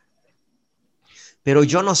allá. Pero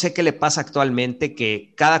yo no sé qué le pasa actualmente,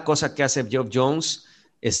 que cada cosa que hace Geoff Johns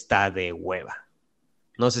está de hueva.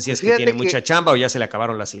 No sé si es que tiene mucha chamba o ya se le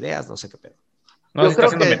acabaron las ideas, no sé qué pedo. ¿No está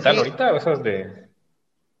haciendo metal ahorita o eso es de...?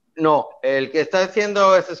 No, el que está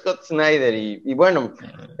haciendo es Scott Snyder y bueno,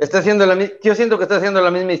 está haciendo yo siento que está haciendo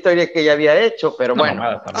la misma historia que ya había hecho, pero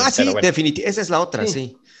bueno. Sí, definitivamente, esa es la otra,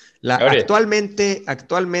 sí.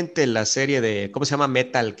 Actualmente la serie de, ¿cómo se llama?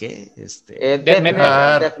 Metal, ¿qué? Death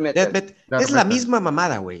Metal. Es la misma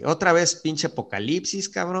mamada, güey. Otra vez pinche apocalipsis,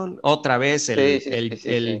 cabrón. Otra vez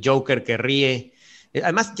el Joker que ríe.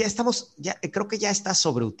 Además, creo que ya está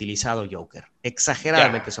sobreutilizado Joker.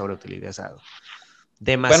 Exageradamente sobreutilizado.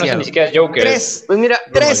 Demasiado. Bueno, si ni siquiera es Joker.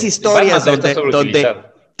 Tres historias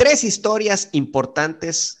tres historias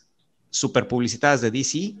importantes super publicitadas de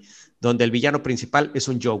DC, donde el villano principal es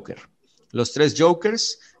un Joker. Los 3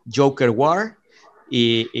 Jokers, Joker War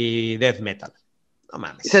y Death Metal. No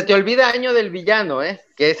mames. Se te olvida Año del Villano, ¿eh?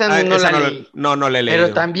 Que esa no esa la leí. no la he leído.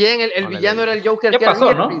 Pero también el No la he villano leído. era el Joker, Ya que pasó,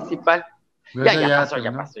 era ¿no? el principal. Pues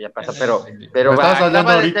Ya pasó. Pero Lo estamos hablando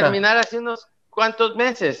acaba de ahorita. terminar hace unos cuantos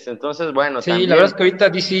meses. Entonces, bueno, Sí, también. la verdad es que ahorita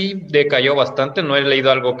DC decayó bastante, no he leído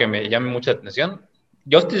algo que me llame mucha atención.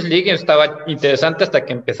 Justice League estaba interesante hasta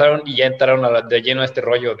que empezaron y ya entraron de lleno a este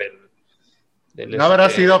rollo del No habrá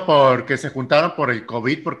sido porque se juntaron por el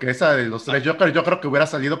COVID, porque esa de los tres Jokers yo creo que hubiera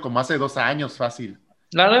salido como hace 2 años fácil.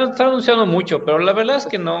 La verdad está anunciando mucho, pero la verdad es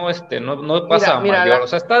que no, no pasa a mayor. O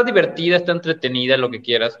sea, está divertida, está entretenida, lo que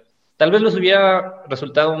quieras. Tal vez les hubiera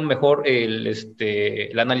resultado mejor el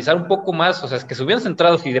analizar un poco más, o sea, es que se hubieran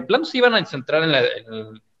centrado, si de plano se iban a centrar en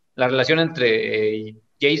la relación entre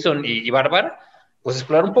Jason y Bárbara, pues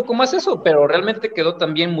explorar un poco más eso, pero realmente quedó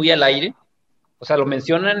también muy al aire. O sea, lo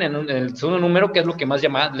mencionan en el segundo número, que es lo que más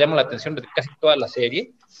llama la atención de casi toda la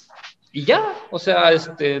serie. Y ya, o sea,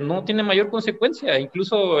 no tiene mayor consecuencia.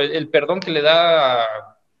 Incluso el perdón que le da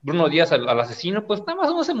Bruno Díaz al asesino, pues está más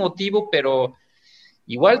o menos emotivo, pero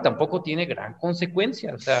igual tampoco tiene gran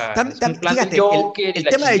consecuencia. O sea, es un plan Fíjate, del Joker y el la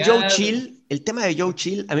tema de Joe chingada. Chill, el tema de Joe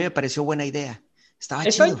Chill a mí me pareció buena idea. Estaba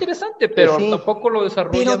Está chido. interesante, pero Sí. tampoco lo Pero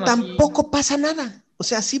desarrollan así tampoco pasa nada. O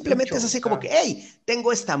sea, simplemente mucho. es así O como sea, que, hey,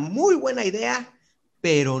 tengo esta muy buena idea,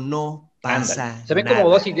 pero no ándale. pasa Se ven como nada.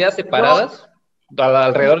 dos ideas No, separadas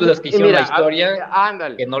alrededor de las que y hicieron la mira, historia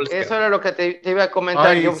ándale, que no les eso quedó. era lo que te iba a comentar.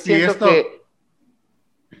 Ay, Yo sí, siento esto. que,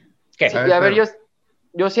 ¿Qué? sí, A y ver, a ver, pero.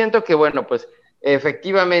 yo siento que, bueno, pues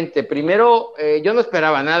efectivamente, primero, yo no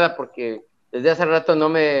esperaba nada porque desde hace rato no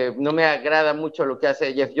me agrada mucho lo que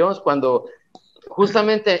hace Jeff Jones. Cuando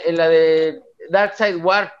justamente en la de Dark Side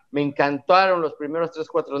War me encantaron los primeros 3,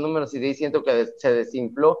 4 números y de ahí siento que se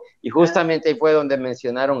desinfló y justamente ahí fue donde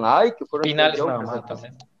mencionaron, ay, que fueron tres Finales nada Jokers. más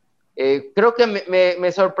Entonces, también. creo que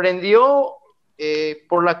me sorprendió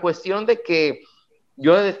por la cuestión de que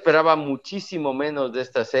yo esperaba muchísimo menos de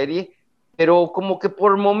esta serie, pero como que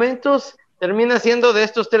por momentos termina siendo de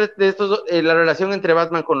estos tres, la relación entre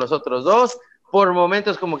Batman con los otros dos, por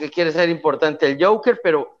momentos como que quiere ser importante el Joker,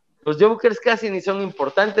 pero los Jokers casi ni son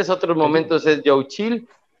importantes, otros momentos es Joe Chill,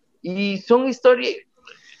 y son historias,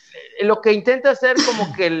 lo que intenta hacer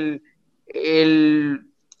como que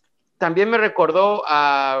también me recordó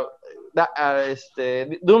a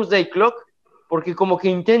Doomsday Clock, porque como que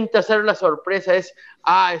intenta hacer la sorpresa,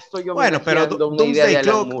 estoy Bueno, pero homenajeando una idea de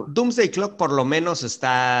Alan Moore. Doomsday Clock por lo menos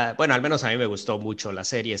está, bueno, al menos a mí me gustó mucho, la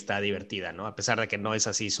serie está divertida, ¿no? A pesar de que no es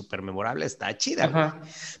así súper memorable, está chida, güey. Ajá.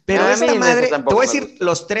 Pero A esta mí madre, te tampoco voy a me decir gustó.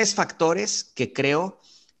 los 3 factores que creo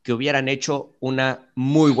que hubieran hecho una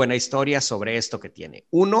muy buena historia sobre esto que tiene.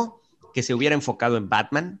 Uno, que se hubiera enfocado en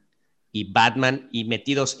Batman y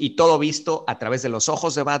metidos y todo visto a través de los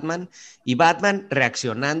ojos de Batman y Batman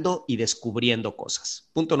reaccionando y descubriendo cosas.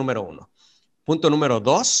 Punto número 1. Punto número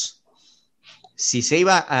 2, si se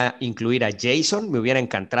iba a incluir a Jason, me hubiera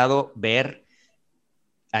encantado ver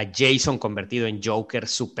a Jason convertido en Joker,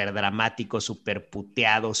 súper dramático, súper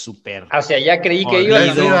puteado, súper Hacia allá creí que iba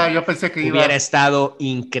jodido. también. Yo pensé que Hubiera iba. estado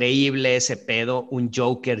increíble ese pedo, un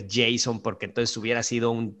Joker Jason, porque entonces hubiera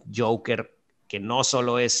sido un Joker que no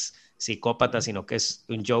solo es psicópata, sino que es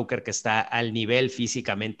un Joker que está al nivel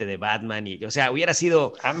físicamente de Batman. Y, o sea, hubiera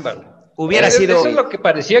sido Ándale. sido Eso es lo que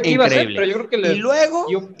parecía que iba a ser, increíble. pero yo creo que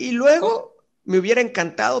Y dio luego me hubiera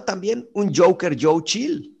encantado también un Joker Joe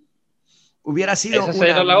Chill. Hubiera sido esa una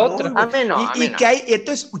era la muy otra. buena. A mí no. Que hay,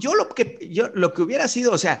 entonces, yo lo que hubiera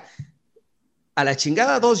sido, o sea, a la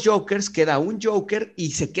chingada 2 Jokers, queda un Joker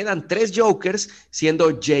y se quedan 3 Jokers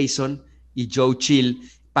siendo Jason y Joe Chill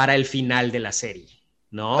para el final de la serie,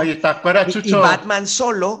 ¿no? Oye, ¿te acuerdas, Y Chucho? Batman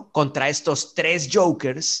solo contra estos 3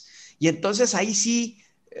 Jokers y entonces ahí sí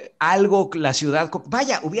algo, la ciudad,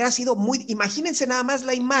 vaya, hubiera sido muy, imagínense nada más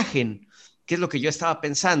la imagen, que es lo que yo estaba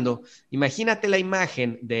pensando, imagínate la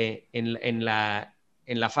imagen en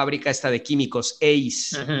la fábrica esta de químicos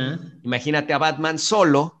Ace, imagínate a Batman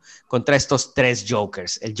solo contra estos 3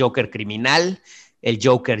 Jokers, el Joker criminal, el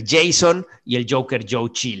Joker Jason y el Joker Joe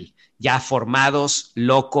Chill, ya formados,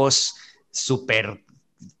 locos, súper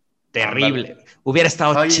terrible. Hubiera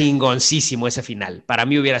estado chingoncísimo ese final. Para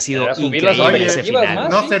mí hubiera sido increíble ese final.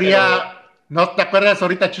 No sería... ¿No te acuerdas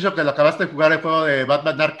ahorita, Chucho, que lo acabaste de jugar el juego de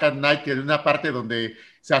Batman Arkham Knight, que hay una parte donde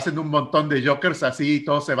se hacen un montón de Jokers así y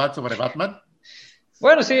todos se van sobre Batman?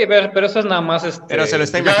 Bueno, sí, pero eso es nada más pero se lo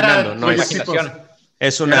está imaginando, no es imaginación.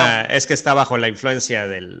 Es que está bajo la influencia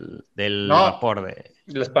del vapor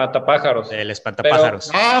del espantapájaros. Del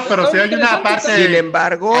espantapájaros. Pero sí hay una parte. Sin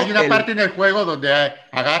embargo, hay una parte en el juego donde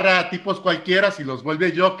agarra a tipos cualquiera y los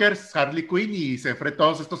vuelve Jokers, Harley Quinn, y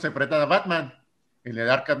todos estos se enfrentan a Batman en el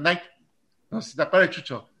Arkham Knight. No sé si te acuerdas,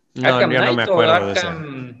 Chucho. No, Arkham yo no Knight me o acuerdo de ese.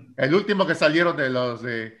 Arkham... El último que salieron de los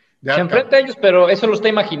de Se Arkham. enfrenta a ellos, pero eso lo está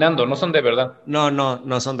imaginando, no son de verdad.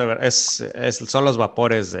 No son de verdad. Son los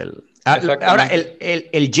vapores del. Ahora, Exactamente.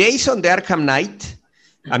 el Jason de Arkham Knight,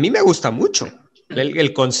 a mí me gusta mucho.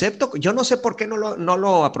 El concepto, yo no sé por qué no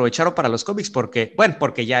lo aprovecharon para los cómics,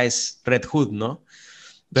 porque ya es Red Hood, ¿no?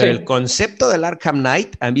 Pero el Sí. concepto del Arkham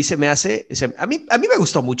Knight a mí a mí me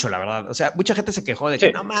gustó mucho, la verdad. O sea, mucha gente se quejó de que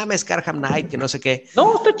Sí. no mames, que Arkham Knight, que no sé qué.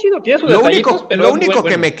 No, está chido, tiene sus detallitos, pero Lo es único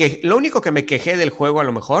que bueno. lo único que me quejé del juego a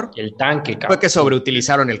lo mejor El tanque, fue cabrón. que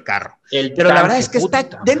sobreutilizaron el carro. El Pero la verdad tanque, es que puta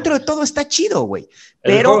dentro de madre. todo está chido, güey.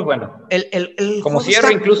 El juego Pero es bueno. el Como juego cierre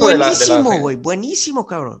está incluso de la buenísimo, serie. güey. Buenísimo,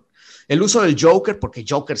 cabrón. El uso del Joker, porque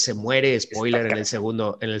Joker se muere, spoiler, Está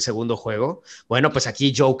en el segundo juego. Bueno, pues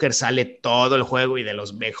aquí Joker sale todo el juego y de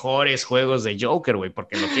los mejores juegos de Joker, güey,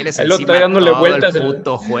 porque lo tienes Ahí lo encima está dándole todo el vueltas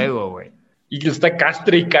puto juego, güey. y está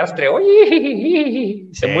castre y castre. Oye,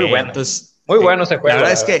 Sí, es muy bueno. entonces, Muy bueno ese juego. la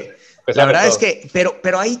verdad es que, a pesar de todo.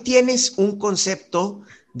 pero ahí tienes un concepto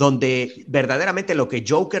donde verdaderamente lo que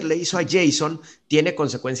Joker le hizo a Jason tiene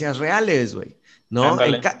consecuencias reales, güey, ¿no?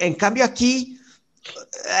 En cambio aquí, o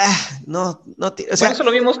sea, Bueno, eso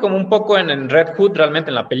lo vimos como un poco en Red Hood,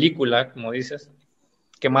 realmente en la película, como dices,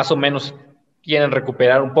 que más o menos quieren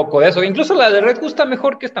recuperar un poco de eso. Incluso la de Red Hood está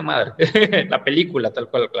mejor que esta madre, la película, tal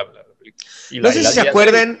cual. La película. No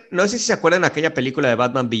sé si se acuerdan aquella película de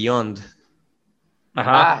Batman Beyond.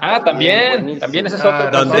 Ajá, también ese es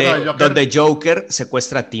otro concepto. Donde Joker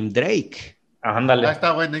secuestra a Tim Drake. Ándale.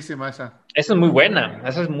 Está buenísima esa. Esa es muy buena,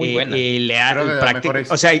 esa es muy buena. Y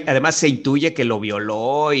o sea, además se intuye que lo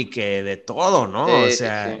violó y que de todo, ¿no? Sí, o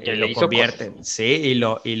sea, sí. y lo convierte,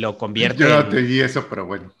 y lo convierte. Yo no te di eso, pero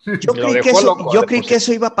bueno. Yo creí que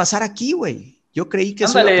eso iba a pasar aquí, güey. Yo creí que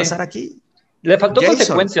eso iba a pasar aquí. Le faltó Jason.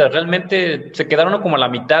 consecuencias, realmente se quedaron como a la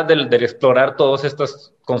mitad del explorar todos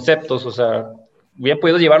estos conceptos, o sea, hubieran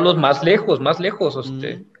podido llevarlos más lejos,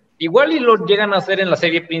 igual y lo llegan a hacer en la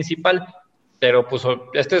serie principal, pero pues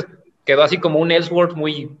quedó así como un Ellsworth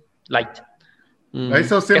muy light.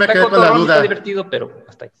 Eso sí que me está quedé con la duda. Está divertido, pero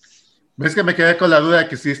hasta ahí. Es que me quedé con la duda de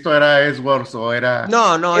que si esto era Ellsworth o era...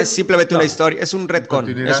 No, es simplemente una historia, es un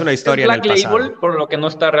retcon, es una historia es en el pasado. Black Label, por lo que no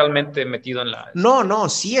está realmente metido en la... No,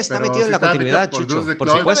 sí está metido en la continuidad, Chucho, por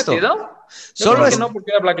supuesto. Solo es... no,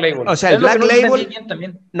 porque era Black Label. O sea, el Black Label...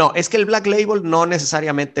 También. No, es que el Black Label no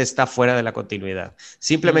necesariamente está fuera de la continuidad.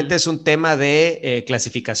 Simplemente es un tema de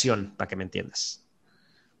clasificación, para que me entiendas.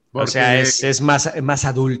 Porque... O sea, es más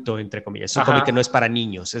adulto, entre comillas. Es un cómic que no es para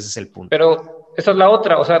niños, ese es el punto. Pero esa es la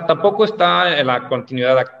otra, o sea, tampoco está en la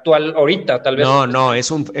continuidad actual ahorita, tal vez. No,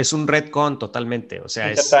 es un retcon totalmente, o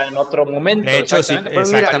sea, está en otro momento. De hecho, sí,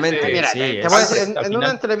 exactamente. Mira, te voy a decir, en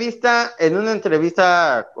una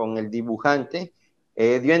entrevista con el dibujante,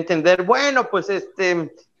 dio a entender, bueno, pues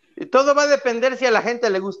todo va a depender si a la gente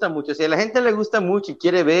le gusta mucho. Si a la gente le gusta mucho y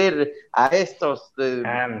quiere ver a estos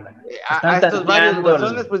varios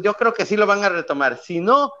guasones, pues yo creo que sí lo van a retomar. Si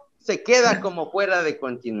no, se queda como fuera de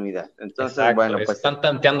continuidad. Entonces, bueno, pues están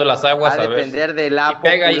tanteando las aguas. Va a depender de la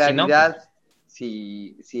popularidad,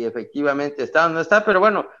 si efectivamente está o no está. Pero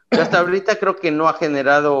bueno, hasta ahorita creo que no ha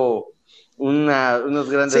generado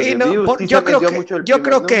unos grandes reviews.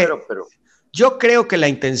 Yo creo que la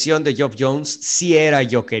intención de Geoff Johns sí era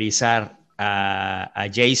jokerizar a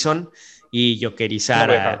Jason y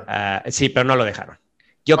jokerizar sí, pero no lo dejaron.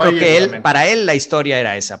 Yo creo que para él la historia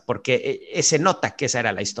era esa, porque se nota que esa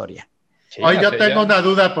era la historia. Sí, yo tengo una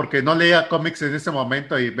duda porque no leía cómics en ese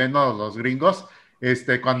momento y menos los gringos.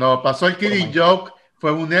 Cuando pasó el Killing Joke,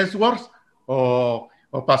 ¿fue un Ellsworth o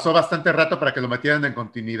pasó bastante rato para que lo metieran en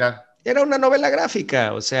continuidad? Era una novela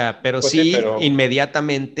gráfica, o sea, pero pues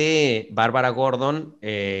inmediatamente Bárbara Gordon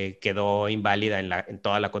quedó inválida en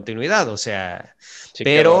toda la continuidad, o sea,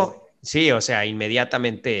 o sea,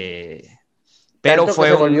 inmediatamente, pero fue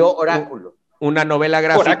se volvió Oráculo. Una novela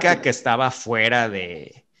gráfica que estaba fuera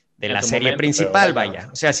de la serie principal, vaya,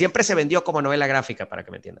 o sea, siempre se vendió como novela gráfica, para que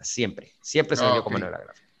me entiendas, siempre se vendió como novela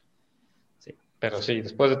gráfica. Pero sí,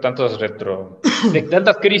 después de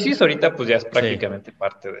tantas crisis, ahorita pues ya es prácticamente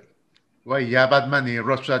parte de... Güey, ya Batman y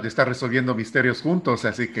Rorschach están resolviendo misterios juntos,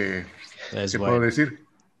 así que ¿qué puedo decir?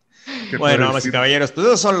 Bueno, damas y caballeros, pues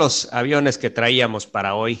esos son los aviones que traíamos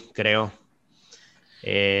para hoy, creo.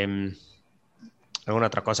 ¿Alguna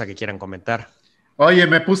otra cosa que quieran comentar? Oye,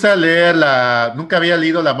 me puse a leer nunca había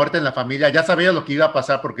leído La muerte en la familia, ya sabía lo que iba a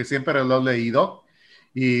pasar porque siempre lo he leído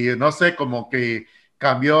y no sé, como que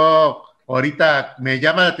cambió ahorita me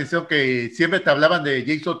llama la atención que siempre te hablaban de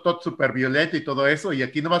Jason Todd súper violento y todo eso, y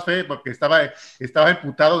aquí nomás fue porque estaba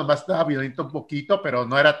emputado, nomás estaba violento un poquito, pero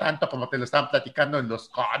no era tanto como te lo estaban platicando en los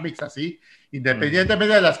cómics, así.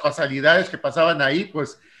 Independientemente de las casualidades que pasaban ahí,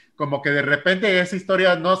 pues como que de repente esa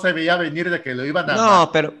historia no se veía venir de que lo iban a...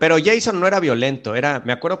 No, pero Jason no era violento,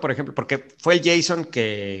 me acuerdo, por ejemplo, porque fue el Jason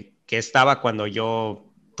que estaba cuando yo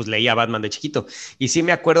pues leía Batman de chiquito. Y sí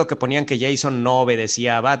me acuerdo que ponían que Jason no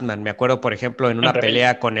obedecía a Batman. Me acuerdo, por ejemplo, en una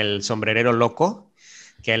pelea con el sombrerero loco,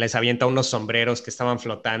 que les avienta unos sombreros que estaban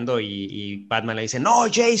flotando y Batman le dice, no,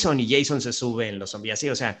 Jason, y Jason se sube en los sombreros, así,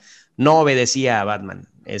 o sea, no obedecía a Batman.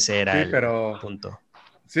 Ese era el punto.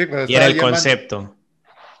 Sí, pero y era el concepto.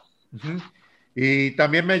 Uh-huh. Y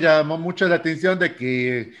también me llamó mucho la atención de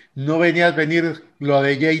que no venías venir lo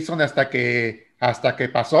de Jason hasta que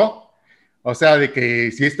pasó. O sea, de que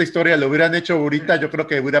si esta historia lo hubieran hecho ahorita, yo creo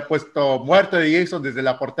que hubiera puesto muerte de Jason desde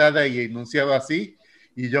la portada y enunciado así.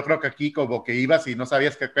 Y yo creo que aquí como que ibas y no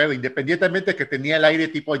sabías qué pedo, independientemente que tenía el aire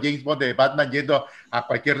tipo James Bond de Batman yendo a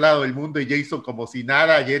cualquier lado del mundo y Jason como si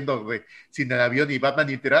nada, yendo sin el avión y Batman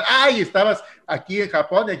interior. ¡Ay! Estabas aquí en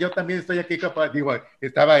Japón y yo también estoy aquí, digo,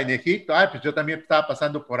 estaba en Egipto. ¡Ay! Pues yo también estaba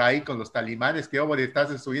pasando por ahí con los talimanes, que hombre,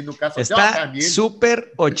 estás subiendo un caso. Está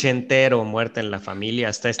súper ochentero, Muerte en la Familia,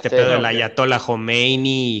 hasta pedo del Ayatollah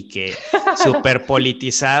Khomeini y que súper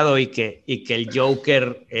politizado y que el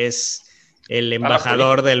Joker es el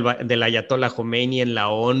embajador del Ayatollah Khomeini en la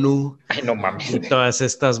ONU. Ay, no mames. Y todas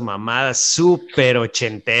estas mamadas, súper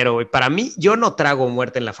ochentero. Y para mí, yo no trago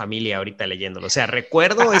Muerte en la Familia ahorita leyéndolo. O sea,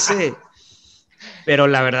 recuerdo ese... Pero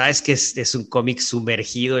la verdad es que es un cómic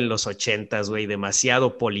sumergido en los 80s, güey,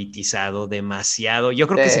 demasiado politizado, demasiado. Yo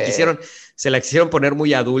creo que se la quisieron poner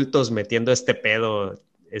muy adultos metiendo este pedo,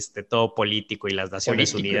 todo político y las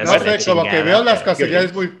Naciones Unidas. No sé, como que veo las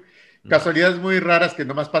casualidades muy raras que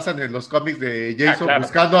nomás pasan en los cómics de Jason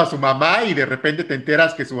buscando a su mamá y de repente te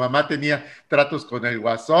enteras que su mamá tenía tratos con el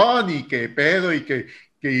Guasón y que pedo y que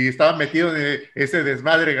estaba metido en ese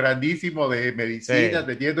desmadre grandísimo de medicinas,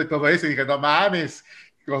 vendiendo y todo eso, y dije, no mames,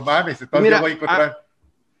 entonces mira, yo voy a encontrar...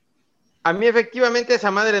 A mí efectivamente esa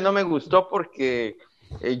madre no me gustó porque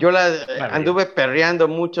yo la anduve perreando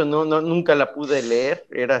mucho, nunca la pude leer,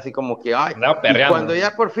 era así como que, ay, y cuando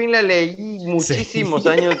ya por fin la leí muchísimos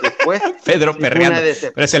años después. Pedro perreando,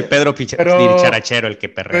 pero es el Pedro Charachero el que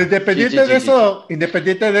perrea.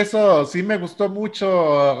 Independiente de eso, sí me gustó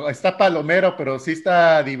mucho, está palomero, pero sí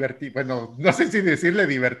está divertido, bueno, no sé si decirle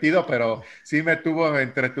divertido, pero sí me tuvo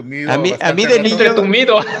entretenido. A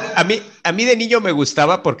mí de niño me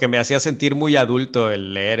gustaba porque me hacía sentir muy adulto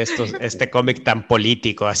el leer este cómic tan político,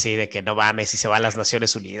 así de que no mames, y se va a las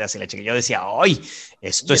Naciones Unidas y la chica. Yo decía, ¡ay!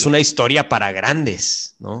 Esto es una historia para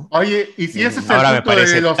grandes, ¿no? Oye, y si ese es el ahora punto me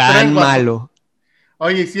parece de los tan malo.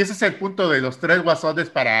 Oye, si ese es el punto de los tres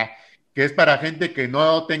guasones que es para gente que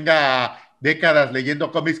no tenga décadas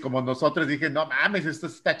leyendo cómics como nosotros, dije, no mames, esto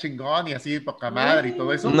está chingón y así, poca madre y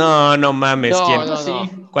todo eso. No mames.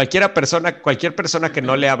 No. Cualquier persona que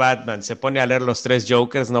no lea Batman se pone a leer los tres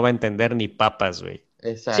Jokers no va a entender ni papas, güey.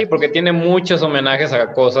 Exacto. Sí, porque tiene muchos homenajes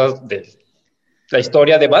a cosas de la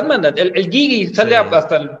historia de Batman. El Gigi sale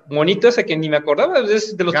hasta el monito ese que ni me acordaba,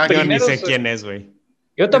 es de los primeros. Yo ni sé quién es, güey.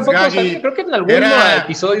 Yo tampoco sabía, creo que en algún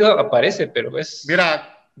episodio aparece, pero es...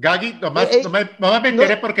 Mira, Gagi, nomás me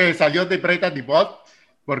enteré porque salió de Bright and the Bot,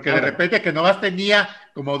 porque de repente que nomás tenía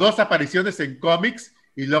como 2 apariciones en cómics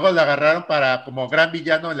y luego la agarraron para como gran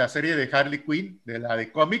villano en la serie de Harley Quinn, de la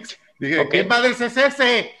de cómics. Dije, ¿qué madres es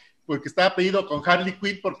ese? Porque estaba pedido con Harley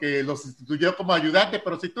Quinn porque lo sustituyó como ayudante,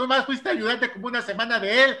 pero si tú más fuiste ayudante como una semana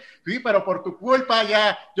de él, sí, pero por tu culpa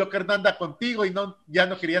ya Joker no anda contigo y ya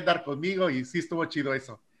no quería andar conmigo y sí estuvo chido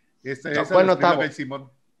eso. Bueno, Simón.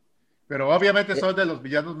 Pero obviamente son de los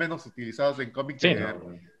villanos menos utilizados en cómics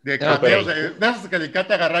de cameos, de esos que le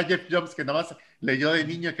encanta agarrar a Jeff Jones, que nomás leyó de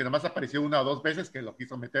niño y que nomás apareció 1 o 2 veces que lo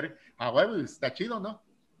quiso meter. Bueno, está chido, ¿no?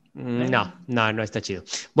 No está chido.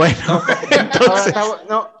 Bueno, entonces...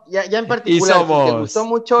 ya en particular, si te gustó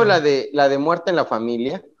mucho la de Muerte en la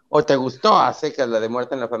Familia, o te gustó a secas la de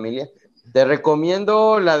Muerte en la Familia, te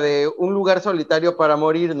recomiendo la de Un lugar solitario para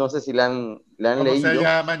morir, no sé si la han leído. ¿Cómo se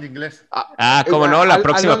llama en inglés? ¿Cómo no? La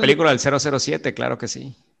próxima película del 007, claro que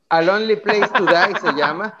sí. A Lonely Place to Die se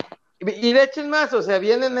llama. Y de hecho es más, o sea,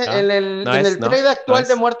 viene en el trade actual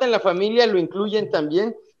de Muerte en la Familia, lo incluyen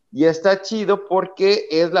también. Y está chido porque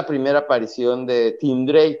es la primera aparición de Tim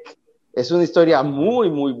Drake. Es una historia muy,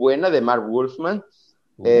 muy buena de Mark Wolfman.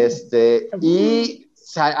 Y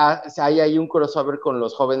hay ahí un crossover con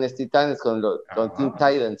los Jóvenes Titanes, con Teen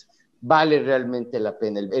Titans. Vale realmente la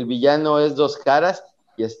pena. El villano es 2 caras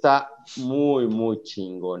y está muy, muy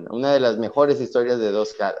chingona. Una de las mejores historias de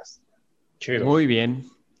dos caras. Chido. Muy bien.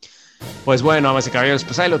 Pues bueno, damas y caballeros,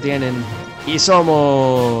 pues ahí lo tienen. Y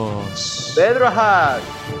somos Pedro Hack.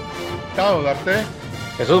 Chao, Darte.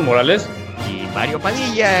 Jesús Morales. y Mario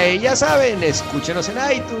Padilla. Y ya saben, escúchenos en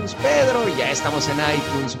iTunes, Pedro. Ya estamos en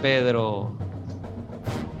iTunes, Pedro.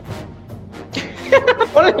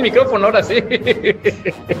 Ponle el micrófono ahora sí.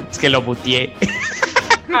 Es que lo muteé.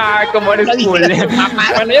 Ah, como eres cool.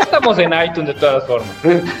 Bueno, ya estamos en iTunes de todas formas.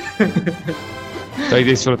 Estoy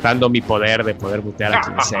disfrutando mi poder de poder mutear a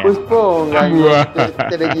quien sea. Pues pongan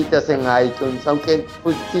estrellitas en iTunes, aunque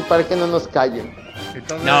pues sí, para que no nos callen.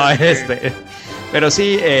 Entonces, No, pero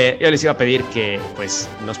sí, yo les iba a pedir que pues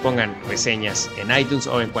nos pongan reseñas en iTunes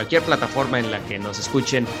o en cualquier plataforma en la que nos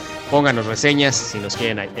escuchen. Pónganos reseñas si nos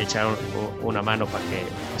quieren echar una mano para que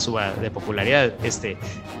suba de popularidad este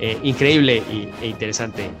increíble e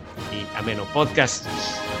interesante y ameno podcast.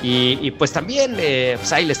 Y pues también,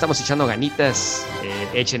 pues ahí le estamos echando ganitas.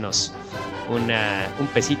 Échenos un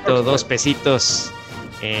pesito, 2 pesitos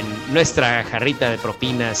en nuestra jarrita de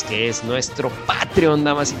propinas, que es nuestro Patreon,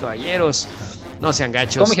 damas y caballeros. No sean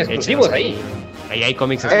gachos. Cómics exclusivos ahí. Ahí hay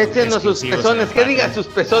cómics Échenos sus exclusivos pezones, en el que diga Patreon.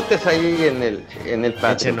 sus pesotes ahí en el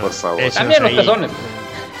Patreon, por favor. échenos También los ahí pezones.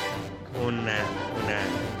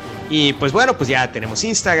 Y pues bueno, pues ya tenemos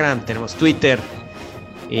Instagram, tenemos Twitter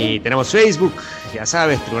y tenemos Facebook, ya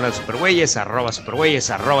sabes, Tribunal Supergüeyes,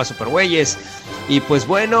 @supergüeyes. Y pues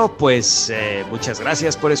bueno, pues muchas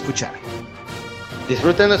gracias por escuchar.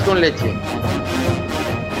 Disfrútenos con leche.